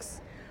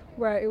books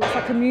where it was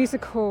like a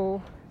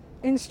musical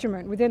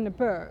instrument within the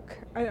book.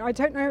 I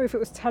don't know if it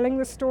was telling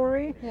the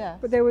story,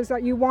 but there was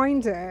like, you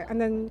wind it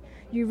and then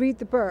you read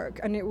the book,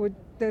 and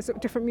there's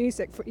different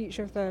music for each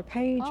of the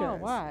pages. Oh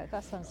wow,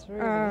 that sounds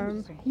really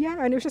interesting. Yeah,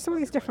 and it was just all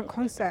these different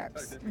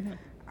concepts.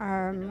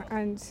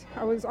 And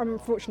I'm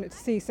fortunate to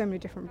see so many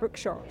different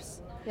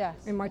bookshops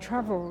in my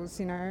travels,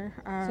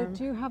 So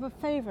do you have a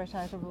favourite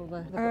out of all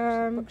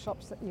the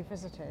bookshops that you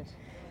visited?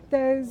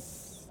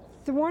 There's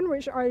the one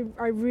which I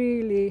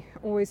really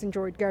always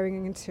enjoyed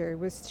going into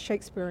was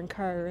Shakespeare &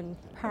 Co. in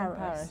Paris. In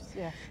Paris,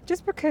 yeah.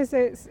 Just because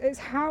it's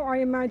how I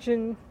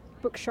imagine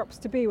bookshops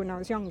to be when I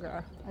was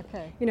younger.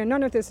 Okay.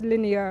 None of this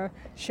linear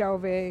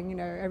shelving,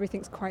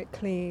 everything's quite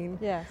clean.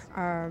 Yes.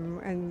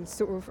 And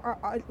sort of,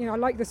 I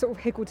like the sort of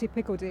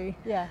higgledy-piggledy.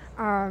 Yes.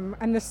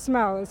 And the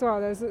smell as well.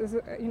 There's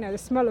the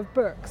smell of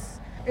books.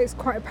 It's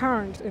quite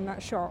apparent in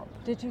that shop.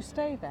 Did you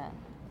stay there?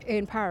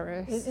 In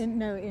Paris? In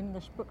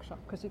the bookshop,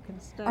 because you can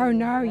stay. Oh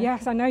no,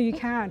 yes, I know you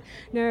can.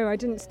 No, I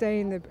didn't stay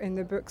in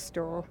the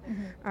bookstore.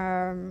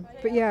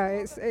 But yeah,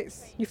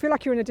 it's you feel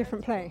like you're in a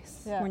different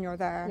place when you're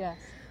there. Yes.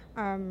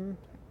 And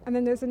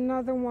then there's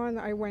another one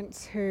that I went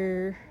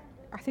to,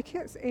 I think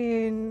it's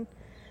in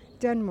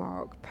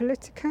Denmark,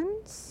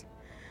 Politikens.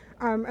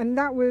 And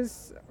that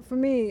was, for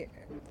me,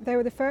 they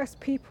were the first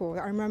people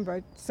that I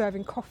remember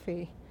serving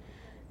coffee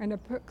in a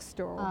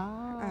bookstore.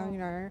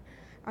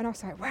 And I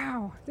was like,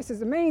 wow, this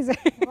is amazing.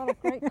 What a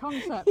great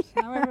concept.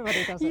 Now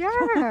everybody does it.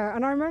 Yeah,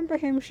 and I remember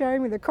him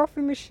showing me the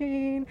coffee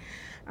machine.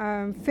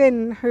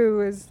 Finn, who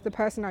was the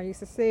person I used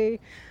to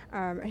see,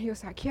 and he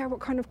was like, yeah, what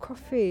kind of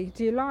coffee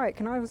do you like?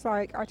 And I was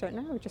like, I don't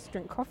know, just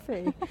drink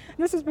coffee.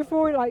 This is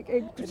before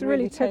it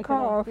really took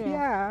off.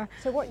 Yeah.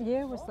 So what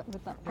year was that?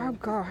 Would that be? Oh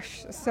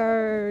gosh,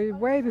 so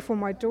way before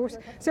my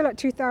daughter, so like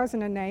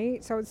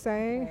 2008, I would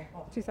say,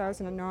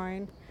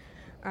 2009.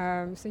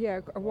 So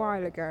yeah, a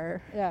while ago.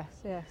 Yes,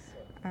 yes.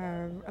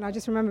 And I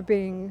just remember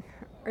being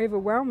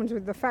overwhelmed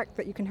with the fact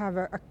that you can have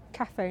a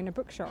cafe in a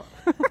bookshop.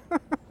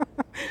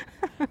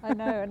 I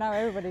know, and now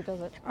everybody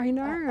does it. I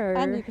know.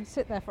 And you can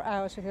sit there for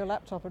hours with your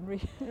laptop and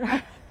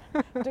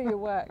do your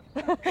work.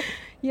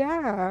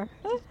 Yeah,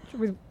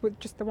 with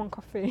just the one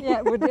coffee.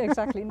 Yeah,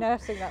 exactly,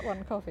 nursing that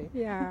one coffee.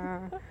 Yeah.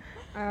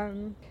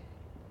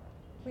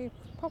 We've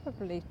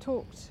probably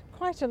talked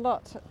quite a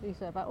lot,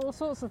 Lisa, about all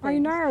sorts of things. I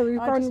know,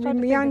 we've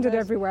meandered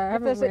everywhere,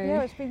 haven't we?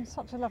 Yeah, it's been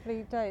such a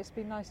lovely day. It's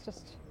been nice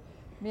just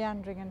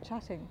meandering and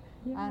chatting.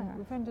 Yeah. And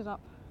we've ended up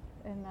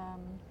in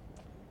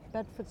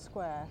Bedford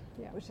Square,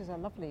 Yeah. which is a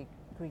lovely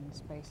green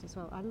space as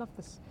well. I love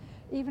this.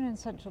 Even in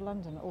central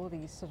London, all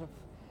these sort of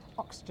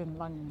oxygen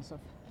lungs of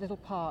little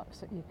parks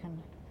that you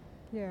can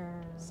Yeah.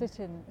 sit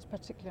in,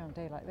 particularly on a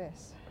day like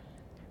this.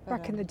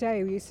 Back in the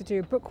day, we used to do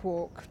a book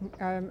walk.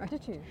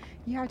 Did you?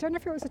 Yeah, I don't know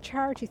if it was a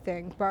charity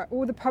thing, but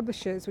all the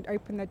publishers would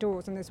open their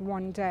doors on this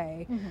one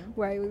day,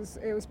 where it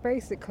was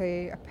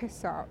basically a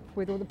piss up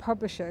with all the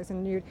publishers,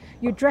 and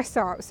you'd dress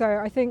up. So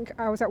I think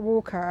I was at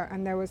Walker,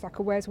 and there was like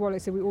a Where's Wally,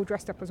 so we all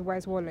dressed up as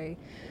Where's Wally,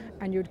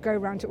 and you'd go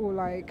around to all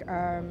like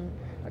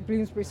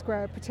Bloomsbury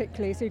Square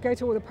particularly. So you go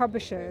to all the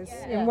publishers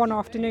in one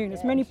afternoon,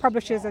 as many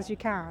publishers as you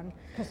can.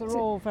 Because they're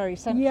all very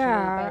centrally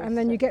Yeah, based. and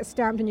then you get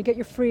stamped and you get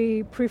your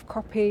free proof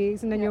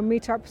copies, and then you'll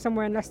meet up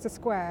somewhere in Leicester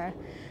Square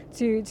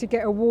to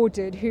get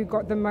awarded who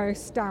got the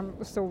most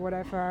stamps or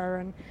whatever.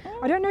 And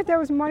I don't know if there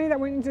was money that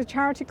went into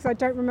charity, because I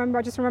don't remember.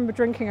 I just remember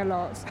drinking a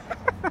lot.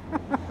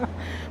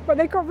 But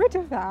they got rid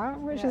of that,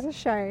 which is a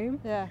shame.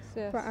 Yes.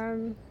 But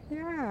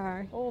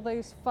yeah. All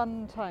those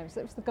fun times.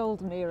 It was the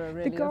golden era,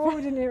 really. The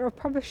golden era of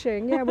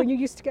publishing, yeah, when you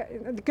used to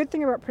get, the good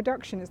thing about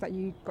production is that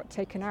you got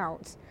taken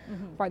out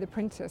by the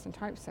printers and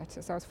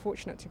typesetters. I was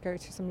fortunate to go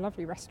to some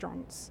lovely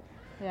restaurants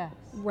Yes.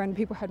 when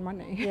people had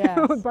money,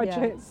 Yes, budgets.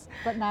 yes.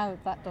 But now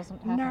that doesn't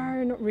happen.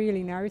 No, not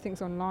really. Now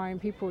everything's online.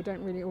 People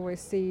don't really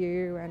always see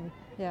you, and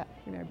Yeah.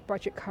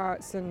 budget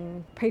cuts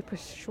and paper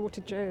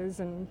shortages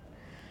and.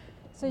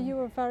 So you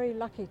were very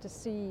lucky to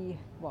see.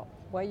 Well,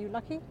 were you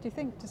lucky? Do you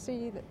think to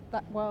see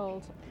that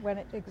world when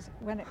it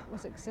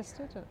was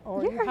existed, or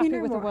are you Yeah, happy you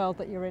know with what? the world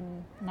that you're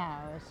in now?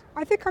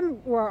 I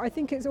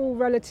think it's all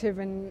relative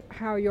in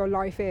how your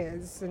life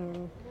is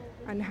and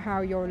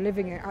how you're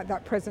living it at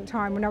that present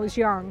time. When I was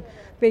young,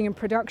 being in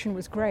production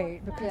was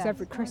great, because Yes.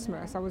 every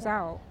Christmas I was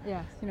out,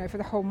 Yes. for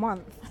the whole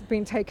month,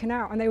 being taken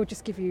out, and they would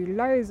just give you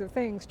loads of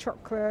things,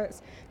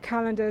 chocolates,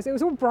 calendars. It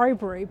was all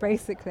bribery,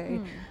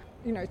 basically,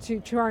 to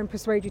try and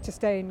persuade you to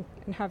stay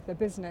and have their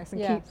business and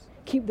Yes.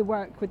 keep the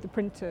work with the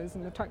printers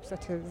and the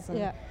typesetters and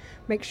Yeah.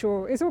 make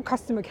sure it's all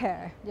customer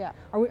care. Yeah.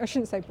 I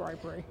shouldn't say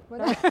bribery.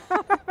 But,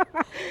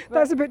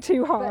 That's a bit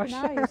too but harsh.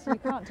 now you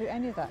can't do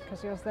any of that,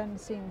 because you're then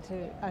seen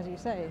to, as you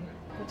say,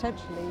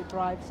 potentially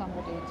bribe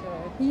somebody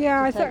to.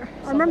 Yeah, to take I remember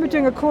somebody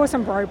doing a else. course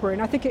on bribery,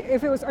 and I think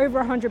if it was over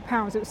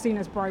 £100, it was seen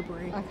as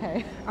bribery.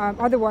 Okay.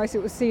 Otherwise,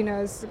 it was seen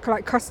as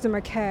like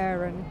customer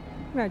care and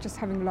just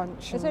having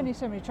lunch. There's and- only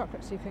so many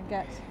chocolates you can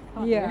get.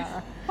 Can't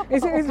yeah, You?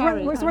 it's Or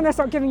carry. when they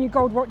start giving you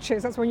gold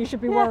watches. That's when you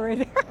should be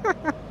worried.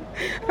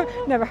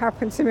 Never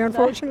happened to me,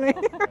 unfortunately.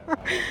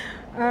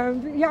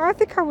 I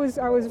think I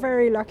was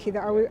very lucky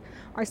that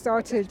I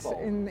started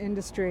in the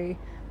industry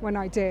when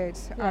I did.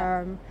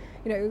 Yeah.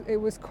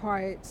 It was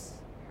quite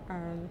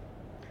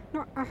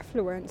not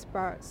affluent,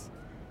 but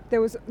there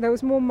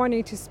was more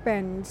money to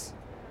spend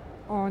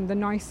on the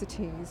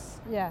niceties.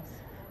 Yes.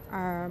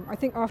 I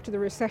think after the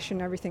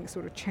recession, everything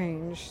sort of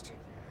changed,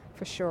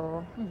 for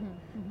sure.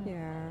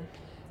 Yeah.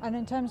 And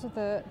in terms of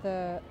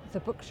the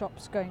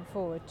bookshops going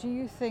forward, do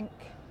you think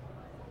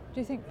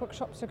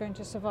bookshops are going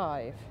to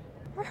survive?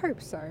 I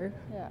hope so.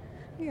 Yeah.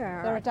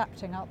 Yeah. They're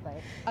adapting, aren't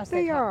they? As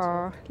They they've had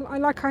to. are.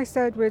 Like I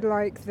said, with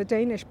like the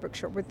Danish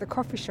bookshop, with the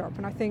coffee shop,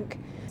 and I think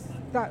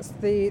that's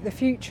the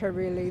future,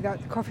 really,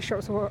 that the coffee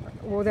shops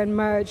will then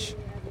merge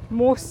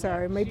more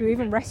so, maybe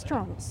even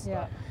restaurants.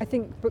 Yeah. I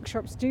think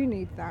bookshops do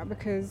need that,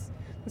 because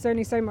there's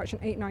only so much an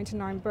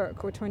 £8.99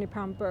 book or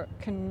 £20 book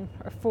can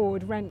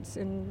afford rent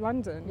in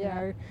London,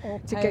 Yeah. Or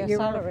to pay get a your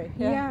salary.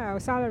 or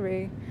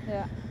salary.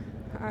 Yeah.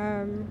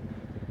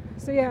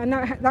 And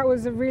that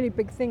was a really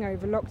big thing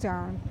over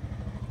lockdown,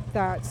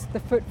 that the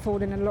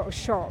footfall in a lot of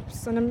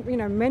shops, and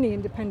many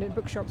independent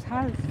bookshops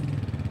have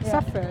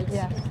suffered.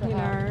 Yes, they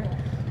have, yeah.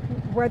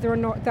 Whether or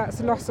not that's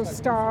loss of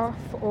staff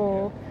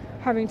or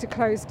having to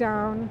close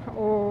down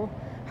or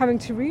having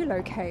to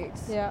relocate,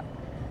 Yeah.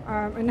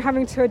 and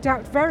having to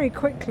adapt very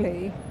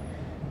quickly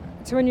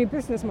to a new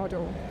business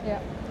model, Yeah.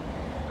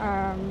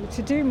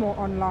 to do more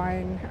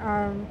online,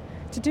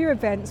 to do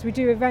events. We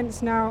do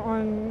events now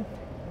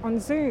on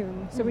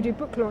Zoom, so we do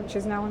book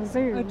launches now on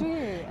Zoom. Oh, do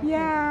you?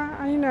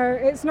 Yeah, and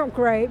it's not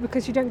great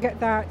because you don't get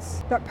that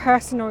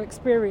personal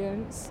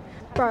experience,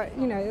 but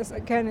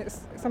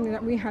it's something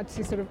that we had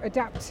to sort of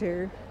adapt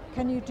to.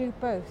 Can you do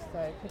both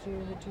though?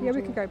 Yeah,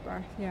 we can go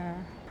both. Yeah,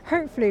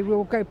 hopefully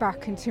we'll go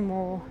back into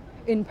more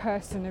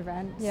in-person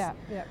events. Yeah.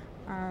 Yeah.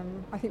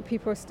 I think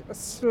people are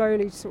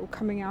slowly sort of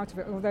coming out of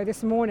it. Although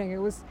this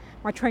morning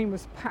my train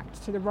was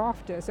packed to the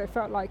rafters, so it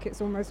felt like it's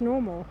almost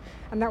normal,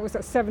 and that was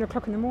at 7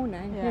 o'clock in the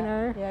morning.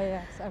 Yeah.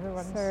 Yes.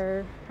 Everyone's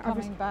So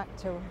coming back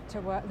to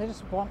work. They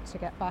just want to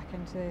get back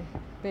into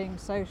being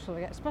social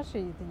again,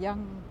 especially the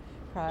young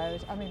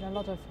crowd. I mean, a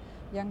lot of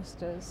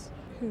youngsters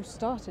who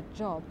started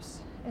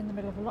jobs in the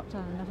middle of a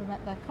lockdown and never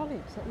met their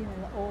colleagues. That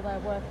all their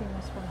working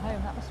was from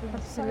home. That must have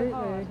been so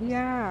hard.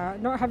 Yeah,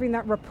 not having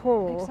that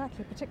rapport.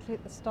 Exactly, particularly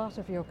at the start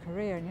of your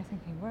career, and you're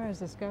thinking, where is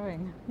this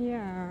going?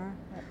 Yeah.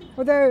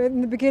 Although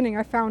in the beginning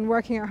I found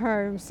working at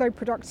home so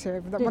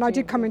productive that when I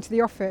did come into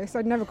the office,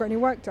 I'd never got any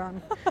work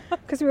done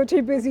because we were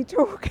too busy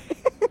talking.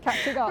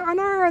 Catching up. I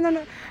know, and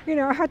then,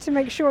 I had to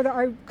make sure that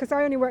because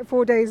I only work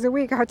 4 days a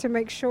week, I had to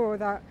make sure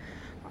that,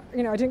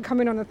 I didn't come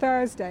in on a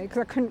Thursday because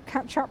I couldn't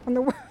catch up on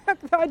the work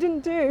that I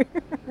didn't do.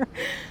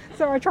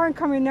 So I try and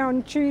come in now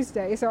on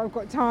Tuesday, so I've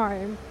got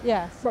time.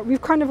 Yes. But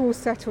we've kind of all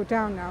settled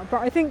down now.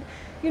 But I think,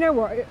 you know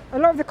what, a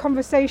lot of the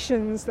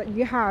conversations that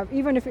you have,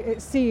 even if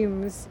it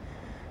seems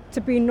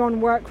to be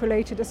non-work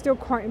related, are still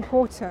quite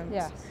important.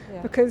 Yes.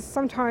 Yeah. Because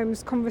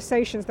sometimes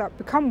conversations that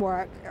become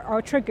work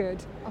are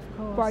triggered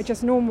by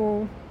just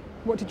normal,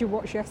 what did you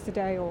watch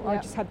yesterday? Or I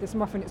just had this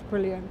muffin, it's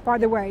brilliant. By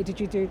the way, did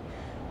you do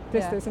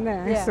this, this and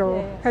this?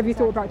 Or have you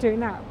thought about doing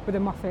that with a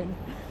muffin?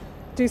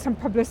 Do some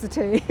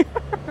publicity.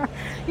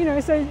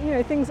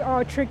 So things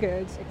are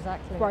triggered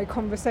by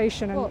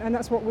conversation, and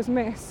that's what was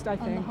missed, I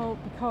think.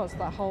 Because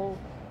the whole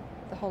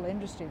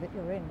industry that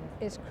you're in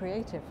is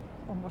creative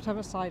on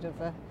whatever side of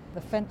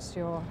the fence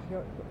you're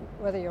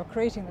whether you're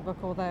creating the book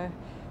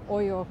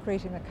or you're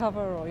creating the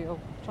cover or you're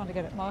trying to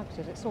get it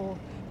marketed. It's all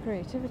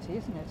creativity,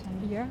 isn't it?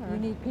 And you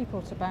need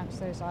people to bounce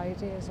those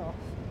ideas off,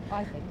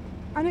 I think.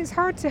 And it's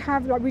hard to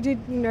have, like we did,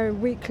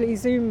 weekly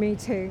Zoom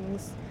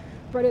meetings,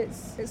 but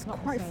it's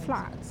quite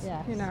flat.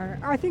 Yes.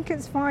 I think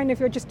it's fine if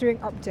you're just doing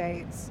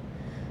updates,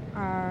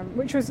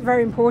 which was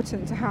very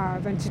important to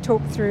have, and to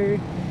talk through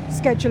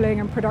scheduling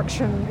and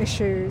production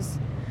issues,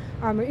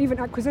 even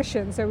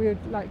acquisition. So we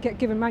would get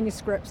given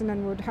manuscripts, and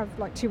then we'd have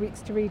 2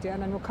 weeks to read it,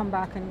 and then we'll come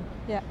back and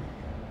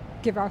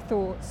give our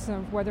thoughts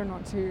of whether or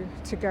not to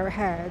go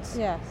ahead.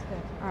 Yes.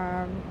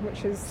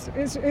 Which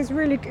is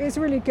really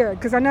good,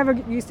 because I never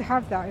used to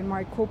have that in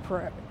my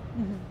corporate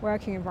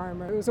working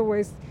environment. It was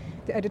always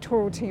the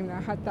editorial team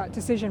that had that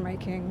decision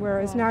making,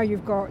 whereas now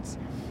you've got,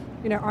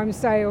 I'm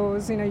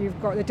sales,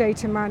 you've got the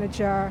data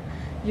manager,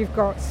 you've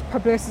got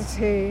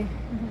publicity,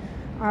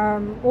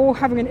 all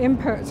having an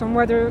input on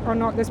whether or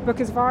not this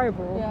book is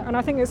viable. Yeah. And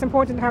I think it's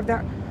important to have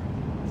that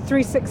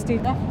 360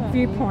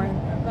 viewpoint.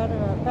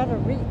 Better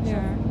reach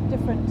of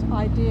different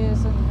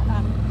ideas and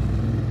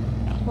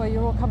well,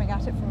 you're all coming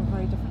at it from a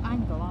very different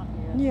angle, aren't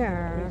you?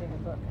 Yeah. Reading a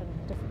book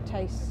and different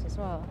tastes as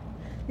well.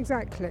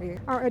 Exactly.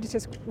 Our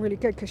editor's really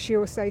good, because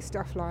she'll say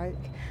stuff like,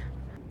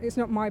 it's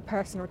not my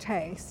personal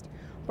taste,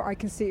 but I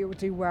can see it will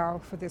do well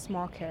for this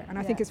market. And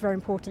I think it's very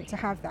important to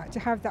have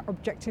that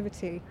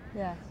objectivity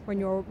when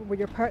you're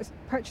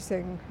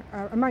purchasing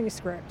a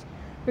manuscript,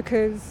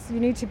 because you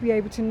need to be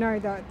able to know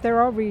that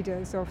there are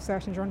readers of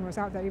certain genres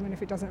out there, even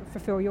if it doesn't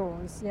fulfill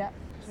yours. Yeah.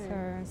 True.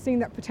 So seeing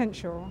that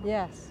potential.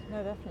 Yes,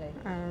 no, definitely.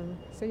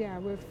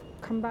 We've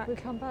come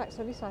back.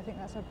 So Lisa, I think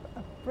that's a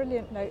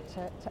brilliant note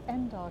to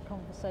end our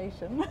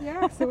conversation.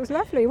 Yes, it was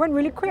lovely. It went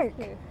really quick.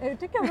 It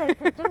did go very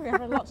quick, didn't we? We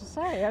had a lot to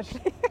say,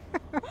 actually.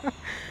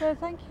 So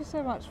thank you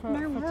so much for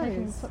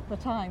taking the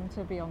time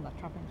to be on the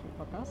Travelling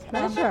Through podcast.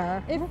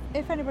 Pleasure.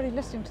 If anybody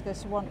listening to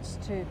this wants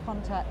to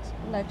contact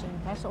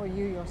Legend Press, or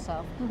you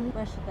yourself,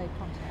 where should they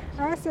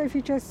contact? So if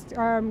you just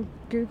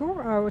Google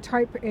or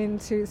type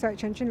into the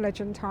search engine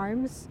Legend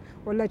Times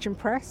or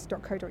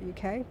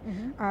legendpress.co.uk,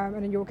 and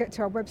then you'll get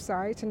to our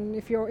website. And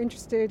if you're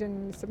interested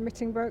in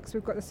submitting books,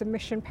 we've got the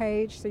submission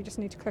page, so you just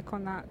need to click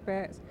on that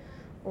bit.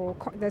 Or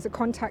there's a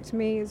contact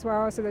me as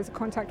well, so there's a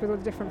contact with all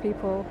the different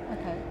people.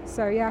 Okay.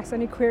 So yes,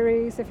 any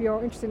queries, if you're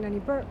interested in any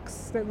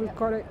books, that we've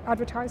got it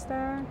advertised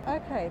there.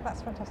 Okay,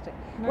 that's fantastic.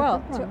 No well,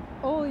 problem. to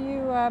all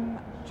you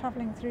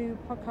Travelling Through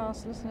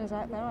podcast listeners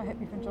out there, I hope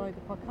you've enjoyed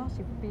the podcast.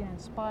 You've been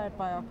inspired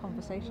by our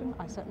conversation.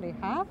 I certainly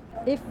have.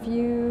 If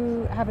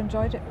you have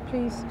enjoyed it,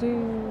 please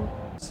do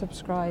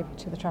subscribe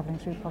to the Travelling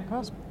Through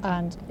podcast.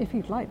 And if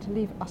you'd like to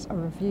leave us a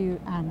review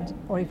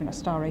or even a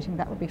star rating,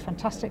 that would be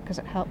fantastic, because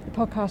it helps the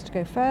podcast to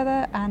go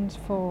further and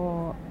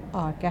for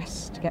our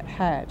guests to get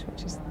heard,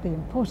 which is the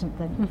important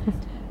thing.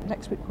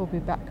 Next week we'll be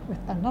back with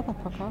another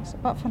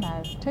podcast. But for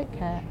now, take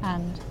care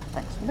and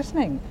thanks for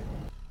listening.